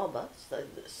Dagarbas, the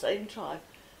same tribe.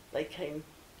 They came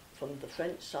from the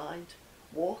French side,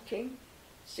 walking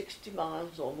 60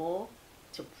 miles or more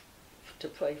to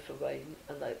pray for rain,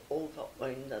 and they all got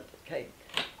rain that came.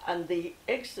 And the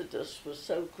exodus was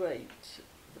so great,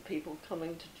 the people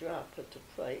coming to Joppa to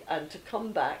pray and to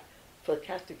come back for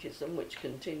catechism, which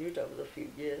continued over a few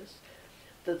years,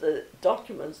 that the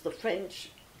documents, the French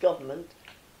government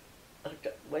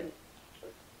went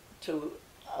to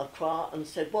Accra and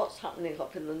said, what's happening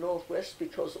up in the northwest,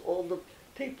 because all the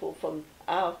people from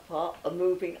our part are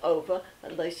moving over,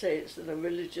 and they say it's in a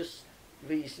religious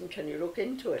reason, can you look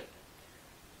into it?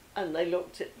 And they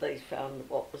looked at, they found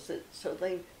what was it, so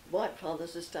White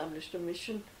Fathers established a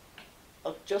mission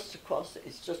just across,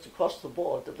 it's just across the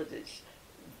border, but it's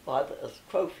by the as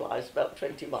crow flies about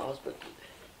 20 miles, but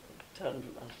turned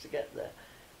miles to get there.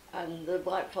 And the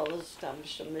White Fathers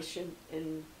established a mission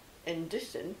in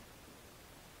Dissin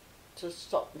to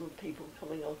stop the people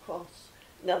coming across.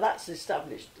 Now that's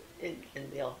established in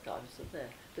the archives of there,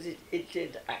 but it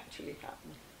did actually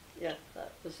happen. Yeah,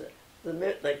 that was it.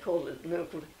 They call it the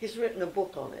miracle. He's written a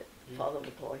book on it. Father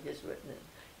McCoy has written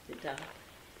it down.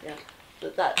 Yeah,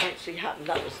 that actually happened.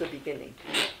 That was the beginning,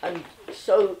 and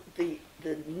so the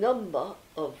number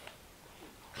of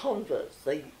converts,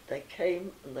 they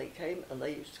came and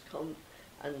they used to come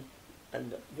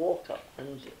and walk up,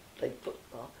 and they put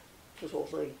all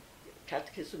the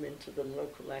catechism into the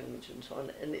local language and so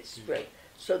on, and it spread.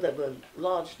 So there were a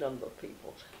large number of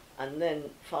people, and then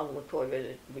Father McCoy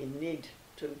realized we need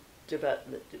to develop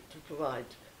to provide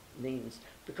means,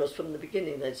 because from the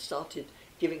beginning they'd started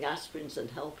giving aspirins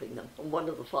and helping them, and one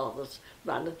of the fathers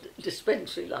ran a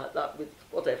dispensary like that with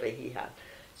whatever he had.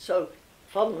 So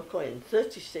Father McCoy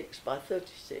by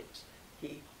 36,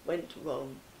 he went to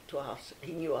Rome to us.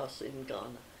 He knew us in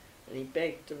Ghana, and he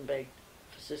begged and begged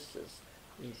for sisters.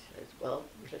 And he said, well,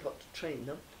 we've got to train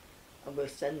them, and we'll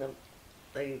send them.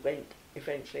 They went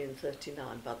eventually in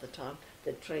 39. By the time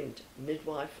they'd trained a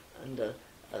midwife and a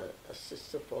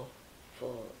sister for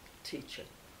teacher.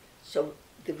 So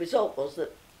the result was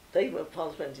that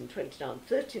fathers went in 29.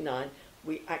 39,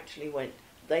 we actually went.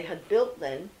 They had built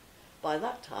then, by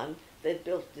that time, they'd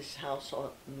built this house,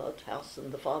 or mud house,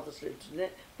 and the fathers lived in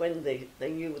it. When they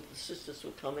knew the sisters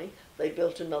were coming, they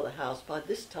built another house. By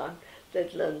this time,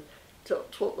 they'd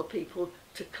taught the people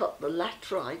to cut the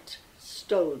laterite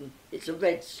stone. It's a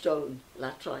red stone,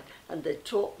 laterite, and they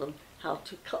taught them how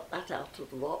to cut that out of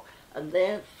the rock. And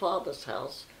their father's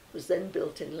house was then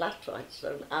built in laterite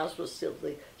stone. Ours was still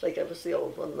they gave us the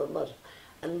old one, the mud.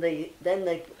 And then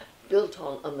they built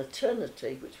on a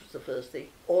maternity, which was the first thing,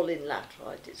 all in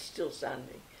laterite. It's still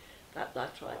standing, that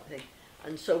laterite thing.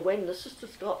 And so when the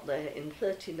sisters got there in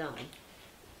 39,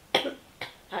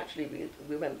 actually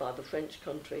we went by the French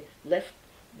country, left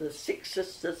the 6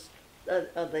 sisters,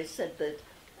 they said that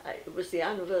it was the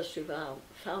anniversary of our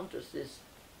foundress's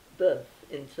birth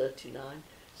in 39,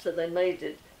 so they made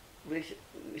it, we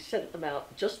sent them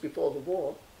out just before the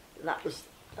war. That was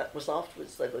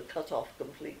afterwards. They were cut off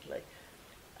completely.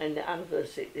 And the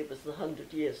anniversary, it was the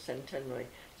 100 years centenary,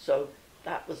 so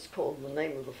that was called, the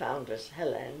name of the foundress,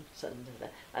 Hélène,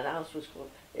 and ours was called,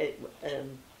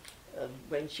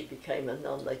 when she became a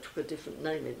nun, they took a different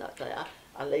name in that day,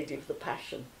 Our Lady of the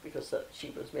Passion, because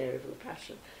she was Mary of the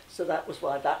Passion. So that was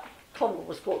why that convent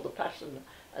was called the Passion,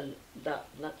 and that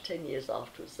 10 years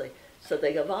afterwards,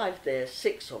 they arrived there,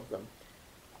 6 of them,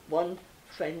 1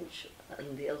 French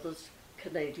and the others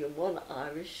Canadian, 1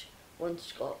 Irish, 1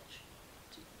 Scotch,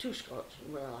 2 Scotch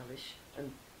and 1 Irish,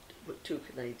 and 2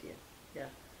 Canadian, yeah,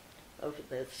 over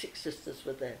there. 6 sisters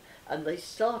were there, and they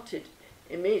started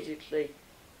immediately.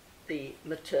 The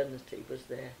maternity was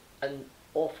there, an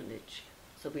orphanage.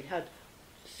 So we had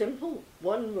simple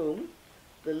 1 room,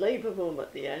 the labour room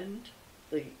at the end.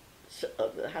 They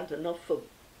had enough for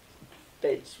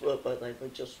beds, but they were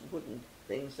just wooden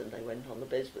things, and they went on the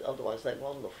beds, but otherwise they were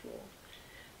on the floor.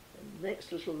 The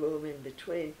next little room in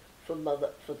between for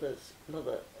the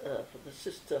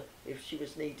sister, if she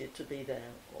was needed to be there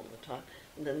all the time.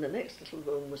 And then the next little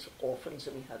room was orphans,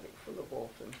 and we had it full of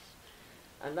orphans.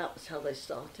 And that was how they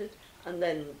started. And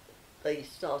then they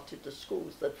started the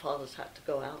schools. The fathers had to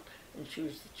go out and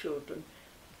choose the children,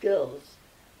 girls.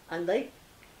 And the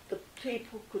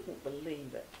people couldn't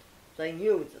believe it. They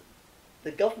knew that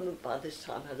the government by this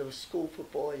time had a school for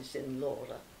boys in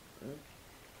Laura.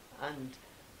 And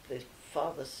the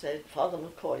Father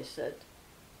McCoy said,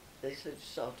 they said, you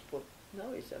start to put,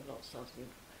 no, he said, I'm not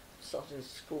starting a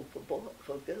school for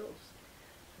girls.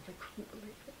 And they couldn't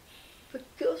believe it.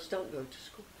 But girls don't go to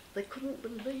school. They couldn't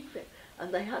believe it.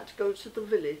 And they had to go to the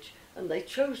village, and they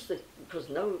chose because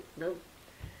no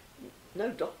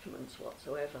documents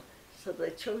whatsoever. So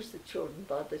they chose the children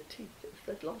by their teeth. If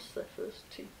they'd lost their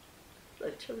first teeth,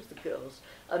 they chose the girls.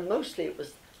 And mostly it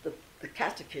was the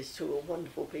catechists, who were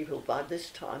wonderful people. By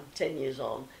this time, 10 years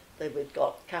on, They've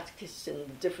got catechists in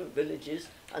the different villages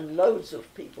and loads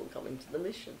of people coming to the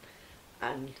mission.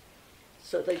 And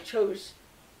so they chose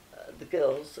the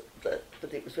girls, but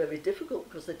it was very difficult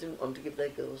because they didn't want to give their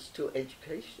girls to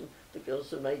education. The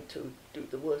girls were made to do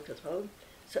the work at home.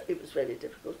 So it was very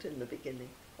difficult in the beginning.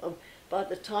 By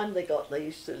the time they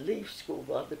used to leave school,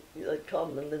 they'd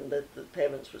come and then the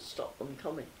parents would stop them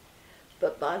coming.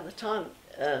 But by the time,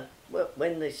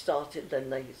 when they started, then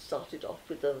they started off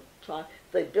with a try.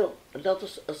 They built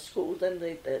a school, then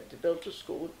they built a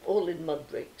school, all in mud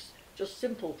bricks, just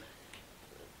simple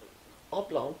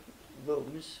oblong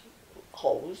rooms,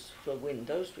 holes for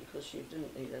windows, because you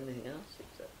didn't need anything else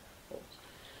except holes.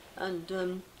 And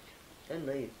then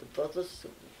the brothers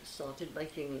started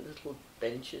making little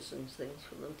benches and things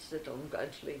for them to sit on.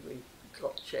 Gradually we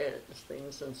got chairs,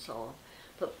 things and so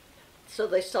on. So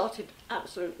they started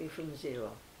absolutely from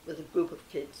zero with a group of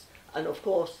kids, and of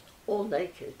course all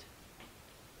naked.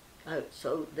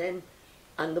 So then,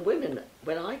 and the women,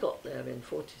 when I got there in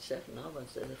 47, I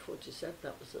was there in 47,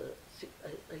 that was 8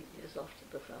 years after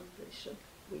the foundation,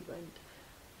 we went.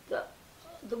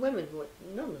 The women,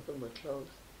 none of them were clothed.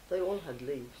 They all had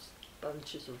leaves,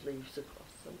 bunches of leaves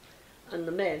across them. And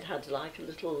the men had like a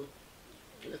little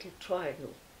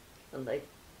triangle, and they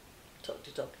tucked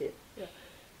it up here. Yeah.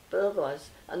 But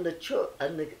otherwise, then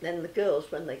the girls,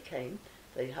 when they came,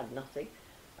 they had nothing,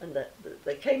 and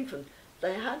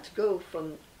they had to go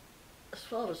from as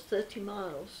far as 30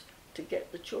 miles to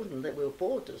get the children. They were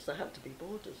boarders. They had to be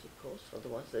boarders, of course,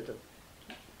 otherwise they'd have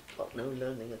got no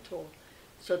learning at all.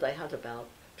 So they had about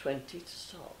 20 to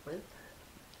start with,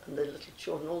 and the little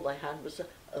children, all they had was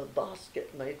a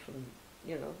basket made from,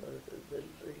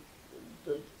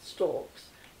 the stalks.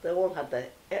 They all had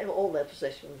all their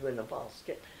possessions were in a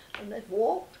basket, and they'd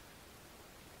walk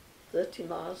 30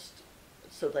 miles.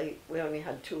 So we only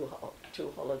had two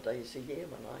holidays a year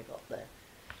when I got there.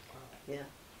 Wow. Yeah,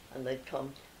 and they'd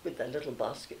come with their little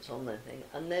baskets on their thing,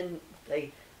 and then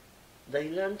they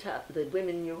learned how. The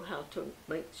women knew how to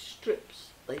make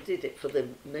strips. They did it for the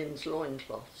men's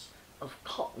loincloths of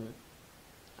cotton,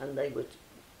 and they would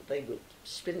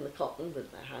spin the cotton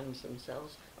with their hands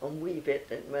themselves and weave it.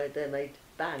 They made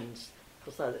bands,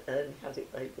 because they only had it.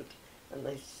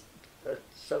 They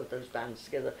sewed those bands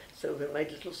together. So they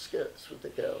made little skirts for the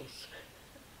girls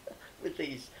with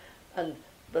these,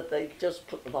 but they just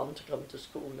put them on to come to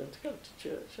school and to go to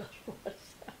church.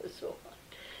 Otherwise, that was all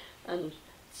right. And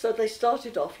so they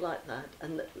started off like that.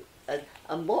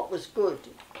 And what was good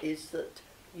is that,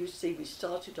 you see, we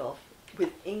started off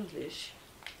with English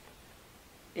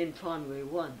in primary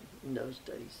 1 in those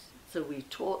days. So we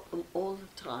taught them all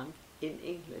the time in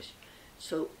English.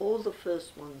 So all the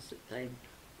first ones that came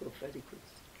were very good.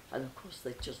 And of course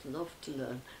they just loved to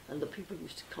learn. And the people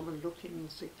used to come and look in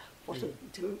and see, what are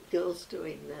the girls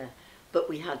doing there? But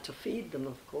we had to feed them,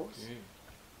 of course.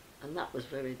 And that was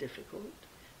very difficult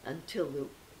until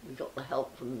we got the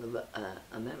help from the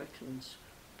Americans.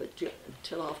 But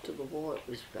until after the war, it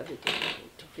was very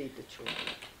difficult to feed the children.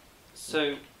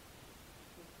 So,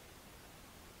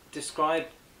 describe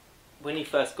when you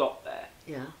first got there.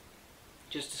 Yeah.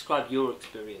 Just describe your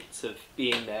experience of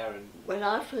being there. And when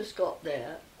I first got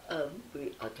there,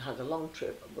 I'd had a long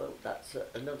trip. Well, that's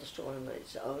another story on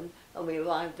its own. And we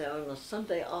arrived there on a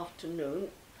Sunday afternoon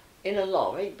in a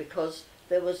lorry, because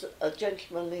there was a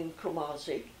gentleman in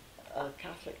Kumasi, a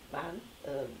Catholic man,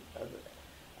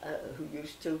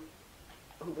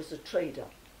 who was a trader,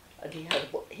 and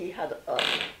he had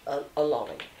a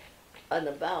lorry, and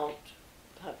about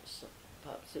perhaps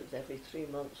it was every 3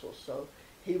 months or so,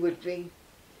 he would bring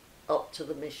up to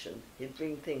the mission. He'd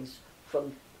bring things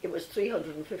from. It was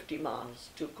 350 miles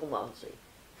to Kumasi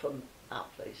from our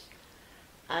place,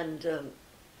 and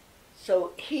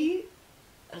so he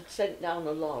had sent down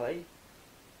a lorry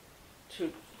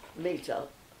to meet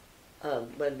up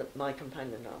when my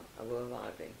companion and I were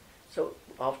arriving. So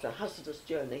after a hazardous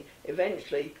journey,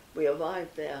 eventually we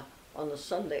arrived there on a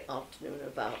Sunday afternoon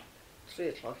about 3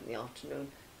 o'clock in the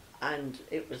afternoon, and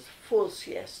it was full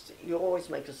siesta. You always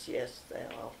make a siesta there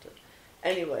after.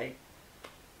 Anyway,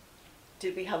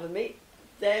 did we have a meet?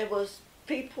 There was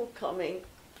people coming,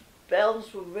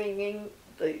 bells were ringing,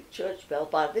 the church bell.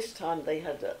 By this time they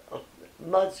had a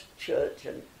mud church,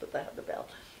 but they had the bell.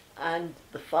 And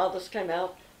the fathers came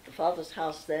out, the father's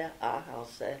house there, our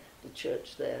house there, the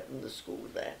church there, and the school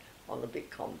there, on a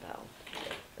big compound.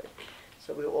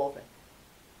 So we were all there.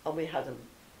 And we had a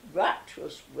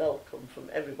rapturous welcome from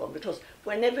everyone, because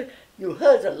whenever you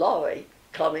heard a lorry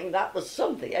coming, that was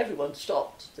something. Everyone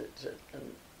stopped,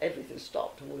 and everything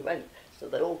stopped, and we went. So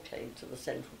they all came to the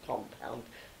central compound,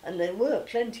 and there were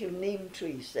plenty of neem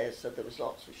trees there, so there was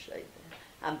lots of shade there.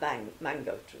 and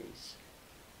mango trees,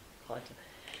 quite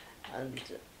a, and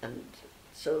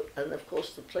so, and of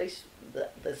course the place,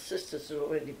 the sisters were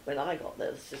already, when I got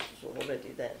there, the sisters were already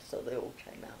there, so they all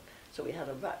came out. So we had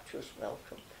a rapturous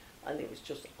welcome, and it was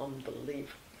just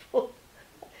unbelievable.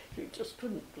 You just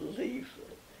couldn't believe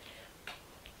it.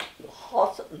 You're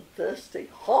hot and thirsty,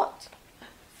 hot,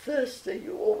 thirsty,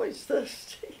 you're always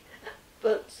thirsty.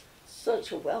 But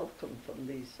such a welcome from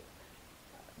these,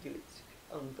 it's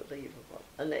unbelievable.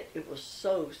 And it was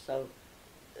so,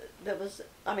 there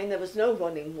was no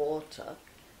running water.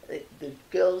 The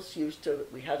girls used to,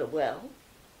 we had a well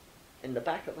in the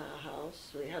back of our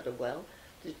house, we had a well.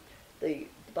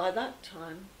 By that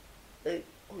time,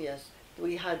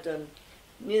 we had,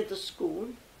 near the school,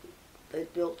 they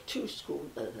built 2 schools,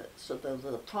 so there was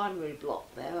a primary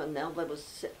block there, and now there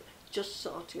was just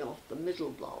starting off the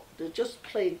middle block. They just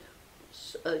plain,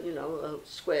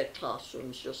 square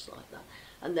classrooms just like that.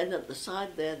 And then at the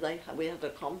side there, we had a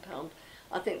compound.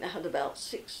 I think they had about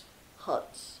 6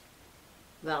 huts,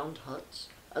 round huts,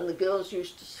 and the girls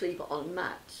used to sleep on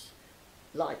mats,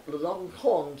 like long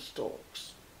corn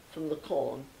stalks from the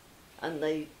corn, and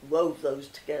they wove those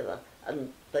together,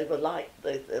 and they were like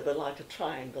a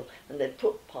triangle, and they'd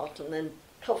put part and then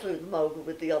cover them over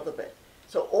with the other bit.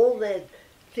 So all their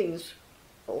things,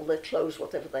 all their clothes,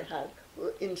 whatever they had,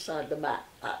 were inside the mat,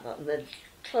 and they'd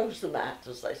close the mat,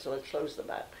 as they saw it, close the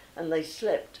mat, and they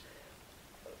slept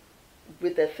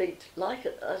with their feet, like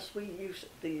as we used,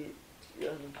 the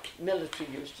military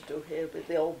used to do here, with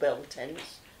the old bell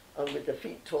tents, and with their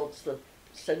feet towards the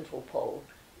central pole.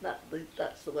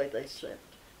 That's the way they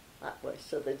slept, that way.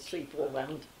 So they'd sleep all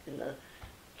round in the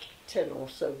 10 or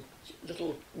so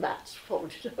little mats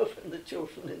folded over, and the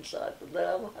children inside. But they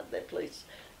all had their place,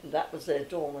 and that was their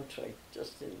dormitory,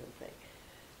 just in the thing.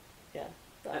 Yeah.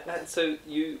 And so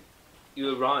you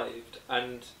arrived,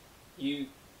 and you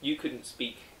couldn't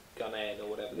speak Ghanaian or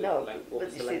whatever. No, what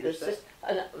was the language there?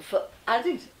 And for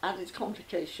added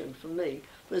complication for me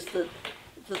was that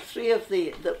the 3 of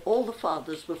all the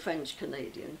fathers were French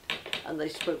Canadian, and they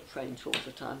spoke French all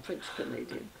the time, French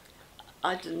Canadian.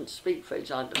 I didn't speak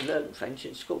French. I learned French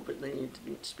in school, but then you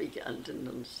didn't speak it and didn't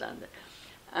understand it.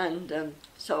 And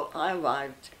so I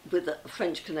arrived with a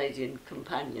French Canadian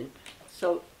companion.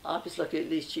 So I was lucky, at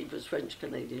least she was French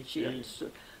Canadian, she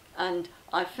understood. And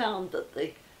I found that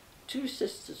the 2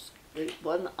 sisters, the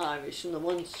one Irish and the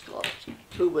one Scotch,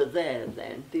 who were there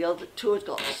then, the other 2 had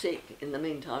got sick in the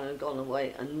meantime and gone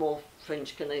away, and more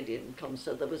French Canadian had come.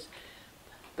 So there was,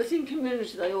 but in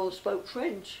community they all spoke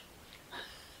French,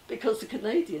 because the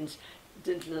Canadians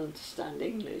didn't understand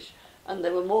English, and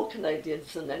there were more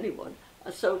Canadians than anyone.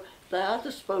 And so they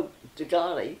either spoke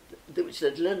Digali, which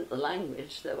they'd learnt the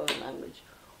language, their own language,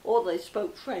 or they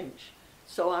spoke French.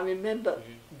 So I remember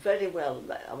very well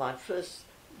that my first,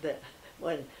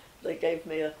 when they gave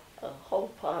me a whole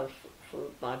pile for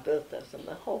my birthday, and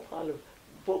a whole pile of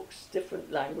books,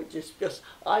 different languages, because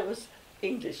I was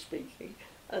English speaking,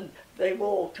 and they were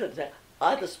all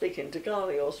either speaking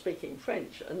Digali or speaking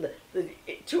French, and the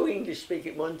 2 English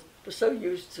speaking ones were so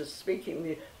used to speaking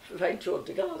the French or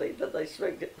Digali that they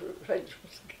spoke French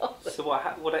or Digali. So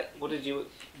what did you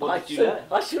learn?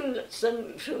 I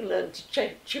soon learned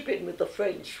to chip in with the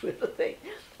French, with the thing.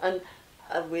 And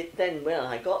then when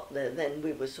I got there, then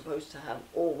we were supposed to have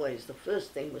always, the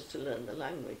first thing was to learn the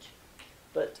language.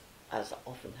 But as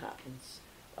often happens,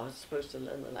 I was supposed to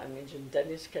learn the language, and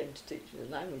Dennis came to teach me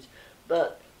the language.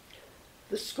 But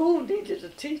the school needed a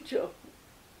teacher.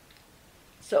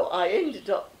 So I ended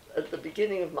up at the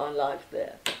beginning of my life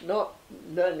there, not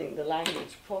learning the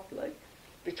language properly,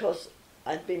 because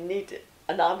I'd been needed.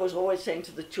 And I was always saying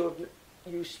to the children,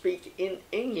 you speak in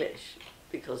English,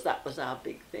 because that was our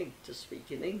big thing, to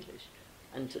speak in English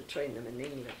and to train them in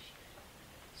English.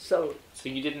 So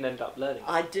you didn't end up learning?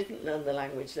 I didn't learn the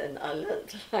language then. I learned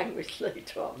the language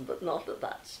later on, but not at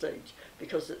that stage,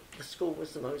 because the school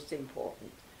was the most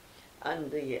important.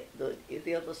 And the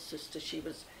other sister, she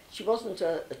wasn't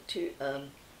a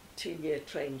 2-year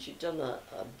train. She'd done a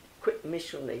quick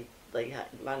missionary. They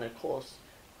ran a course,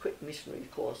 quick missionary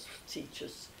course for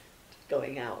teachers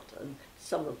going out, and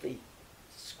some of the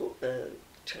school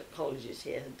colleges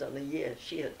here had done a year.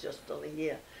 She had just done a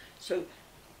year, so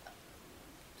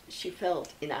she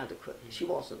felt inadequate. She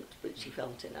wasn't, but she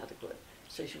felt inadequate.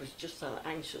 So she was just so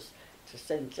anxious to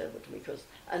send it over to me,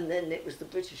 and then it was the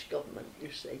British government,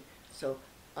 you see. So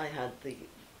I had the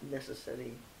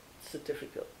necessary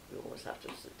certificate. We always have to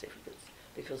have certificates,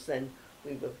 because then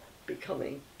we were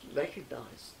becoming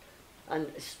recognised, and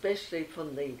especially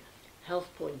from the health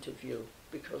point of view,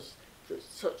 because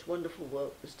such wonderful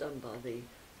work was done by the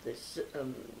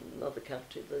Mother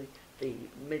Captive, the the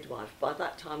midwife. By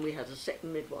that time we had a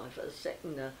second midwife, a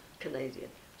second Canadian.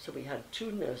 So we had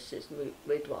 2 nurses,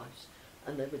 midwives,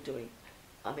 and they were doing,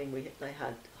 they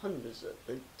had hundreds at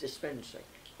the dispensary.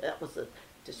 That was the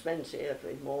dispensary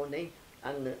every morning,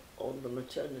 and all the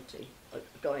maternity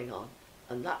going on,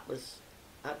 and that was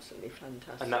absolutely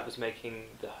fantastic. And that was making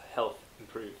the health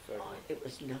improve very much. It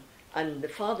was and the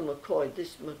Father McCoy,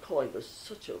 this McCoy was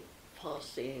such a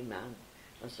far-seeing man.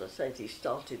 As I said, he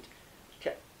started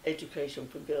education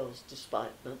for girls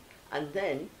despite them, and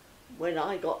then when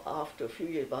I got, after a few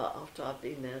years, after I'd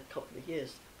been there a couple of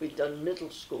years, we'd done middle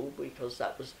school, because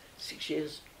that was 6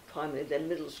 years primary, then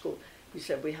middle school. We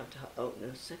said we have to open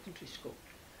a secondary school.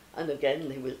 And again,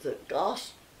 they were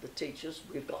aghast, the teachers,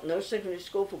 we've got no secondary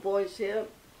school for boys here.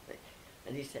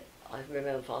 And he said, I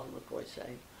remember Father McCoy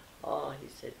saying, he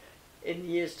said, in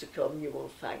years to come you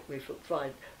will thank me for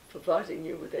providing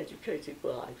you with educated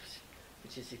wives,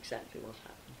 which is exactly what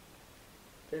happened.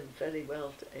 They're very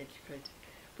well educated.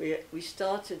 We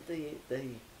started the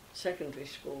secondary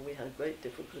school. We had great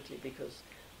difficulty because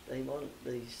they want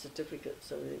the certificates,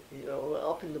 so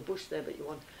up in the bush there, but you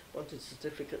wanted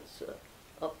certificates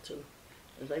up to,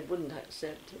 and they wouldn't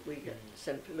accept. We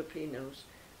sent Filipinos,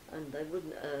 and they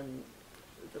wouldn't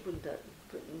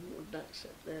Britain wouldn't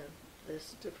accept their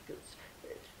certificates.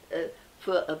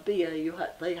 For a BA,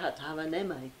 they had to have an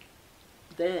MA.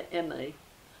 Their MA,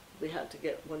 we had to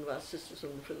get one of our sisters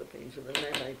from the Philippines with an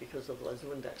MA, because otherwise they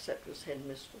wouldn't accept us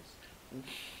headmistress.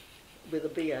 With a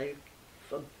BA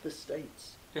from the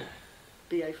States.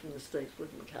 BA from the States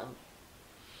wouldn't count.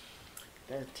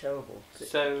 They're terrible.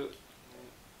 So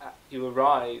you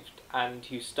arrived and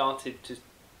you started to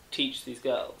teach these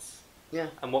girls. Yeah.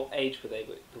 And what age were they,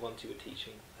 the ones you were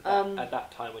teaching at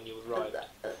that time when you arrived?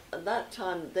 At that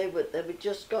time they were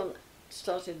just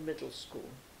started middle school,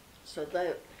 so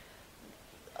they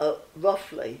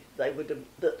roughly they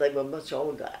were much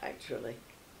older actually,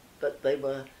 but they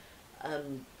were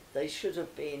they should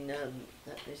have been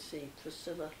let me see,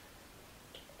 Priscilla.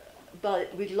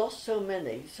 But we lost so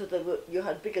many, so you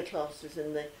had bigger classes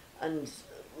in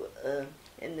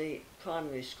the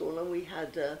primary school, and we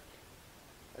had a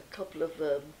couple of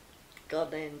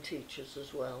Ghanaian teachers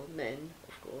as well, men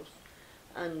of course,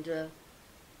 and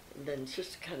then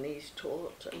Sister Canise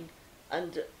taught,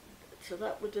 and so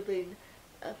that would have been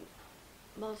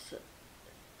Martha.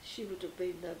 She would have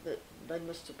been but they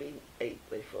must have been 8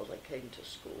 before they came to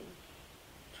school.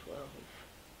 12.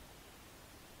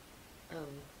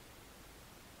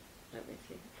 Let me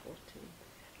think. 14.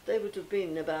 They would have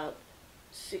been about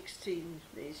 16,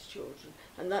 these children,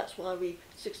 and that's why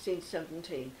 16,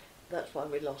 17, that's why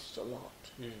we lost a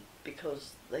lot,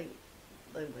 because they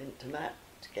went to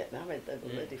get married. They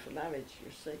were ready for marriage,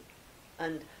 you see.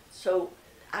 And so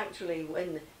actually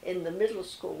when in the middle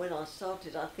school, when I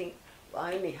started, I think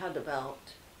I only had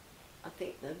about, I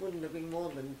think there wouldn't have been more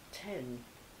than 10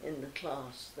 in the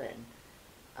class then,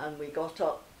 and we got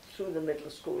up through the middle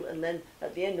school, and then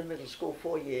at the end of middle school,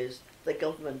 4 years, the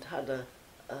government had an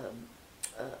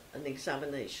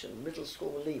examination, middle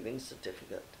school leaving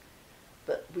certificate.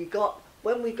 But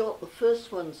when we got the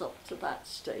first ones up to that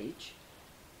stage,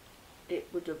 it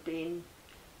would have been,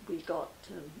 we got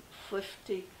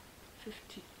 52.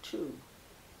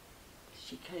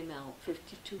 She came out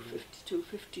 52, 52,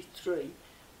 53.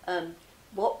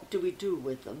 What do we do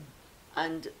with them?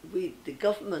 And the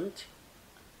government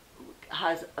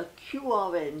has a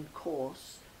QRN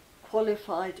course,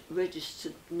 qualified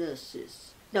registered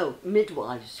nurses. No,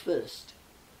 midwives first.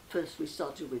 First we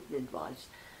started with midwives.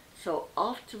 So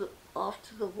after the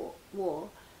war,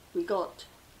 we got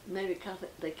Mary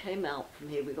Catholic. They came out from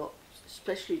here. We got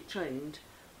specially trained.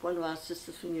 One of our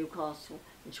sisters from Newcastle,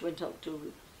 and she went up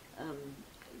to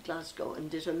Glasgow and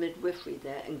did her midwifery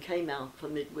there, and came out for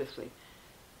midwifery.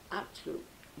 Absolute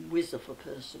whiz of a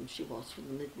person she was for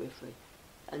the midwifery.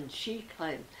 And she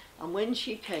came, and when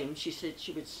she came, she said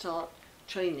she would start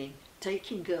training,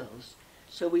 taking girls.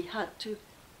 So we had to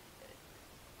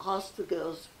ask the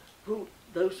girls,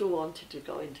 those who wanted to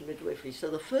go into midwifery. So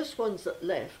the first ones that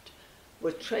left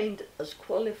were trained as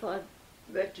qualified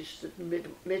registered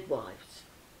midwives,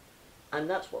 and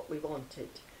that's what we wanted.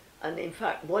 And in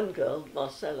fact, one girl,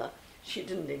 Marcella, she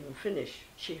didn't even finish.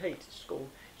 She hated school.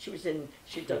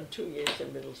 She'd done 2 years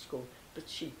in middle school, but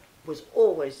she was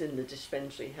always in the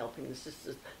dispensary helping the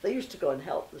sisters. They used to go and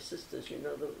help the sisters, you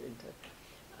know,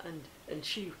 and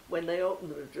she, when they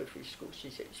opened the midwifery school, she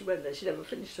said she went there. She never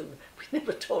finished them. We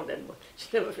never told anyone. She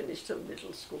never finished her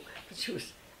middle school, but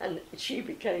she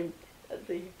became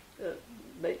the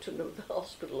matron of the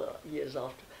hospital years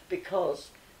after,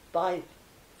 because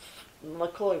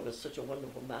McCoy was such a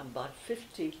wonderful man. By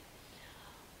 50,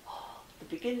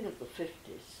 the beginning of the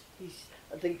 50s,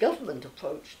 the government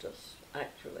approached us,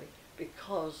 actually,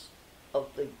 because of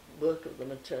the work of the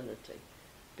maternity,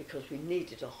 because we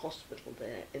needed a hospital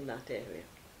there in that area.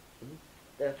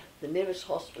 The nearest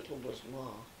hospital was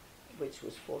Mar, which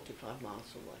was 45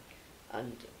 miles away.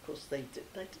 And of course they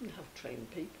didn't have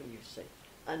trained people, you see,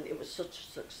 and it was such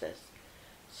a success.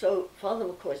 So Father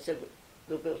McCoy said,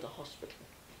 we'll build a hospital.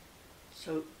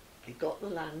 So he got the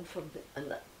land from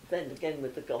then again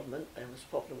with the government, there was a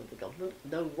problem with the government,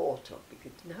 no water,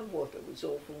 because we didn't have water, it was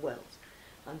all from wells.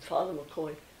 And Father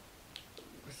McCoy,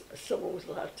 someone was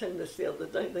like telling us the other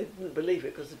day, they didn't believe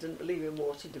it because they didn't believe in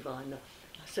water diviner.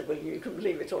 I said, well, you can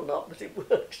believe it or not, but it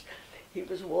works. He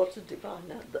was a water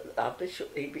diviner. Our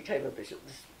bishop, he became a bishop,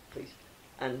 this priest,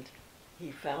 and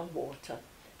he found water,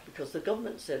 because the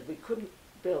government said we couldn't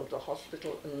build a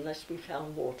hospital unless we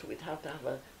found water. We'd have to have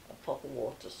a proper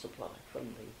water supply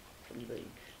from the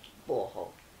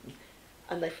borehole.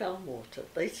 And they found water.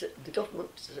 They said, the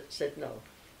government said no.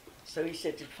 So he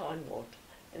said he'd find water,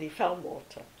 and he found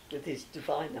water with his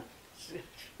diviner.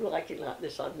 Like it like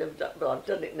this, I've never done, but I've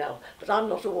done it now. But I'm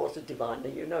not a water diviner,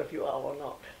 you know if you are or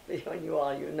not. When you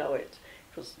are, you know it,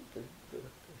 because the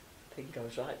thing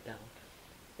goes right down.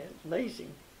 Yeah,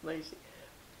 amazing, amazing.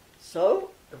 So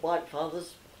the White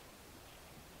Fathers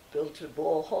built a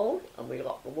borehole, and we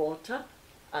got the water,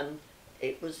 and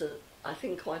it was, I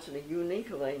think, quite a unique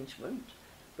arrangement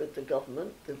with the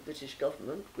government, the British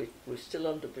government. We're still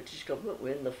under British government,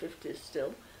 we're in the 50s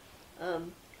still.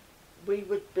 We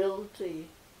would build the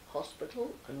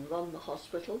hospital and run the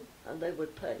hospital, and they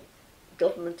would pay.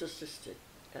 Government assisted,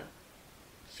 yeah.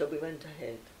 So we went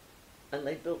ahead, and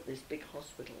they built this big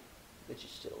hospital, which is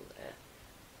still there.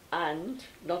 And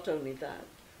not only that,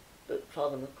 but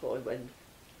Father McCoy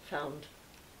found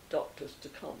doctors to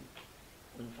come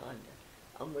and find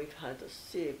it. And we had a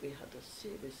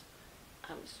series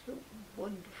absolute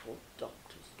wonderful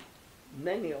doctors,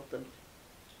 many of them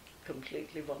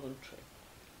completely voluntary.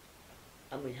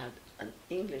 And we had an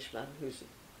Englishman who's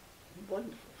a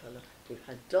wonderful fellow. We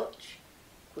had Dutch,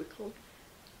 Quickle,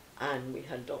 and we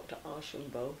had Dr.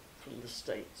 Archambault from the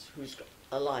States, who's got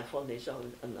a life on his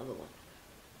own, another one.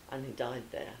 And he died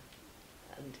there.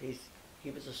 And he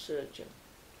was a surgeon.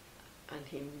 And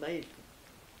he made,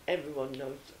 everyone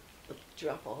knows, the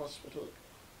Jaffa Hospital,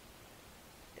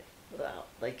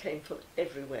 they came from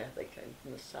everywhere. They came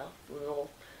from the south, the north,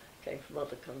 came from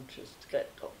other countries to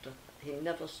get doctor. He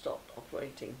never stopped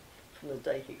operating from the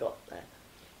day he got there.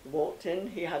 He walked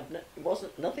in,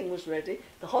 nothing was ready,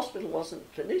 the hospital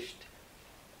wasn't finished.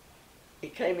 He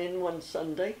came in one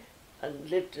Sunday and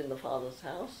lived in the father's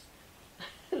house,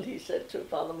 and he said to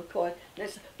Father McCoy,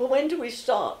 well, when do we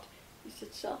start? He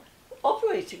said, start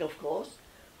operating, of course.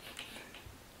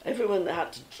 Everyone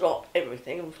had to drop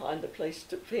everything and find a place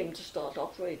for him to start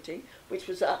operating, which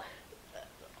was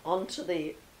onto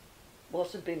the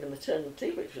what had been the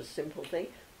maternity, which was a simple thing.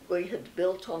 We had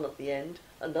built on at the end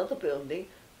another building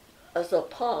as a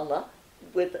parlour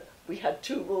we had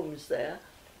 2 rooms there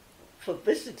for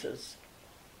visitors,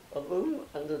 a room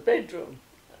and a bedroom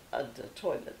and a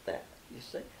toilet there, you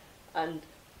see. And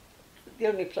the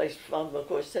only place Father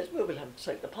McCoy says, well, we'll have to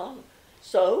take the parlour.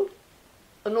 So,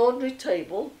 an ordinary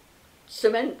table,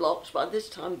 cement blocks by this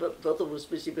time, but Brother was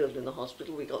busy building the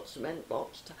hospital. We got cement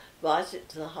blocks to rise it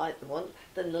to the height they want.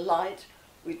 Then the light,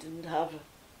 we didn't have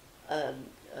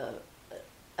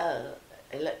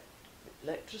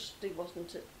electricity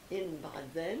wasn't in by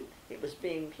then. It was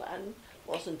being planned,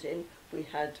 wasn't in. We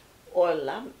had oil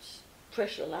lamps,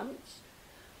 pressure lamps.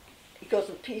 He got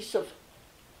a piece of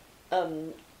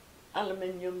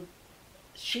aluminium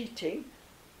sheeting,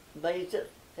 made a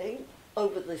thing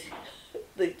over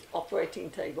the operating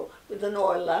table with an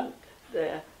oil lamp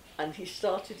there, and he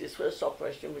started his first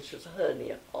operation, which was a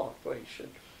hernia operation.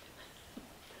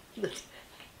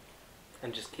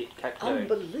 And just kept going.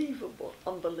 Unbelievable,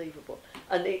 unbelievable.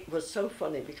 And it was so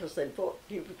funny because they thought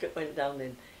he went down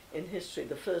in history,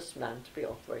 the first man to be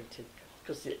operated,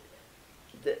 because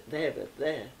they were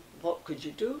there. What could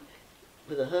you do?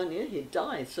 With a hernia, he'd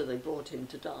die, so they brought him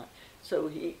to die.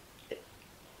 So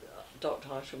Dr.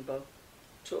 Archambault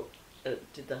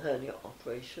did the hernia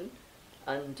operation,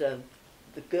 and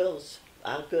the girls,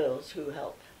 our girls who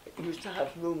helped, used to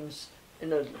have rooms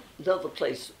in another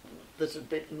place that had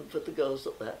been for the girls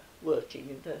that were working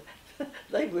in there.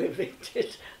 They were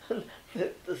evicted, and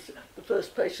the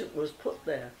first patient was put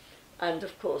there. And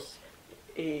of course,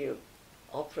 he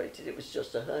operated, it was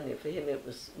just a hernia. For him it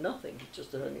was nothing,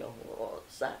 just a hernia,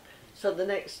 what's that? So the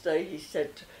next day he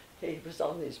said he was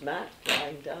on his mat,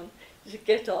 lying down. He said,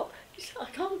 "Get up." He said, "I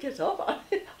can't get up."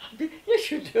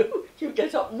 "Yes, you do. You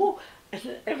get up more."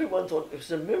 And everyone thought it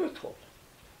was a miracle.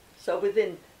 So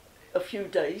within a few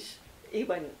days, he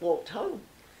walked home.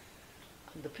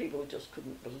 And the people just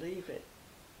couldn't believe it.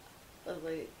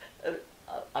 And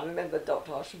I remember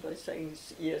Dr. Archambault saying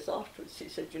years afterwards, he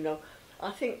said, "You know,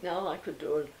 I think now I could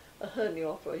do a hernia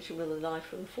operation with a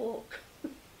knife and fork."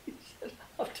 He said,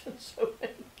 "I've done so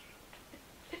many."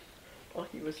 Oh,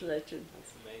 he was a legend.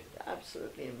 That's amazing.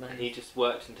 Absolutely amazing. And he just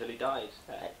worked until he died.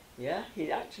 Yeah,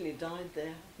 he actually died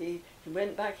there. He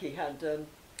went back. He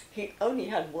only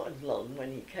had one lung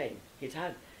when he came.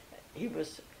 He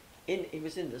was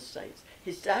in the States.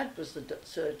 His dad was the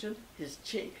surgeon. His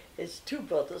two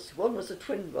brothers. One was a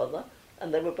twin brother,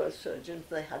 and they were both surgeons.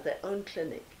 They had their own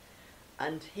clinic,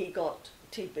 and he got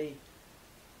TB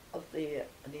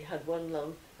and he had one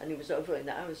lung, and he was over in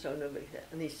Arizona,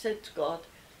 and he said to God,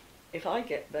 "If I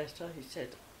get better," he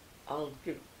said,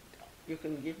 "you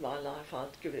can give my life,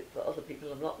 I'll give it for other people.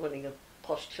 I'm not running a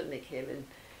posh clinic here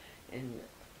in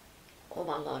all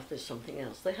my life there's something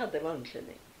else." They had their own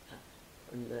clinic,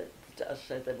 and as I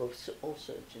said, they were all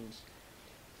surgeons.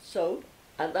 So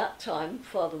at that time,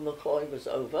 Father McCoy was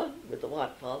over with the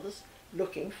White Fathers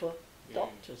looking for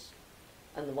doctors,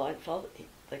 and the White Father,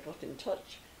 they got in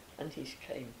touch, and he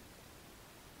came,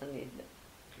 and he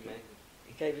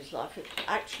gave his life.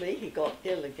 Actually, he got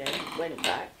ill again, went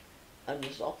back, and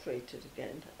was operated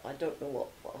again. I don't know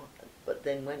what for, but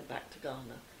then went back to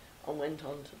Ghana, and went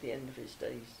on to the end of his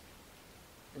days,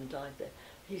 and died there.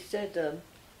 He said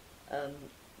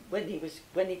when he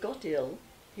got ill,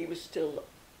 he had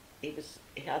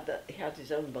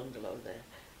his own bungalow there.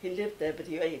 He lived there, but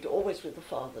he ate always with the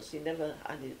fathers. He never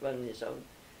had his own.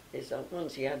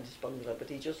 Once he had his bungalow, but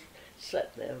he just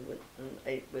slept there and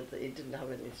ate with. He didn't have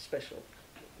anything special,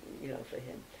 for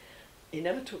him. He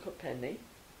never took a penny.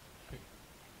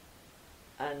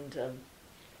 And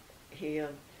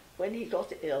when he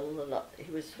got ill,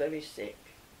 he was very sick,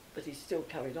 but he still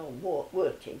carried on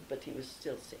working, but he was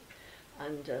still sick.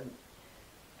 And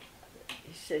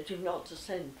he said, "You're not to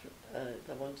send,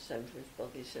 they want to send for his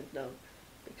brother." He said, "No,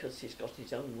 because he's got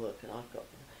his own work and I've got..."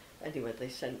 Anyway, they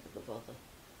sent for the brother.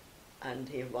 And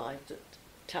he arrived at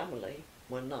Tamale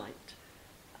one night,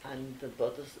 and the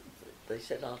brothers, they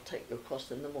said, "I'll take you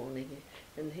across in the morning."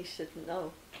 And he said,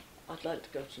 "No, I'd like to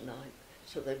go tonight."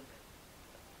 So they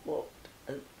walked,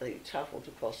 they travelled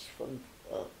across from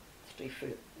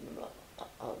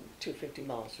 250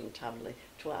 miles from Tamale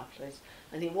to our place,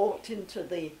 and he walked into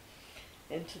the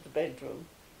bedroom,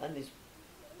 and his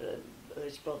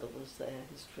brother was there,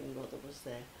 his twin brother was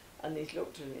there, and he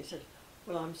looked at him and he said,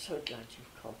 "Well, I'm so glad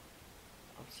you've come.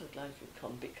 I'm so glad you've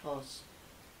come, because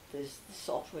there's this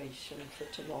operation for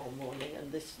tomorrow morning,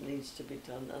 and this needs to be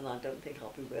done, and I don't think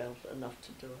I'll be well enough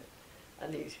to do it."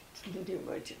 And he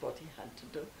enumerated what he had to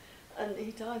do. And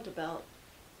he died about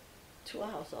 2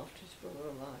 hours after his brother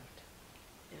arrived.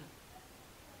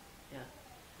 Yeah.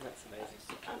 That's amazing.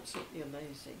 That's absolutely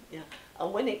amazing, yeah.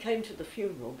 And when it came to the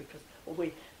funeral,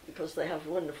 because they have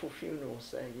wonderful funerals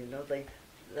there,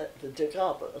 the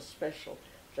Dagaba are special.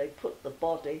 They put the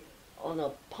body on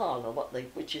a parlour,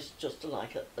 which is just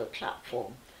like a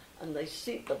platform, and they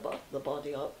seat the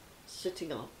body up,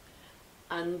 sitting up,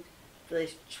 and the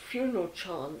funeral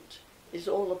chant is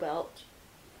all about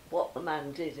what the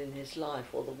man did in his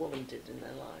life, or the woman did in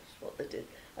their lives, what they did.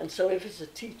 And so if it's a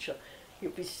teacher, he'll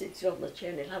be sitting on the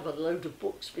chair and he'll have a load of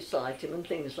books beside him and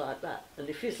things like that. And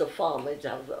if he's a farmer, he'd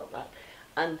have that.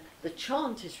 And the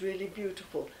chant is really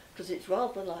beautiful, because it's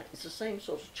rather like, it's the same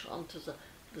sort of chant as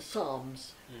the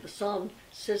Psalms. The Psalm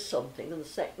says something, and the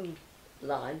second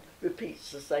line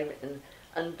repeats the same,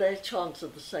 and their chants are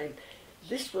the same.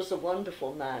 This was a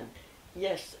wonderful man.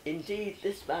 Yes, indeed,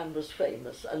 this man was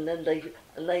famous, and then they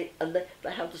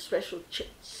have the special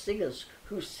singers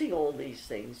who sing all these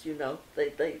things.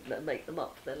 They make them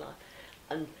up for their life,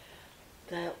 and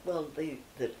the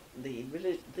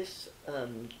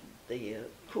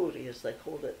Kuri, as they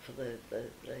called it,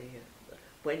 they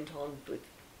went on with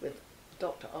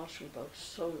Dr. Archambault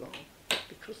so long,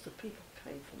 because the people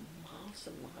came from miles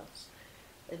and miles,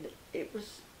 and it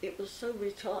was so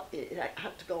retarded. It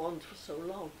had to go on for so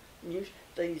long.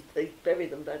 They bury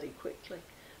them very quickly,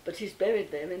 but he's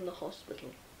buried there in the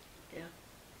hospital. Yeah.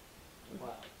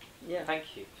 Wow. Yeah.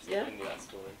 Thank you for telling me that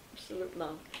story. Absolute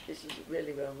man. This is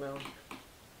really well known.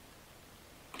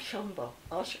 Shambo.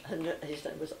 His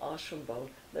name was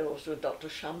Archambault. There was also Dr.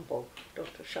 Shambo.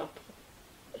 Dr. Shambo.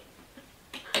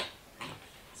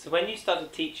 So when you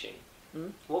started teaching,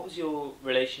 what was your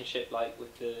relationship like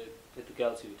with the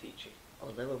girls who were teaching?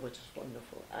 Oh, they were just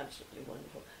wonderful, absolutely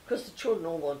wonderful. Because the children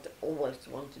always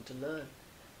wanted to learn.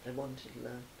 They wanted to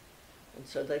learn. And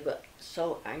so they were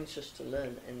so anxious to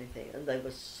learn anything, and they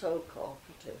were so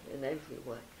cooperative in every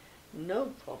way. No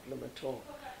problem at all.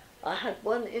 I had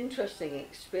one interesting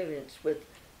experience with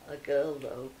a girl,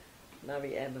 though,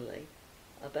 Mary Emily,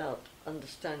 about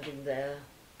understanding the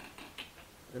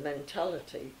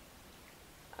mentality.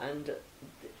 And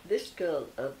this girl,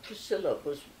 Priscilla,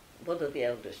 was one of the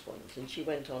eldest ones, and she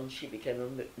went on, she became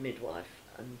a midwife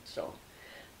and so on.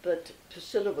 But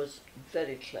Priscilla was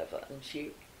very clever, and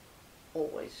she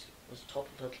always was top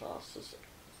of her class as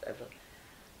ever.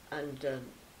 And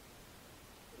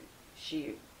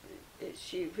she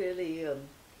really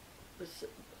was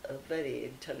a very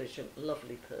intelligent,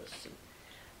 lovely person.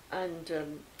 And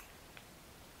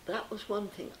that was one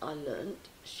thing I learnt.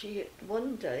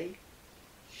 One day,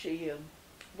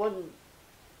 one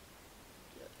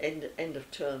end of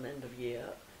term, end of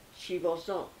year, she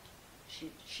wasn't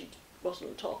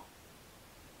top.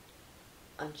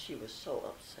 And she was so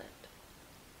upset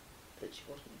that she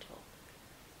wasn't top.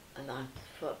 And I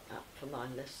thought that for my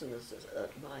lesson as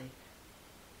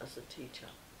a teacher,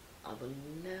 I will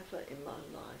never in my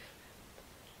life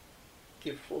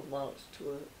give full marks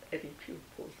to any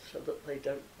pupil so that they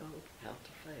don't know how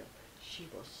to fail. She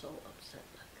was so upset,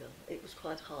 that girl. It was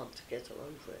quite hard to get her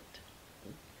over it.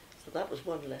 So that was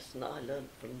one lesson I learned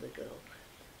from the girl.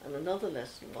 And another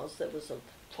lesson was there was a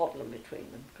problem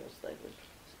between them because they would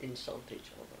insult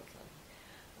each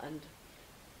other. And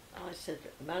I said,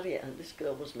 and this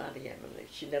girl was Mary Emily.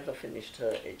 She never finished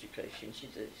her education. She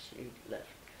left.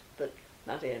 But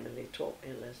Mary Emily taught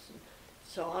me a lesson.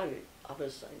 So I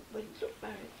was saying, well, look,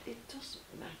 Mary, it doesn't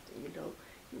matter, you know,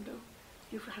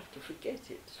 you have to forget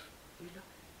it, you know.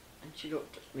 And she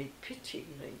looked at me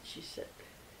pityingly and she said,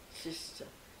 sister,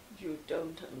 you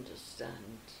don't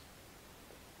understand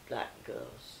black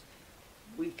girls.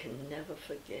 We can never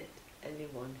forget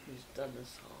anyone who's done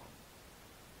us harm.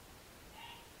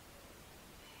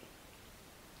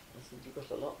 I said, you've got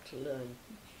a lot to learn.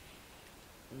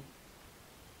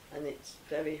 And it's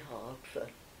very hard for,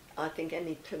 I think,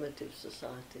 any primitive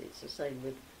society. It's the same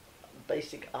with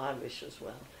basic Irish as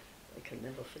well. They can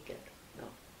never forget. No.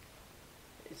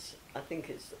 I think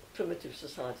it's primitive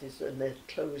societies, and they're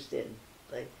closed in.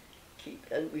 They keep,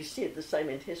 and we see it the same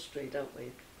in history, don't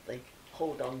we? They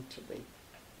hold on to the.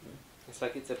 It's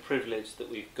like it's a privilege that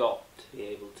we've got to be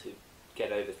able to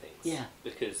get over things. Yeah.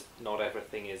 Because not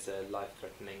everything is a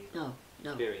life-threatening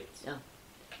experience. Yeah.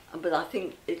 But I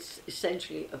think it's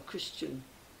essentially a Christian.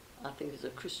 I think it's a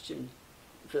Christian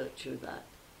virtue that.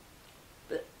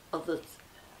 But others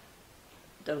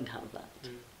don't have that.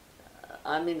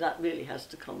 I mean, that really has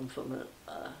to come from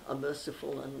a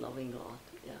merciful and loving God.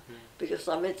 Yeah. Because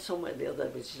I read somewhere the other,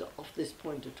 which is off this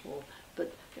point at all,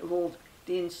 but all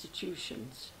the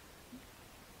institutions.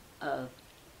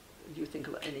 You think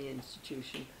of any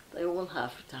institution, they all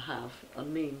have to have a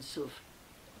means of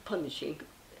punishing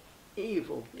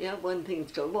evil. Yeah, when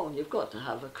things go wrong, you've got to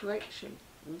have a correction.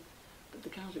 But the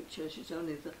Catholic Church is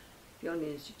only the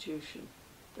only institution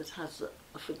that has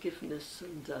a forgiveness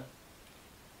and a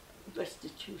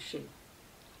restitution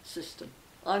system.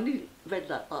 I only read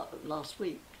that last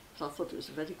week, so I thought it was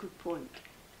a very good point.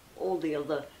 All the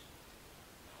other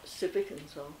civic and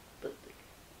so on, but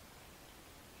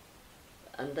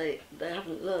and they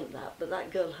haven't learned that, but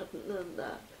that girl hadn't learned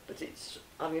that. But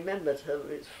I remembered her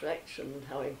reflection and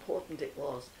how important it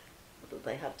was that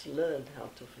they had to learn how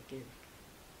to forgive.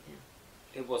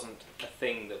 Yeah. It wasn't a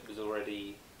thing that was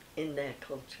already in their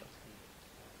culture.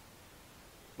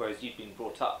 Whereas you'd been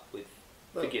brought up with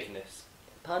forgiveness.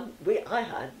 Pardon? I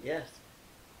had, yes.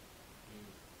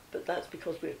 But that's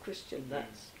because we're Christian.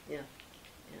 That's yeah.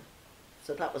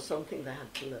 So that was something they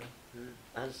had to learn,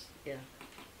 as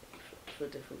for a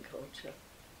different culture.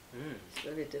 It's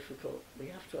very difficult. We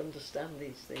have to understand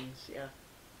these things. Yeah.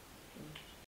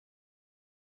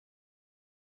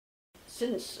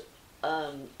 Since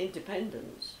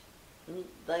independence,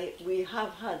 we've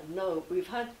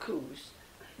had coups,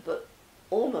 but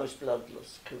almost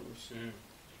bloodless coups,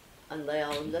 and they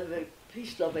are very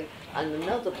peace-loving. And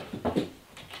another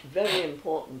very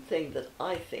important thing that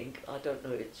I think, I don't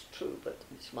know if it's true, but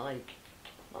it's my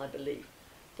belief,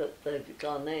 that the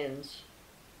Ghanaians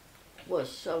were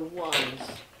so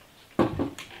wise,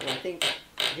 and I think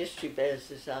history bears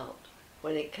this out,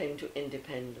 when it came to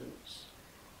independence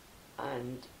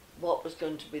and what was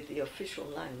going to be the official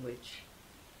language.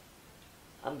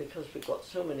 And because we've got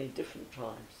so many different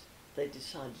tribes, they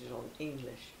decided on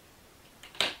English.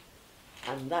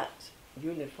 And that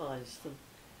unifies them.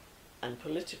 And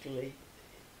politically,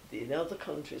 in other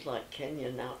countries like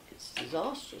Kenya now, it's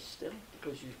disastrous still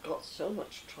because you've got so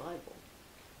much tribal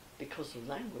because of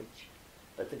language.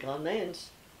 But the Ghanaians,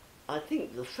 I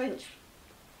think the French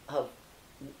have,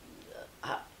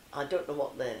 I don't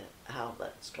know how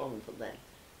that's gone for them,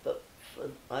 but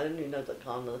I only know that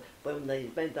Ghana, when they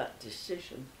made that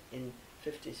decision in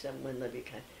 57 when they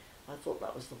became, I thought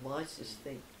that was the wisest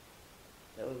thing.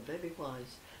 They were very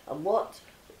wise. And what,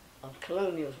 of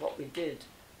colonials, what we did,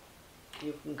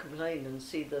 you can complain and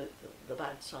see the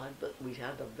bad side, but we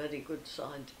had a very good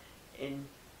side in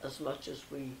as much as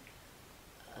we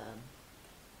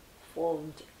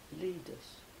formed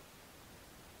leaders.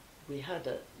 We had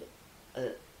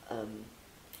a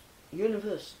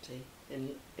university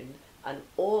and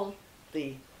all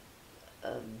the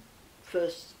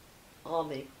First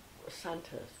Army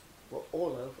Santas were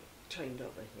all trained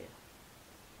over here.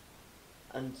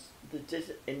 And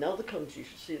in other countries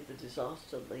you see the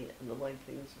disaster and the way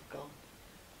things have gone,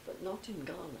 but not in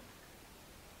Ghana.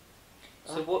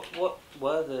 So what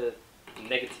were the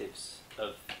negatives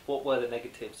of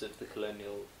the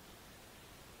colonial?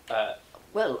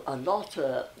 Well, a lot.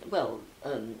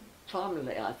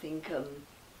 Primarily, I think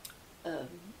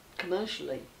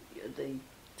commercially, the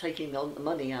taking on the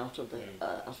money out of the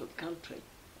country,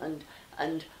 and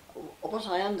what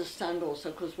I understand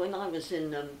also, because when I was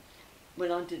when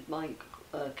I did my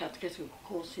catechetical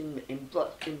course in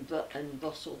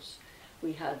Brussels,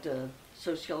 we had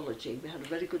sociology. We had a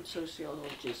very good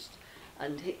sociologist,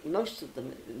 and most of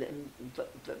them in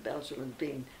Belgium had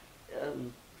been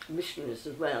missionaries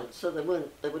as well. So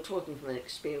they were talking from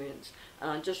experience.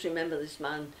 And I just remember this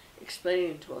man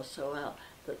explaining to us so well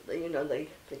that they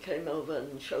came over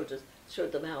and showed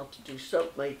them how to do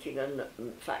soap making and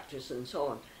factories and so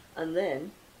on, and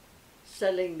then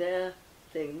selling their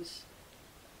things.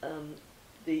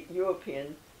 The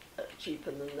European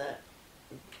cheaper than that,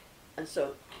 and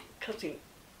so cutting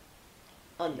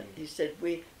under. He said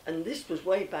and this was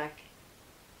way back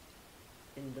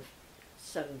in the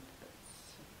 60s.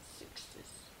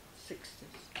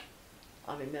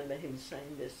 I remember him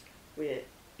saying this. We're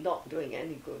not doing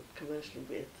any good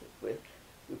commercially. We're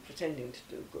pretending to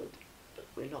do good, but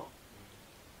we're not.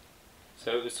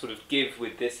 So it was sort of give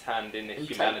with this hand in a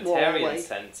humanitarian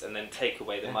sense, and then take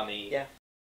away the money. Yeah.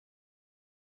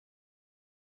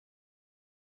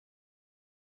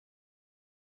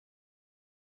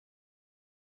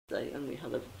 And we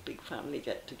had a big family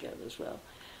get together as well.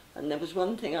 And there was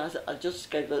one thing I just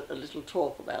gave a little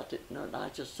talk about it, and I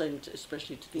just sent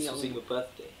especially to the young. Was it your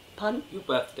birthday? Pardon? Your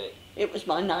birthday. It was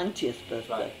my 90th birthday.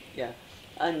 Right. Yeah,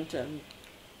 and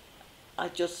I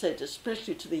just said,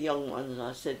 especially to the young ones,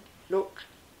 I said, look,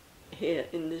 here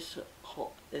in this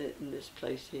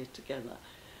place here together.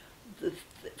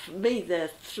 For me, there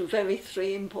are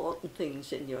three important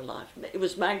things in your life. It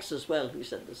was Mags as well who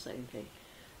said the same thing.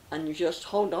 And you just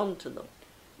hold on to them.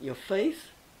 Your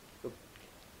faith,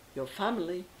 your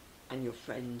family, and your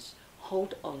friends.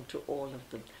 Hold on to all of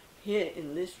them. Here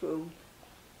in this room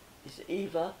is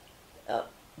Eva,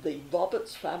 the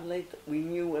Roberts family that we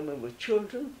knew when we were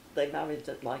children. They married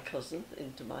into my cousin.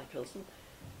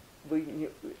 We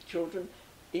knew children.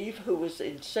 Eve, who was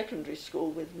in secondary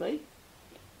school with me.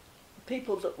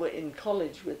 People that were in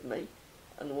college with me.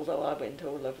 And although I went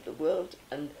all over the world,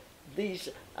 and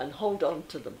hold on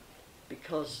to them,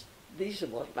 because these are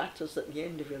what matters at the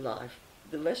end of your life.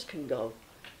 The rest can go,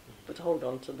 but hold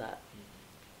on to that.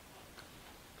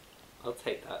 I'll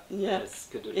take that. Yeah, as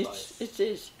good advice. It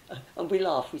is. And we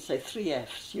laugh, we say 3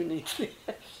 Fs, you need 3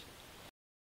 Fs.